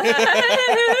door.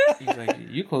 He's like,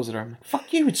 you close the door. I'm like,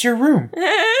 fuck you, it's your room.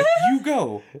 You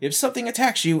go. If something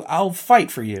attacks you, I'll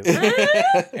fight for you.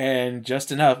 And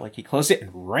just enough, like he closed it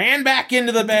and ran back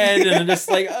into the bed and just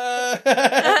like,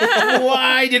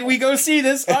 why did we go see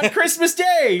this on Christmas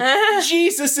Day?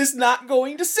 Jesus is not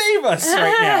going to save us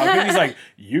right now. And he's like,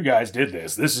 you guys did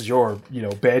this. This is your,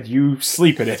 bed. You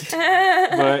sleep in it.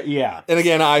 But yeah. And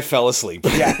again, I fell asleep.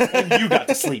 Yeah, and you got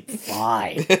to sleep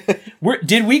fine.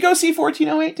 Did we go see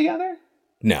 1408 together?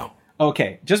 No.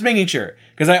 Okay, just making sure.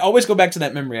 Because I always go back to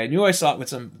that memory. I knew I saw it with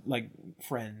some,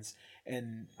 friends.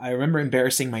 And I remember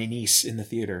embarrassing my niece in the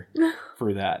theater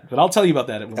for that. But I'll tell you about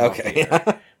that at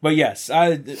later. But yes,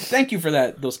 thank you for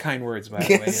those kind words, by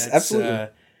the way. Yes, absolutely.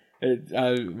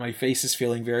 My face is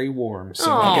feeling very warm,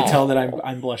 so I can tell that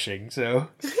I'm blushing. So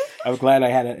I'm glad I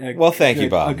had thank you,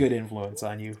 Bob. A good influence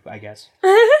on you, I guess.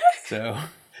 So,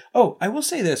 I will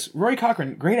say this: Roy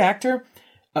Cochran, great actor.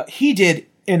 He did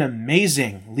an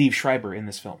amazing Liev Schreiber in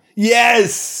this film.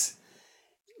 Yes.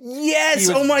 Yes.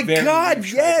 He was Oh my very God. Liev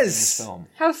Schreiber in this Yes. film.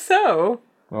 How so?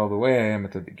 Well, the way I am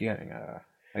at the beginning,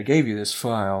 I gave you this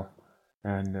file,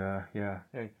 and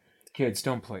hey, kids,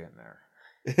 don't play in there.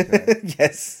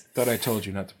 Yes. Thought I told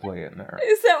you not to play in there.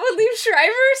 Is that what Liev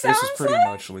Schreiber sounds This is pretty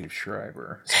much Liev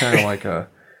Schreiber. It's kind of like a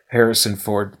Harrison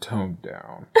Ford toned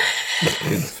down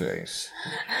in the face.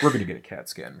 We're going to get a CAT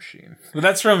scan machine. But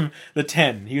that's from The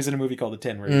 10. He was in a movie called The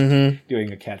 10 where he was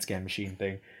doing a CAT scan machine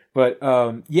thing. But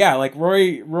like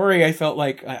Rory, I felt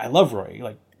like, I love Rory.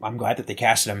 Like, I'm glad that they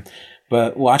casted him.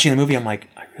 But watching the movie, I'm like,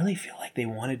 I really feel like they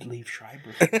wanted Liev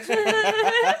Schreiber.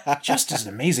 Just as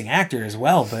an amazing actor as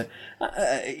well, but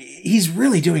he's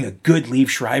really doing a good Liev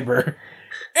Schreiber.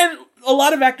 And a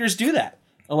lot of actors do that.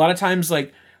 A lot of times,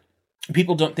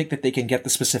 people don't think that they can get the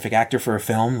specific actor for a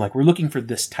film. Like, we're looking for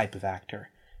this type of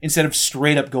actor instead of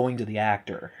straight up going to the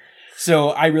actor. So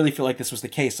I really feel like this was the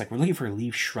case. Like, we're looking for a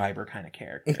Liev Schreiber kind of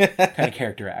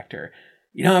character actor.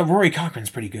 Rory Cochran's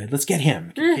pretty good. Let's get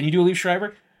him. Can you do a Liev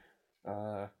Schreiber?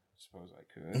 Suppose I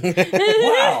could.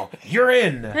 Wow, you're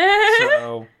in.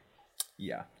 So,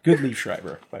 yeah, good Liev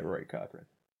Schreiber by Roy Cochran.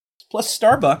 Plus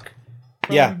Starbuck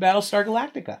from Battlestar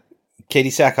Galactica. Katie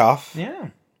Sackhoff. Yeah.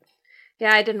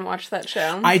 Yeah, I didn't watch that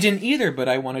show. I didn't either, but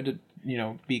I wanted to,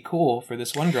 be cool for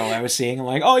this one girl I was seeing. I'm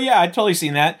like, oh yeah, I'd totally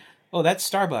seen that. Oh, that's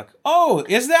Starbuck. Oh,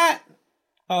 is that?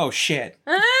 Oh shit!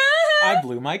 I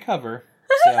blew my cover.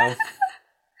 So.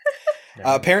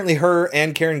 Apparently, her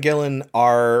and Karen Gillan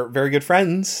are very good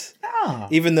friends. Oh.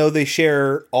 Even though they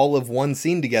share all of one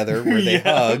scene together where they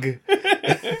hug.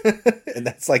 And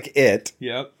that's like it.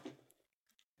 Yep.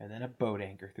 And then a boat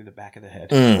anchor through the back of the head.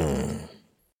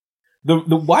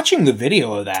 The watching the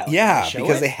video of that.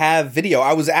 Because they have video.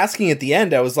 I was asking at the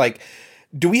end, I was like,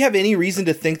 do we have any reason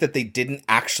to think that they didn't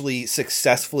actually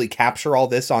successfully capture all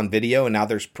this on video and now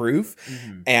there's proof?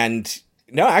 Mm-hmm. And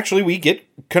no, actually, we get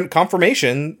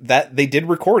confirmation that they did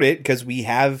record it because we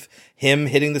have him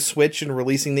hitting the switch and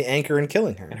releasing the anchor and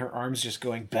killing her. And her arms just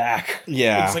going back.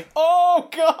 Yeah. It's like, oh,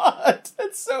 God,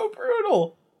 that's so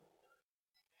brutal.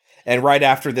 And right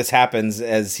after this happens,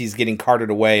 as he's getting carted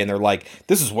away, and they're like,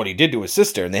 this is what he did to his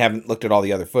sister, and they haven't looked at all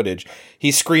the other footage,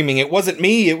 he's screaming, it wasn't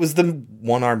me, it was the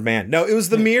one-armed man. No, it was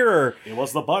the mirror. It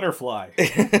was the butterfly.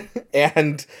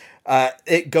 And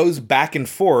it goes back and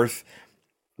forth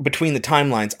between the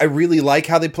timelines. I really like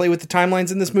how they play with the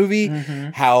timelines in this movie.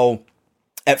 Mm-hmm. How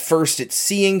at first it's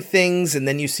seeing things, and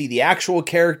then you see the actual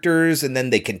characters, and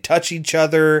then they can touch each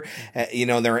other.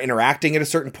 They're interacting at a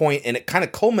certain point, and it kind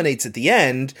of culminates at the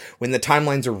end when the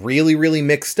timelines are really, really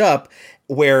mixed up,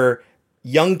 where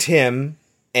young Tim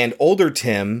and older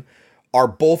Tim are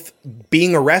both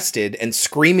being arrested and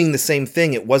screaming the same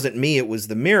thing. It wasn't me, it was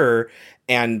the mirror.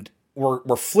 And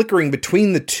we're flickering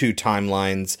between the two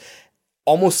timelines,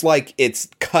 almost like it's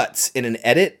cuts in an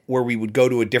edit where we would go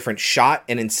to a different shot,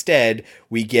 and instead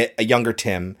we get a younger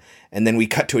Tim, and then we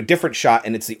cut to a different shot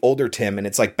and it's the older Tim, and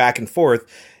it's like back and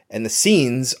forth, and the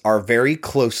scenes are very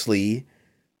closely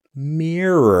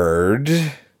mirrored.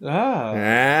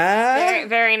 Very,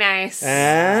 very nice.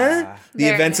 The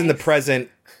events in the present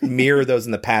mirror those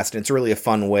in the past, and it's really a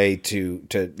fun way to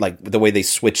like the way they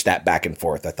switch that back and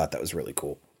forth. I thought that was really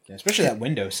cool. Yeah, especially that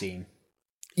window scene.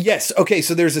 Yes. Okay.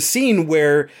 So there's a scene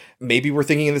where maybe we're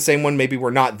thinking of the same one, maybe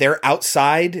we're not. They're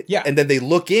outside, and then they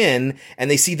look in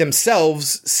and they see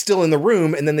themselves still in the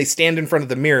room, and then they stand in front of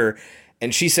the mirror,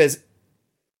 and she says,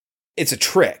 "It's a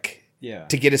trick,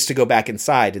 to get us to go back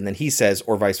inside." And then he says,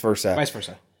 or vice versa. Vice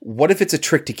versa. What if it's a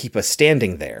trick to keep us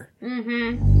standing there?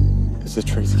 Mm-hmm. It's a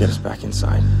trick to get us back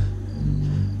inside.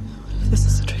 This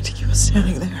is a trick to keep us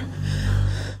standing there.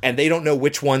 And they don't know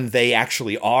which one they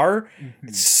actually are. Mm-hmm.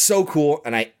 It's so cool,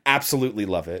 and I absolutely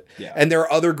love it. Yeah. And there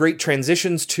are other great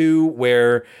transitions, too,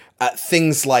 where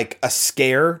things like a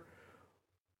scare,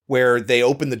 where they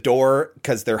open the door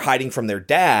because they're hiding from their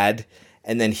dad,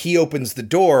 and then he opens the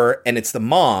door, and it's the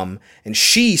mom, and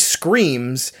she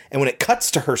screams, and when it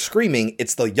cuts to her screaming,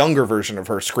 it's the younger version of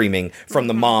her screaming from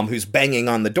the mom who's banging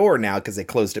on the door now because they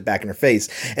closed it back in her face.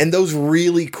 And those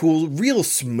really cool, real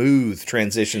smooth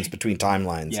transitions between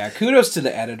timelines. Yeah, kudos to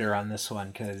the editor on this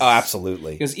one. Oh,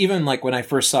 absolutely. Because even like when I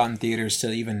first saw it in theaters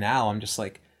to even now, I'm just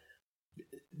like,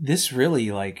 this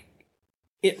really like...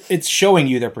 It's showing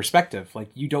you their perspective. Like,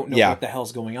 you don't know what the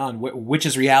hell's going on, which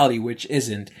is reality, which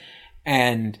isn't.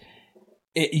 And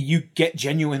you get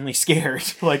genuinely scared.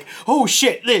 Like, oh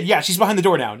shit, yeah, she's behind the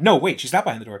door now. No, wait, she's not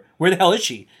behind the door. Where the hell is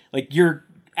she? Like, you're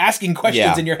asking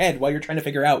questions in your head while you're trying to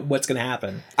figure out what's going to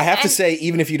happen. I have to say,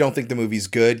 even if you don't think the movie's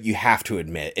good, you have to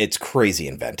admit it's crazy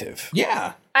inventive.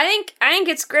 Yeah. I think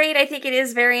it's great. I think it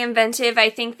is very inventive. I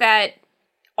think that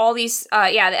all these,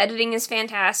 the editing is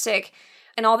fantastic.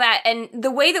 And all that, and the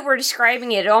way that we're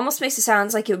describing it almost makes it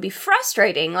sound like it would be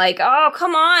frustrating. Like, oh,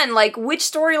 come on, like, which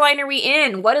storyline are we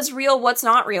in? What is real, what's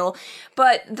not real?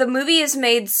 But the movie is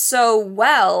made so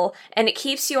well, and it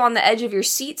keeps you on the edge of your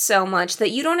seat so much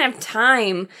that you don't have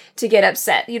time to get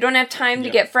upset. You don't have time to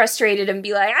get frustrated and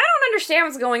be like, I don't understand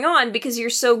what's going on, because you're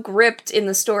so gripped in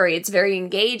the story. It's very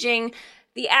engaging.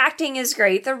 The acting is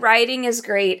great. The writing is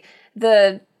great.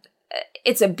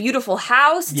 It's a beautiful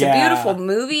house. It's a beautiful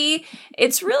movie.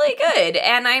 It's really good.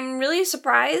 And I'm really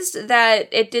surprised that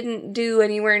it didn't do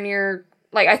anywhere near,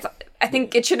 like, I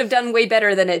think it should have done way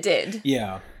better than it did.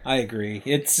 Yeah, I agree.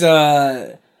 It's,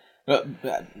 I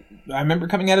remember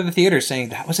coming out of the theater saying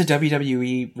that was a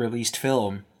WWE released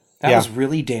film. That was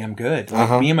really damn good.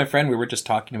 Like, me and my friend, we were just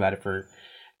talking about it for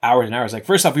hours and hours. Like,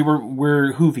 first off,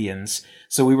 we're Whovians,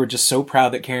 so we were just so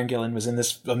proud that Karen Gillan was in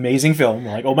this amazing film.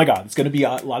 We're like, oh my god, it's going to be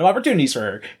a lot of opportunities for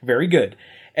her. Very good.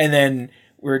 And then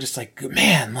we were just like,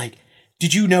 man, like,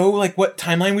 did you know like what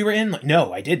timeline we were in? Like,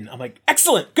 no, I didn't. I'm like,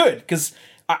 excellent, good, because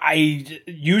I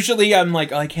usually I'm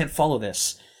like, oh, I can't follow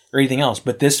this or anything else.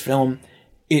 But this film,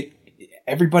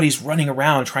 everybody's running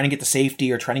around trying to get to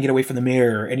safety or trying to get away from the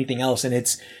mirror or anything else, and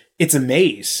it's a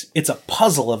maze. It's a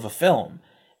puzzle of a film,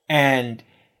 and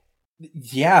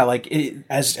yeah, like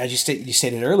as you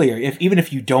stated earlier, even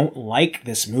if you don't like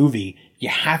this movie, you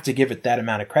have to give it that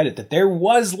amount of credit that there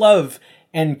was love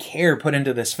and care put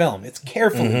into this film. It's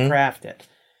carefully crafted.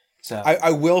 So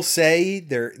I will say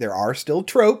there are still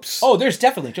tropes. Oh, there's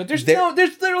definitely tropes.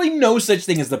 There's literally no such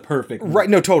thing as the perfect movie. Right?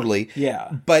 No, totally.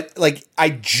 Yeah, but like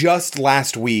I just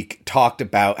last week talked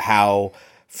about how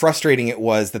frustrating it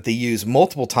was that they use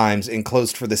multiple times in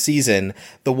Closed for the Season,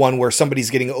 the one where somebody's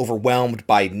getting overwhelmed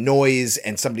by noise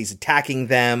and somebody's attacking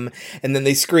them, and then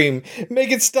they scream, make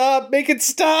it stop, make it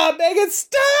stop, make it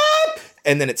stop!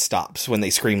 And then it stops when they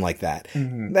scream like that.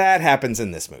 Mm-hmm. That happens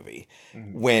in this movie.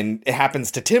 Mm-hmm. When it happens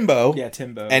to Timbo,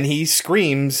 and he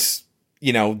screams,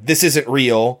 this isn't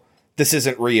real, this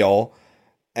isn't real.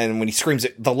 And when he screams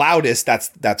it the loudest,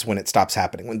 that's when it stops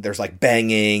happening. When there's like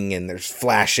banging and there's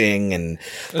flashing and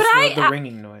the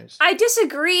ringing noise. I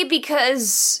disagree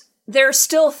because there are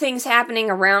still things happening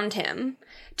around him.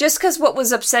 Just because what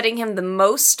was upsetting him the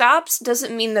most stops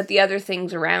doesn't mean that the other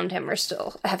things around him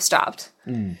have stopped.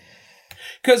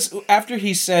 Because after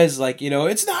he says like,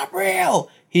 it's not real,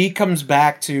 he comes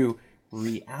back to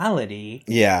reality.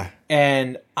 Yeah.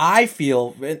 And I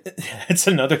feel it's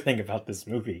another thing about this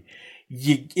movie.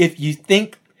 If you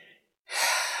think,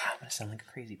 I'm going to sound like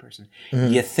a crazy person,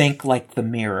 you think like the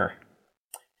mirror.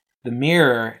 The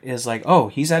mirror is like, oh,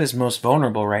 he's at his most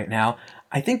vulnerable right now.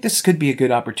 I think this could be a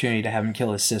good opportunity to have him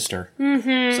kill his sister.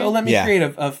 Mm-hmm. So let me create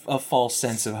a false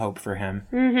sense of hope for him.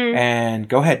 Mm-hmm. And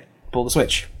go ahead, pull the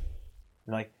switch.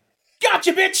 You're like,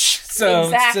 gotcha, bitch!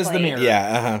 So says the mirror.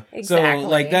 Yeah, Exactly. So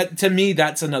like that, to me,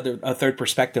 that's a third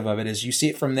perspective of it, is you see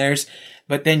it from theirs,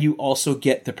 but then you also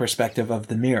get the perspective of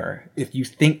the mirror. If you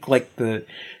think like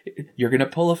you're gonna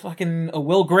pull a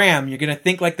Will Graham, you're gonna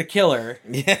think like the killer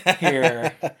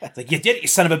here. It's like, you did it, you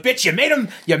son of a bitch! You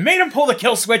made him pull the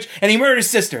kill switch, and he murdered his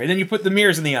sister, and then you put the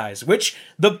mirrors in the eyes, which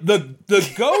the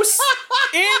ghosts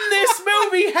in this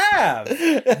movie have.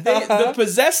 The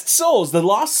possessed souls, the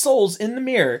lost souls in the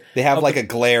mirror. They have like a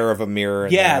glare of a mirror.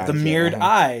 In their the eyes, mirrored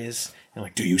eyes. And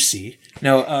like, do you see?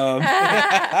 No, but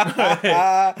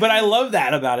I love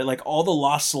that about it. Like, all the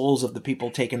lost souls of the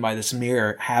people taken by this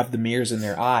mirror have the mirrors in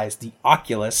their eyes, the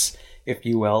oculus, if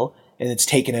you will, and it's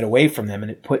taken it away from them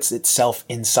and it puts itself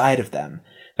inside of them.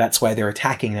 That's why they're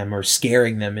attacking them or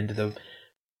scaring them into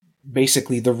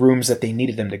basically the rooms that they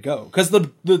needed them to go. Because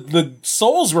the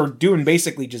souls were doing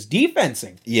basically just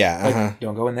defensing. Yeah. Like,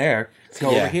 don't go in there. Go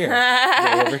over here.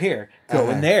 Go over here. Go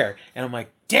in there. And I'm like,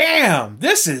 damn,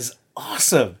 this is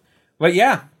awesome. But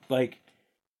yeah, like,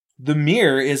 the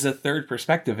mirror is a third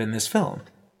perspective in this film.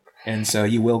 And so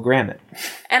you will grant it.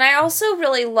 And I also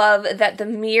really love that the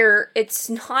mirror, it's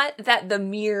not that the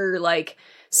mirror, like,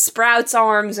 sprouts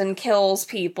arms and kills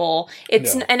people.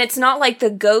 And it's not like the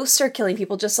ghosts are killing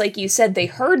people, just like you said, they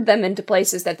herd them into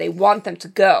places that they want them to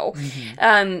go.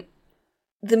 Mm-hmm.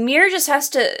 The mirror just has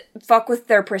to fuck with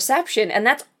their perception, and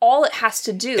that's all it has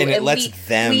to do. And it lets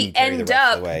them we carry end the rest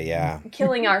up of the way, yeah.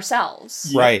 killing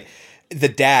ourselves. Right. The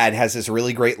dad has this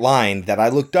really great line that I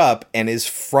looked up and is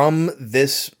from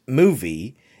this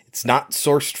movie. It's not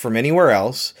sourced from anywhere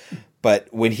else, but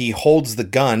when he holds the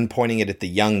gun pointing it at the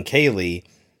young Kaylee,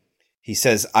 he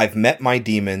says, "I've met my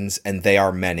demons and they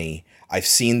are many. I've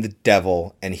seen the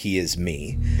devil and he is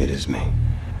me." It is me.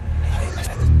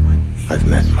 I've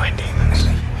met my demons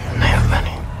and they are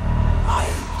many.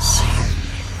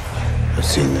 I've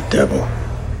seen the devil.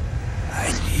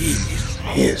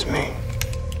 He is me.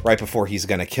 Right before he's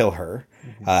going to kill her.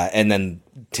 And then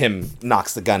Tim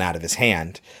knocks the gun out of his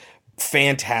hand.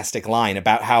 Fantastic line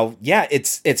about how,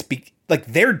 like,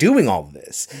 they're doing all of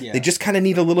this. Yeah. They just kind of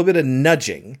need a little bit of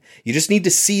nudging. You just need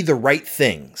to see the right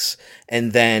things.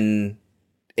 And then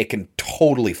it can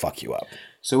totally fuck you up.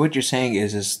 So what you're saying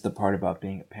is the part about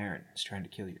being a parent is trying to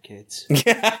kill your kids.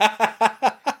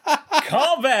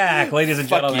 Call back, ladies and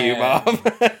Fuck gentlemen. you, Mom.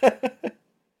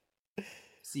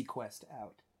 Sequest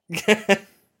out.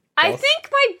 I think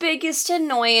my biggest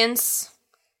annoyance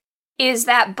is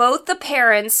that both the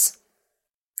parents,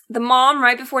 the mom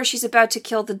right before she's about to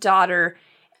kill the daughter,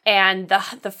 and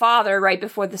the father right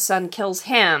before the son kills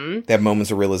him. They have moments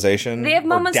of realization. They have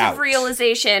moments of of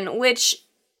realization, which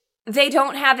they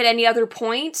don't have at any other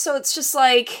point. So it's just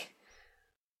like,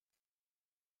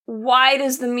 why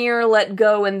does the mirror let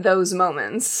go in those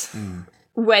moments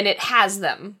when it has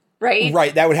them? Right?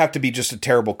 Right. That would have to be just a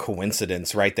terrible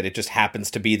coincidence, right? That it just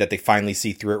happens to be that they finally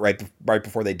see through it right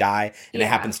before they die, and it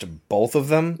happens to both of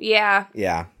them. Yeah.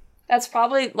 Yeah. That's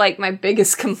probably, like, my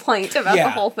biggest complaint about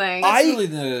the whole thing. That's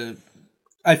really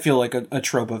I feel like a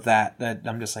trope of that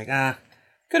I'm just like,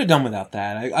 could have done without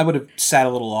that. I would have sat a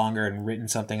little longer and written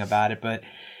something about it, but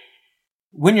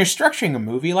when you're structuring a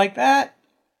movie like that,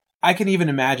 I can even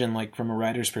imagine, like, from a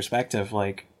writer's perspective,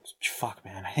 like, fuck,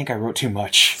 man, I think I wrote too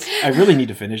much. I really need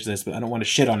to finish this, but I don't want to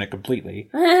shit on it completely.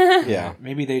 Yeah.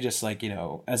 Maybe they just, like,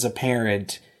 as a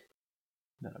parent,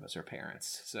 none of us are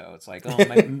parents. So it's like, oh,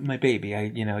 my baby,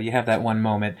 you have that one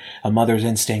moment, a mother's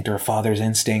instinct or a father's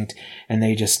instinct, and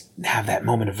they just have that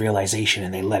moment of realization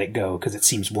and they let it go because it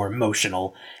seems more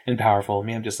emotional and powerful.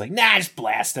 Me, I'm just like, nah, just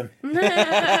blast him. So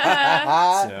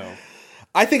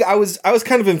I think I was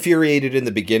kind of infuriated in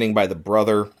the beginning by the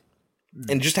brother.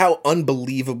 And just how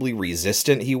unbelievably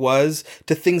resistant he was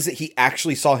to things that he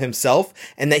actually saw himself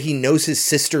and that he knows his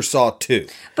sister saw too.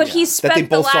 But he spent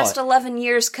the last 11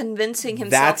 years convincing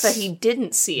himself that he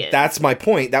didn't see it. That's my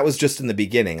point. That was just in the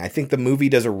beginning. I think the movie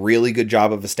does a really good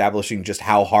job of establishing just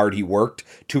how hard he worked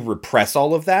to repress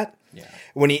all of that. Yeah.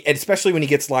 Especially when he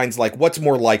gets lines like, "What's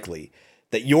more likely?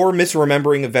 That you're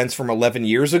misremembering events from 11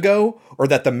 years ago or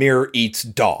that the mirror eats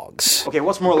dogs?" Okay,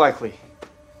 what's more likely?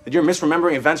 That you're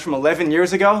misremembering events from 11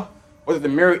 years ago? Or that the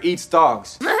mirror eats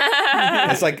dogs?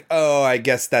 It's like, oh, I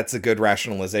guess that's a good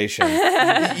rationalization.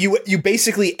 You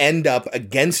basically end up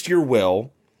against your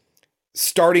will,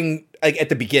 starting like at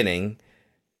the beginning,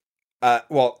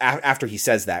 after he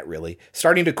says that, really,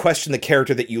 starting to question the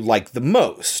character that you like the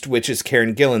most, which is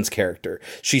Karen Gillan's character.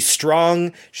 She's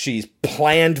strong. She's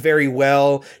planned very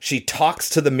well. She talks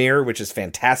to the mirror, which is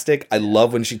fantastic. I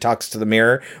love when she talks to the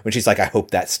mirror, when she's like, "I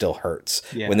hope that still hurts."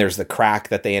 Yeah. When there's the crack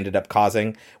that they ended up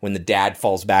causing, when the dad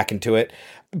falls back into it.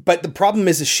 But the problem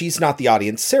is she's not the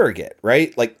audience surrogate,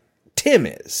 right? Like, Tim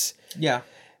is. Yeah.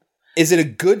 Is it a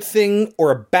good thing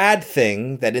or a bad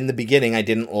thing that in the beginning I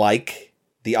didn't like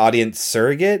the audience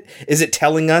surrogate? Is it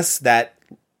telling us that,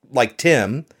 like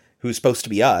Tim, who's supposed to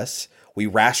be us, we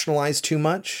rationalize too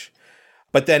much?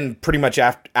 But then pretty much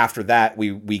after that,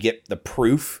 we get the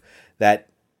proof that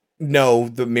no,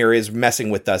 the mirror is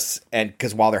messing with us, and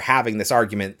because while they're having this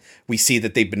argument, we see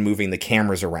that they've been moving the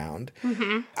cameras around.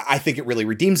 Mm-hmm. I think it really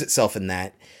redeems itself in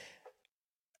that.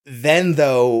 Then,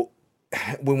 though,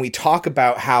 when we talk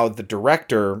about how the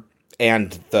director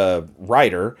and the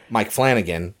writer, Mike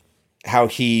Flanagan, how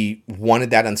he wanted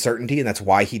that uncertainty, and that's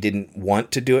why he didn't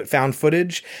want to do it found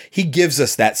footage, he gives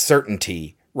us that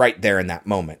certainty right there in that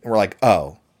moment. And we're like,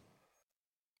 oh,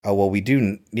 well, we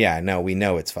do. Yeah, no, we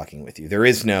know it's fucking with you. There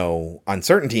is no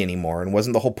uncertainty anymore. And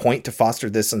wasn't the whole point to foster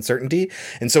this uncertainty?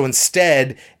 And so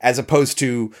instead, as opposed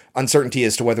to uncertainty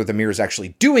as to whether the mirror is actually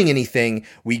doing anything,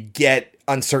 we get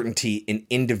uncertainty in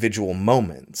individual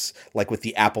moments, like with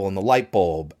the apple and the light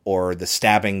bulb, or the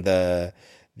stabbing the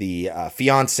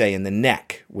fiance in the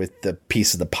neck with the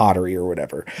piece of the pottery or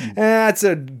whatever. That's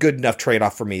a good enough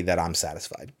trade-off for me that I'm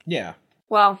satisfied. Yeah.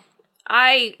 Well,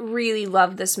 I really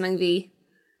love this movie.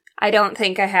 I don't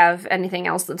think I have anything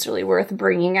else that's really worth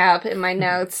bringing up in my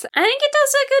notes. I think it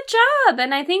does a good job,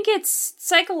 and I think it's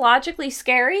psychologically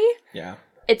scary. Yeah.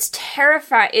 It's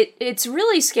terrifying. It's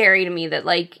really scary to me that,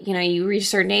 like, you know, you reach a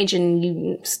certain age and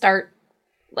you start,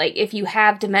 like, if you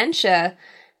have dementia,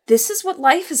 this is what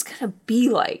life is going to be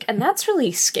like. And that's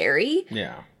really scary.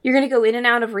 Yeah. You're going to go in and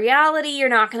out of reality. You're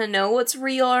not going to know what's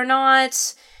real or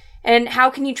not. And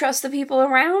how can you trust the people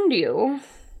around you?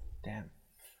 Damn.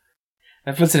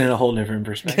 That puts it in a whole different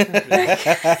perspective.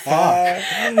 Fuck.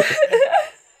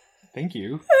 Thank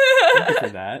you. Thank you for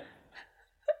that.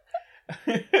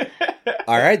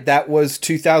 All right, that was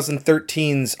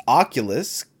 2013's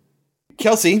Oculus.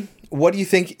 Kelsey, what do you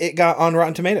think it got on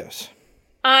Rotten Tomatoes?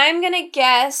 I'm going to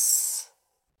guess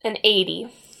an 80.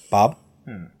 Bob?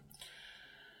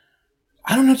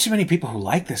 I don't know too many people who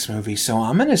like this movie, so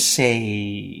I'm going to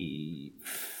say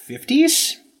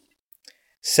 50s?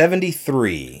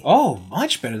 73. Oh,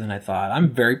 much better than I thought. I'm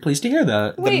very pleased to hear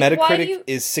that. Wait, the Metacritic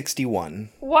is 61.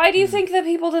 Why do you think that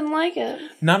people didn't like it?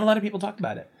 Not a lot of people talk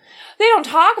about it. They don't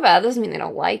talk about it. Doesn't mean they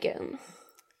don't like it.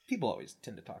 People always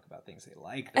tend to talk about things they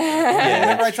like.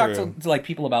 Whenever I talk to like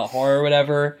people about horror or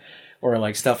whatever, or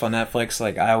like stuff on Netflix,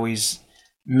 like I always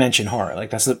mention horror. Like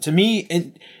that's to me.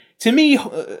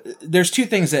 There's two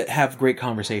things that have great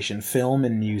conversation: film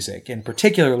and music, and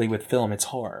particularly with film, it's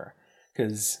horror.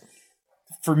 Because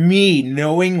for me,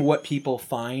 knowing what people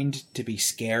find to be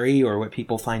scary or what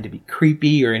people find to be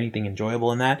creepy or anything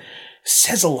enjoyable in that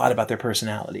says a lot about their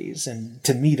personalities. And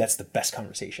to me, that's the best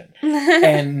conversation.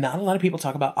 And not a lot of people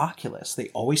talk about Oculus. They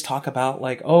always talk about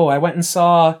like, oh, I went and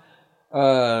saw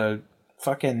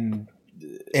fucking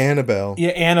Annabelle. Yeah,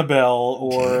 Annabelle.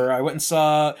 Or I went and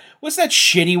saw, what's that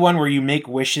shitty one where you make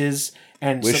wishes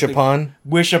and Wish Upon?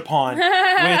 Wish Upon.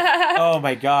 Oh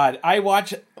my God. I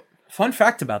watch... Fun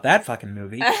fact about that fucking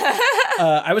movie.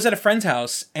 I was at a friend's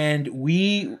house and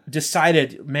we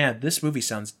decided, man, this movie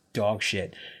sounds dog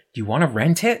shit. Do you want to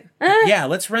rent it? Yeah,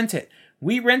 let's rent it.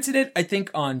 We rented it, I think,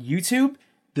 on YouTube.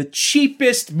 The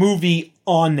cheapest movie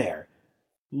on there.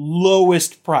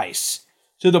 Lowest price.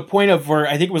 To the point of where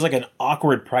I think it was like an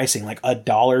awkward pricing, like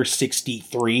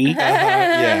 $1.63.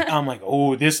 Yeah. I'm like,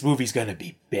 oh, this movie's gonna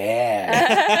be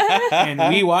bad.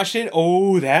 And we watched it.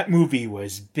 Oh, that movie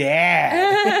was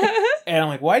bad. And I'm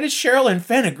like, why did Cheryl and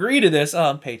Finn agree to this?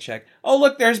 Oh, paycheck. Oh,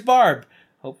 look, there's Barb.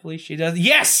 Hopefully she does.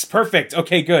 Yes, perfect.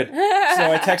 Okay, good. So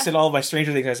I texted all of my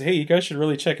Stranger Things. I said, hey, you guys should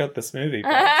really check out this movie.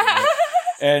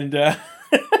 And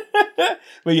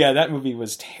but yeah, that movie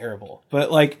was terrible.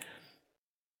 But like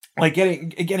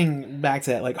getting back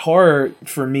to that, like horror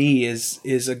for me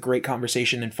is a great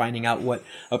conversation and finding out what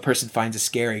a person finds is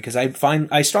scary. Because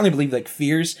I strongly believe like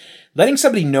fears, letting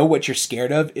somebody know what you're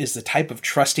scared of is the type of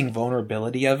trusting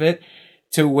vulnerability of it,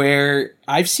 to where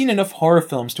I've seen enough horror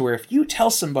films to where if you tell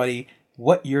somebody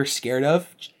what you're scared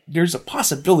of, there's a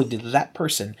possibility that that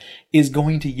person is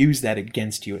going to use that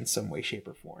against you in some way, shape,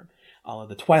 or form. All of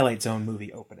the Twilight Zone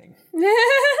movie opening.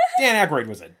 Dan Aykroyd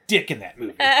was a dick in that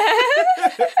movie.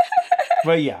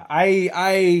 But yeah,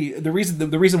 the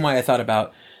reason why I thought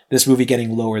about this movie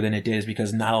getting lower than it did is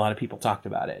because not a lot of people talked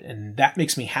about it, and that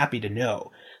makes me happy to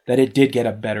know that it did get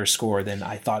a better score than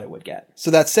I thought it would get.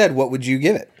 So that said, what would you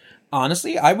give it?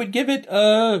 Honestly, I would give it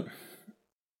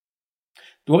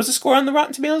what was the score on the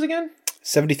Rotten Tomatoes again?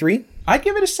 73? I'd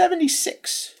give it a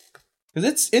 76.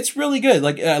 Because it's really good.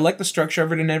 Like I like the structure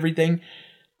of it and everything.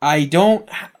 I don't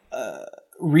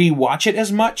rewatch it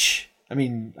as much. I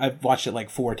mean, I've watched it like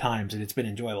 4 times and it's been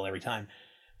enjoyable every time.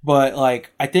 But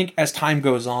like, I think as time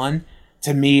goes on,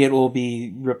 to me, it will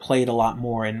be replayed a lot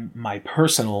more in my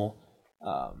personal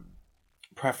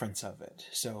preference of it.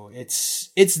 So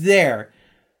it's there,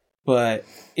 but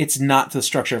it's not the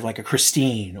structure of like a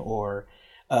Christine or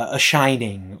a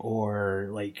Shining or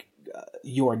like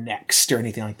you're next or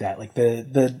anything like that. Like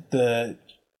the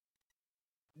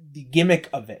gimmick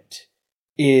of it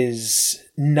is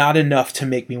not enough to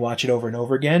make me watch it over and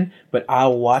over again, but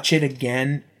I'll watch it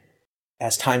again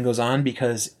as time goes on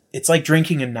because it's like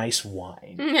drinking a nice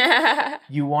wine.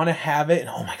 You want to have it, and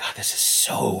oh my god, this is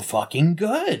so fucking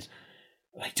good.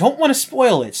 I don't want to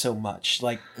spoil it so much.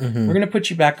 Like, we're going to put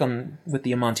you back on with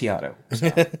the Amontillado.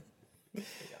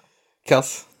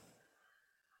 Kels?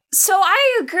 So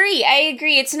I agree.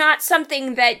 It's not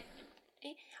something that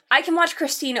I can watch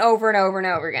Christine over and over and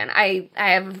over again. I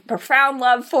have a profound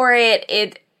love for it.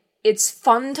 It's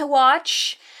fun to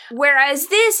watch. Whereas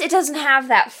this, it doesn't have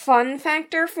that fun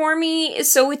factor for me,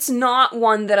 so it's not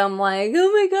one that I'm like,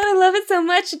 oh my god, I love it so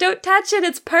much, don't touch it,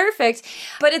 it's perfect.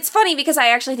 But it's funny because I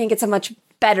actually think it's a much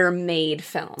better made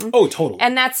film. Oh, totally.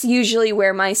 And that's usually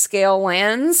where my scale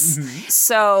lands.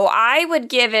 So I would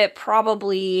give it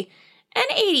probably an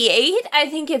 88. I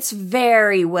think it's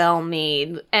very well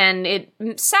made, and it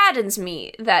saddens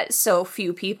me that so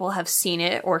few people have seen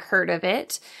it or heard of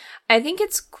it. I think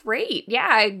it's great. Yeah,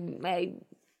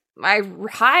 I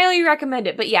highly recommend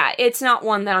it. But yeah, it's not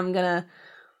one that I'm gonna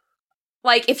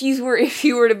like. If you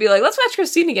were to be like, let's watch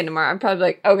Christine again tomorrow, I'm probably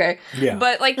like, okay. Yeah.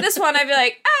 But like this one, I'd be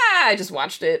like, I just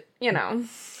watched it. You know.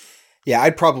 Yeah,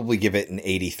 I'd probably give it an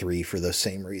 83 for those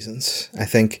same reasons. I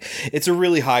think it's a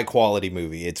really high quality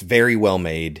movie. It's very well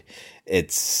made.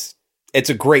 It's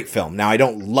a great film. Now, I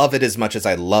don't love it as much as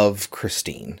I love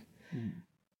Christine,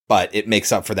 but it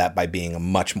makes up for that by being a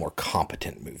much more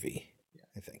competent movie.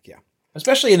 I think, yeah.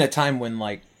 Especially in a time when,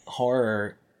 like,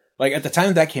 horror, like, at the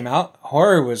time that came out,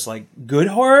 horror was, like, good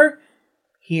horror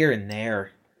here and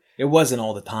there. It wasn't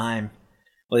all the time.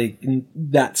 Like,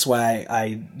 that's why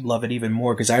I love it even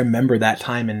more, because I remember that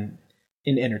time in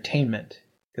entertainment,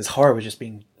 because horror was just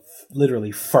being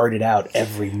literally farted out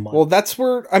every month. Well, that's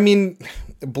where, I mean,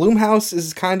 Blumhouse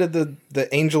is kind of the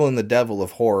angel and the devil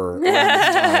of horror around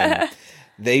this time.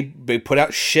 They put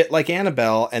out shit like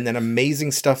Annabelle and then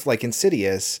amazing stuff like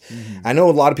Insidious. I know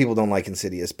a lot of people don't like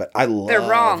Insidious, but I love They're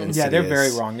wrong. Insidious. Yeah, they're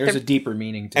very wrong. There's a deeper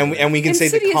meaning to it. And we can say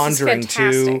The Insidious Conjuring is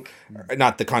 2,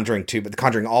 not The Conjuring 2, but The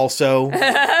Conjuring also.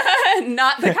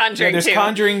 Not The Conjuring 2. There's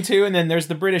Conjuring 2, and then there's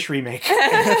the British remake.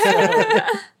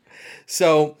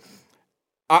 So,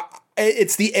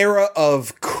 it's the era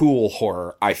of cool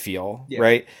horror, I feel,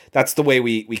 right? That's the way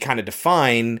we kind of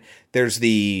define. There's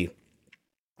the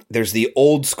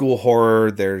old school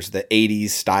horror, there's the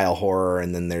 80s style horror,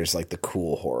 and then there's like the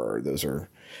cool horror. Those are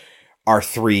our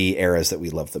three eras that we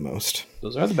love the most.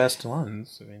 Those are the best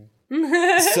ones. I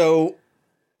mean, so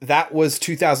that was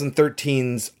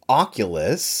 2013's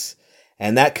Oculus,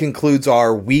 and that concludes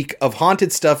our week of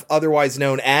haunted stuff, otherwise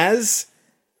known as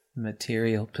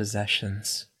Material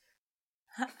Possessions.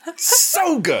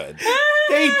 So good.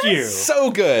 Thank you.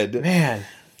 So good. Man,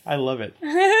 I love it.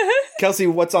 Kelsey,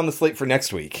 what's on the slate for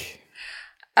next week?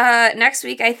 Next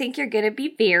week, I think you're going to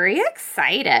be very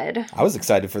excited. I was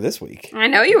excited for this week. I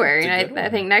know you were, and I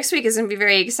think next week is going to be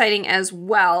very exciting as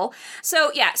well.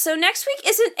 So next week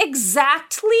isn't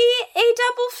exactly a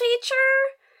double feature,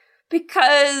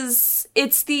 because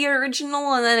it's the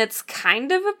original and then it's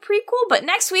kind of a prequel, but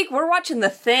next week we're watching The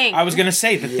Thing. I was going to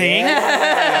say The Thing. Oh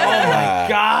my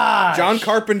god. John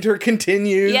Carpenter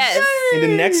continues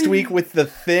into next week with The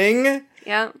Thing.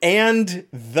 Yeah. And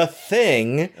The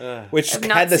Thing, which I've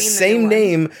not had the seen the same new one.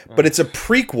 name, but it's a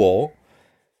prequel.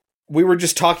 We were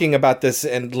just talking about this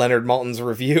in Leonard Maltin's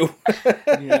review.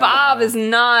 Bob is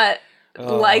not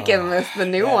liking the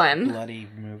new one. Bloody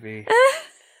movie.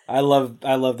 I love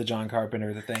the John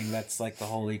Carpenter The Thing. That's like the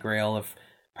holy grail of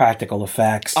practical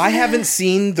effects. I haven't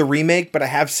seen the remake, but I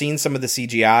have seen some of the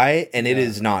CGI, and it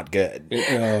is not good.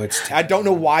 It's I don't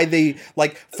know why they,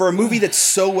 like, for a movie that's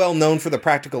so well known for the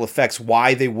practical effects,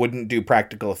 why they wouldn't do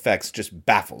practical effects just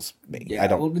baffles me. Yeah, I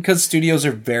don't. well, because studios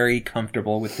are very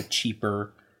comfortable with the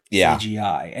cheaper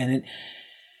CGI, and it.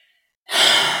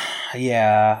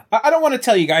 Yeah, I don't want to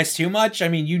tell you guys too much. I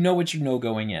mean, you know what you know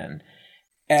going in.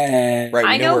 Right,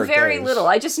 I know very little.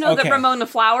 I just know that Ramona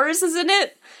Flowers is in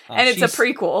it, and it's a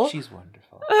prequel. She's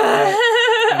wonderful.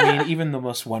 I mean, even the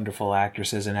most wonderful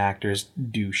actresses and actors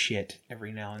do shit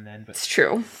every now and then. But it's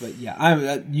true. But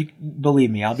yeah, you believe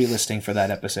me, I'll be listening for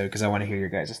that episode because I want to hear your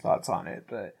guys' thoughts on it.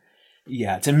 But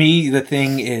yeah, to me, The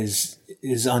Thing is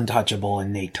untouchable,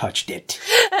 and they touched it.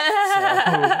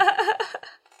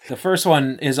 The first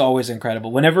one is always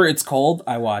incredible. Whenever it's cold,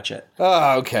 I watch it.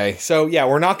 Oh, okay. So, yeah,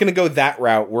 we're not going to go that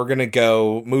route. We're going to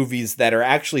go movies that are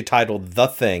actually titled The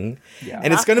Thing. Yeah.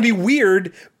 And it's going to be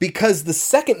weird because the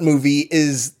second movie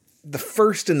is the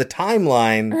first in the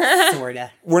timeline.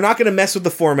 Sorta. We're not going to mess with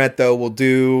the format, though. We'll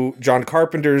do John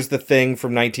Carpenter's The Thing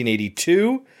from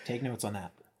 1982. Take notes on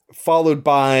that. Followed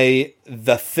by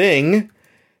The Thing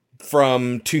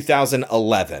from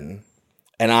 2011.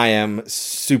 And I am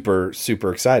super,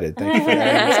 super excited. Thank you for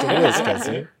adding this to the list,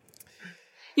 Kelsey.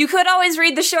 You could always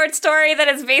read the short story that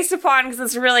it's based upon because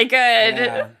it's really good.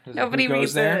 Yeah. Nobody Who Goes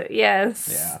reads There? it. Yes.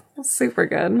 Yeah. It's super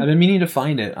good. I've been meaning to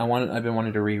find it. I've been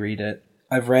wanting to reread it.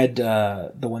 I've read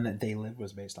the one that They Live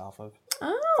was based off of.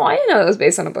 Oh, I didn't know it was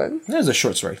based on a book. It was a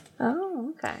short story.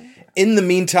 Oh, okay. In the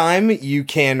meantime, you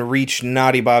can reach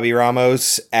Naughty Bobby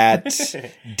Ramos at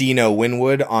Dino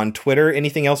Winwood on Twitter.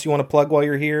 Anything else you want to plug while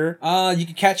you're here? You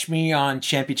can catch me on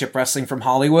Championship Wrestling from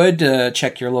Hollywood.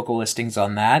 Check your local listings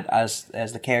on that as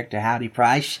the character Howdy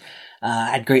Price.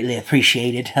 I'd greatly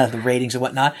appreciate it, the ratings and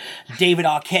whatnot. David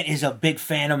Arquette is a big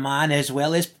fan of mine, as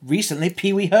well as recently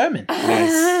Pee Wee Herman.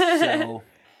 Nice.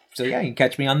 So yeah, you can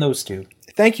catch me on those two.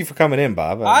 Thank you for coming in,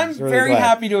 Bob. I'm really very glad.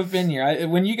 happy to have been here.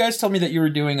 When you guys told me that you were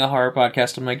doing a horror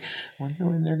podcast, I'm like, wonder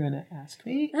when they're going to ask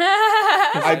me.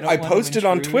 I posted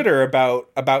on Twitter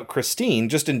about Christine,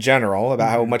 just in general, about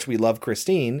how much we love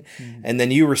Christine, and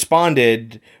then you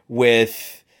responded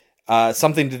with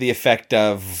something to the effect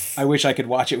of, I wish I could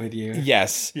watch it with you.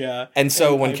 Yes. Yeah. And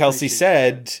so when Kelsey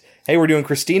said, hey, we're doing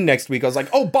Christine next week, I was like,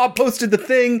 oh, Bob posted The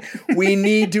Thing. We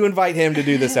need to invite him to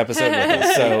do this episode with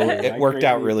us. So it worked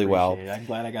out really well. I'm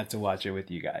glad I got to watch it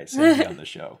with you guys and be on the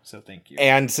show. So thank you.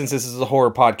 And since this is a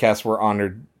horror podcast, we're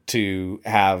honored to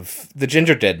have the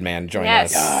Ginger Dead Man join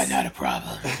us. Not a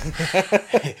problem.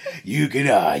 You can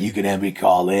have me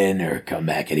call in or come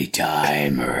back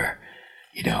anytime, or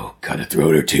cut a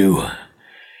throat or two.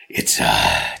 It's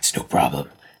no problem.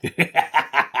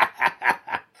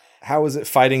 How was it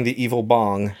fighting the evil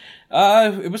bong?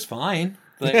 It was fine,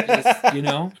 but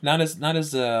just, not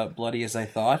as bloody as I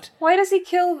thought. Why does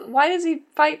he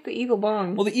fight the evil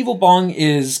bong? Well, the evil bong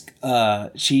is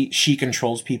she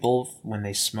controls people when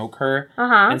they smoke her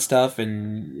and stuff,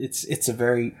 and it's a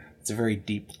very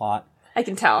deep plot. I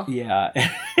can tell. Yeah.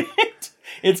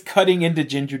 It's cutting into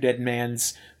Ginger Dead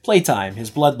Man's playtime.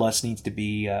 His bloodlust needs to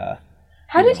be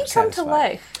How did he come to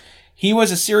life? He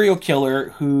was a serial killer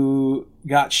who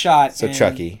got shot. So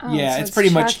Chucky. Yeah, it's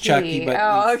pretty much Chucky. But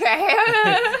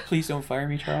okay. Please don't fire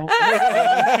me, Charles.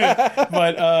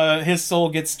 But his soul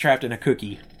gets trapped in a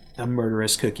cookie, a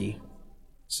murderous cookie.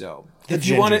 So if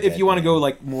you want to go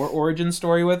like more origin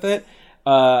story with it,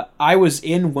 I was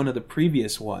in one of the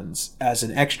previous ones as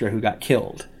an extra who got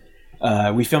killed.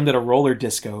 We filmed at a roller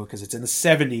disco because it's in the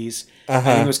 70s. I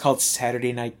think it was called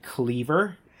Saturday Night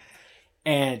Cleaver.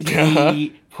 And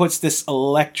he puts this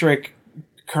electric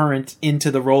current into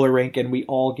the roller rink, and we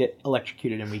all get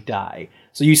electrocuted and we die.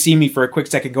 So you see me for a quick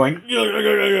second going, and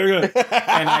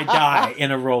I die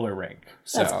in a roller rink.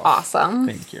 So, that's awesome.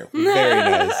 Thank you. Very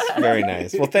nice. Very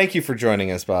nice. Well, thank you for joining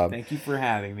us, Bob. Thank you for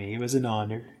having me. It was an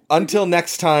honor. Until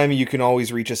next time, you can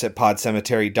always reach us at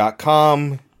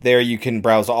podcemetery.com. There you can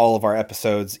browse all of our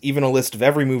episodes, even a list of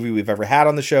every movie we've ever had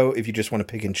on the show if you just want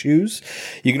to pick and choose.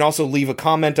 You can also leave a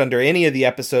comment under any of the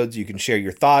episodes. You can share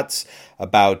your thoughts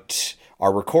about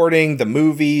our recording, the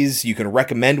movies. You can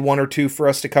recommend one or two for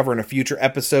us to cover in a future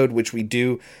episode, which we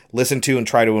do listen to and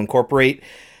try to incorporate.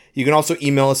 You can also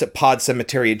email us at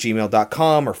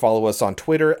podcemetery@gmail.com or follow us on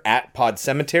Twitter at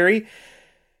podcemetery.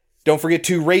 Don't forget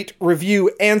to rate,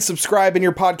 review, and subscribe in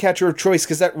your podcatcher of choice,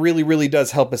 because that really, really does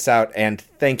help us out. And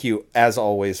thank you, as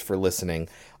always, for listening.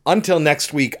 Until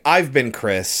next week, I've been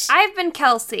Chris. I've been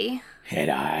Kelsey.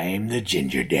 And I'm the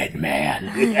Ginger Dead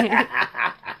Man.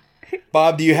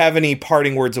 Bob, do you have any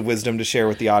parting words of wisdom to share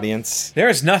with the audience? There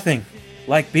is nothing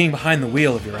like being behind the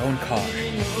wheel of your own car.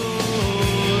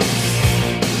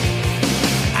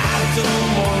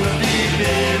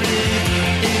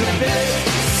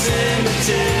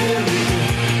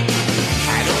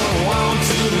 I don't want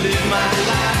to live my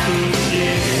life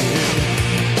again.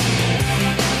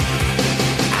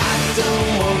 I don't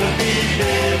want to be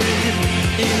buried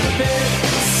in a pet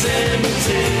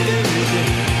cemetery.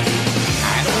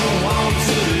 I don't want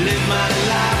to live my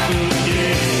life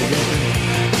again.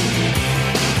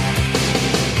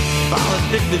 Fall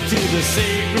addicted to the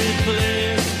sacred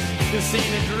place. This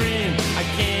ain't a dream, I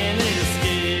can't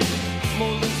escape.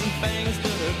 Molars and fangs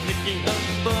that are picking up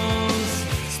bones.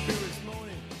 Spirits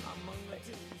moaning among the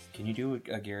trees. Can you do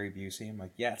a Gary Busey? I'm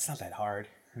like, yeah, it's not that hard.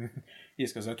 He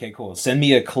just goes, okay, cool. Send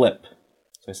me a clip.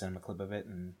 So I sent him a clip of it,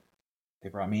 and they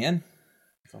brought me in.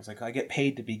 So I was like, I get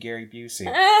paid to be Gary Busey.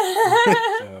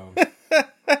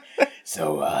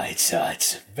 So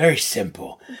it's very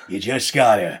simple. You just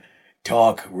gotta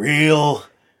talk real,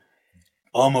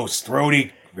 almost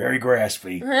throaty very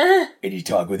graspy, and you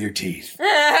talk with your teeth. You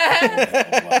know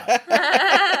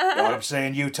what I'm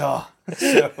saying, Utah?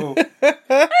 So,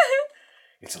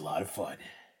 it's a lot of fun.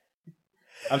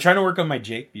 I'm trying to work on my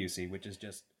Jake Busey, which is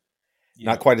just...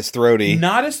 Not quite as throaty.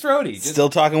 Not as throaty. Just Still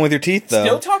talking with your teeth, though.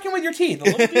 Still talking with your teeth. A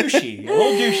little douchey.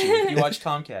 If you watch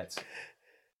Tomcats.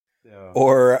 So.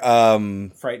 Or,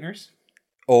 Frighteners?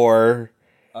 Or...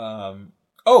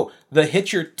 The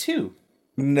Hitcher 2.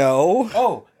 No.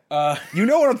 Oh, you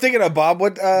know what I'm thinking of, Bob.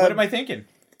 What am I thinking?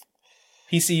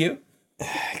 PCU?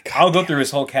 I'll go through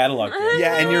his whole catalog.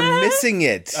 Yeah, and you're missing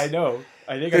it. I know.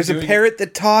 I think there's a parrot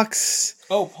that talks.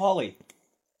 Oh, Polly.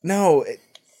 No,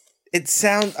 it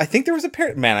sounds. I think there was a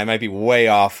parrot. Man, I might be way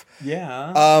off.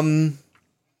 Yeah.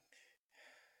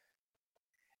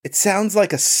 It sounds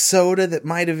like a soda that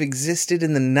might have existed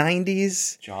in the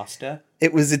 90s. Josta?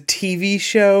 It was a TV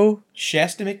show.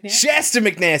 Shasta McNasty? Shasta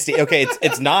McNasty. Okay,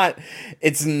 it's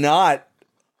not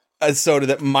a soda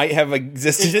that might have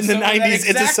existed in the 90s.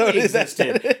 It's a soda that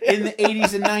existed in the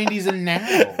 80s and 90s and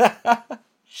now.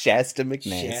 Shasta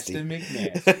McNasty. Shasta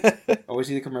McNasty. Always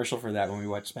see the commercial for that when we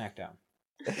watch SmackDown.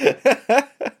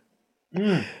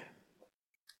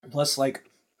 Plus, like,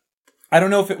 I don't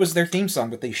know if it was their theme song,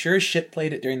 but they sure as shit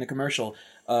played it during the commercial.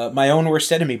 My Own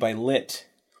Worst Enemy by Lit.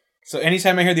 So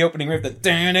anytime I hear the opening riff, I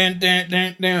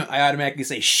automatically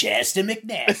say Shasta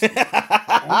McNasty.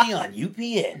 Only on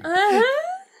UPN.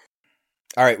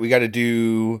 All right, we got to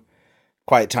do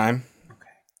quiet time.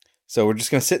 Okay. So we're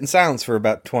just going to sit in silence for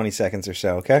about 20 seconds or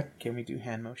so, okay? Can we do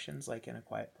hand motions like in A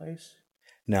Quiet Place?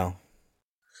 No.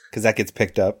 Because that gets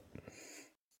picked up.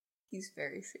 He's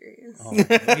very serious. Oh, he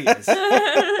is.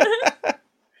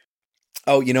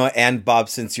 Oh, you know what? And Bob,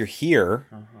 since you're here,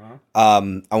 I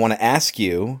want to ask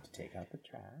you... Take out the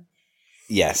trash.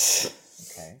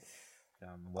 Yes. Okay.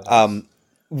 What else?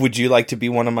 Would you like to be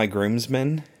one of my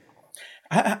groomsmen?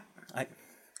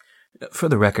 For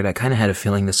the record, I kind of had a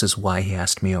feeling this is why he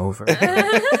asked me over.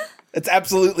 It's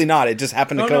absolutely not. It just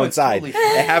happened to coincide. It's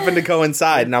totally it happened to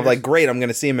coincide, and I'm like, great, I'm going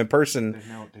to see him in person.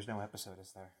 There's no episode,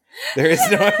 is there? There is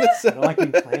no episode. I don't like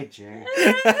being played, Jay.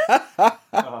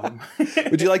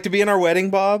 Would you like to be in our wedding,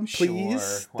 Bob? Please.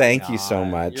 Sure, Thank you so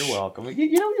much. You're welcome.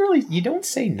 You don't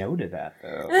say no to that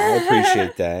though. I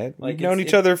appreciate that. Like, We've known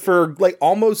each other for like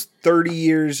almost 30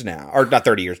 years now, or not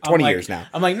 30 years, 20 years now.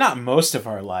 I'm like, not most of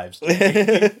our lives.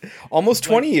 Almost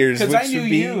 20 years. Because I knew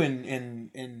you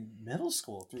in middle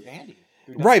school through Andy.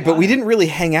 Right, but we didn't really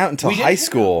hang out until high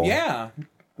school. Yeah,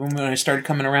 when I started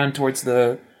coming around towards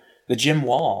the gym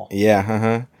wall.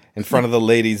 Yeah, in front of the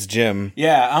ladies' gym.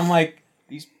 Yeah, I'm like,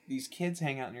 these kids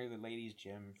hang out near the ladies'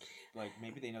 gym. Like,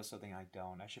 maybe they know something I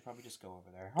don't. I should probably just go over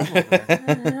there. I'll go over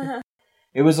there.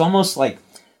 It was almost like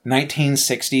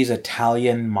 1960s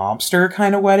Italian mobster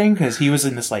kind of wedding, because he was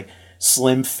in this like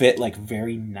slim fit, like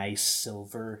very nice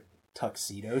silver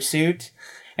tuxedo suit.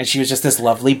 And she was just this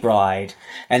lovely bride.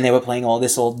 And they were playing all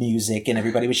this old music, and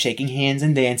everybody was shaking hands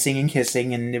and dancing and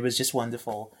kissing, and it was just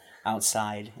wonderful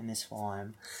outside in this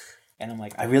farm. And I'm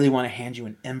like, I really want to hand you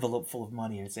an envelope full of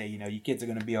money and say, you kids are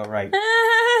going to be all right.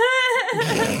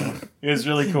 It was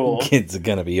really cool. Kids are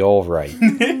going to be all right.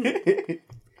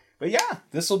 But yeah,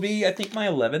 this will be, I think, my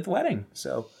 11th wedding.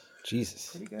 So, Jesus.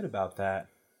 Pretty good about that.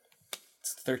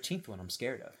 It's the 13th one I'm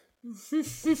scared of.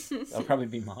 That'll probably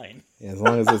be mine. Yeah, as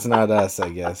long as it's not us, I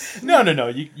guess. No.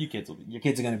 You kids your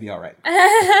kids are going to be all right.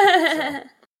 So.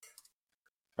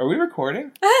 Are we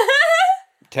recording?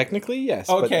 Technically, yes.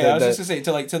 Okay, I was just going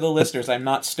to say, to the listeners, I'm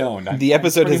not stoned. The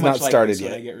episode has not started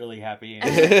yet. I get really happy and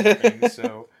everything,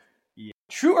 so, yeah.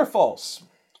 True or false?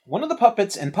 One of the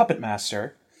puppets in Puppet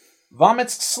Master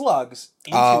vomits slugs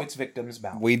into its victim's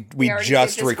mouth. We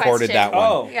just recorded that one.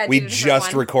 Oh. We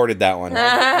just recorded that one.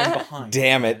 I'm behind.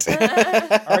 Damn it.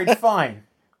 All right, fine.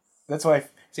 That's why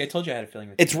I told you I had a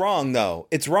feeling. It's wrong, though.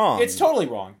 It's wrong. It's totally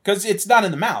wrong, because it's not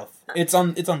in the mouth. It's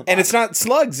on the bottom. And it's not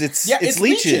slugs. It's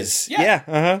leeches.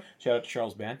 Yeah. Shout out to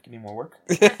Charles Band. Give me more work.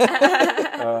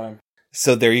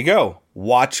 So there you go.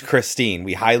 Watch Christine.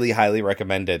 We highly, highly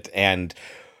recommend it. And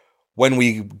when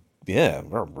we... Yeah.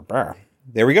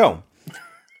 There we go.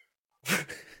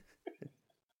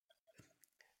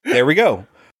 There we go.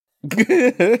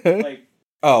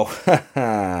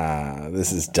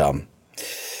 This is dumb.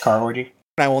 Car orgy.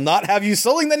 I will not have you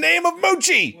sullying the name of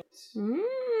Mochi.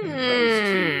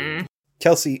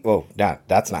 Kelsey. Oh,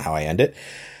 that's not how I end it.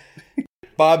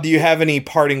 Bob, do you have any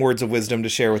parting words of wisdom to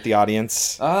share with the audience?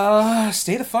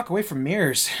 Stay the fuck away from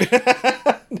mirrors.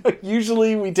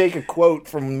 Usually we take a quote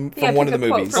from one of the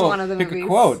movies. From one of the pick movies. a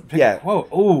quote. Pick Yeah. a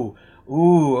quote.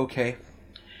 Ooh, okay.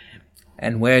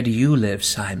 And where do you live,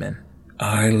 Simon?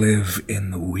 I live in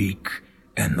the weak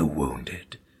and the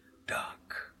wounded,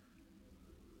 Doc.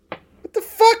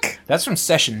 That's from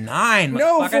session 9.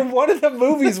 No, from one of the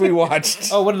movies we watched.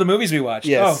 Oh, one of the movies we watched.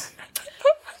 Yes.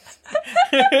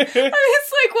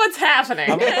 It's like, what's happening?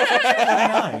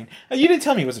 You didn't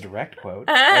tell me it was a direct quote.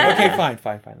 Okay, fine.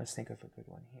 Let's think of a good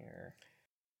one here.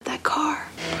 That car.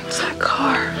 It's that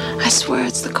car. I swear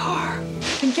it's the car.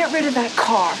 Then get rid of that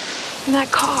car. And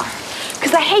that car.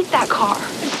 Because I hate that car.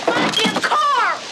 Goddamn car!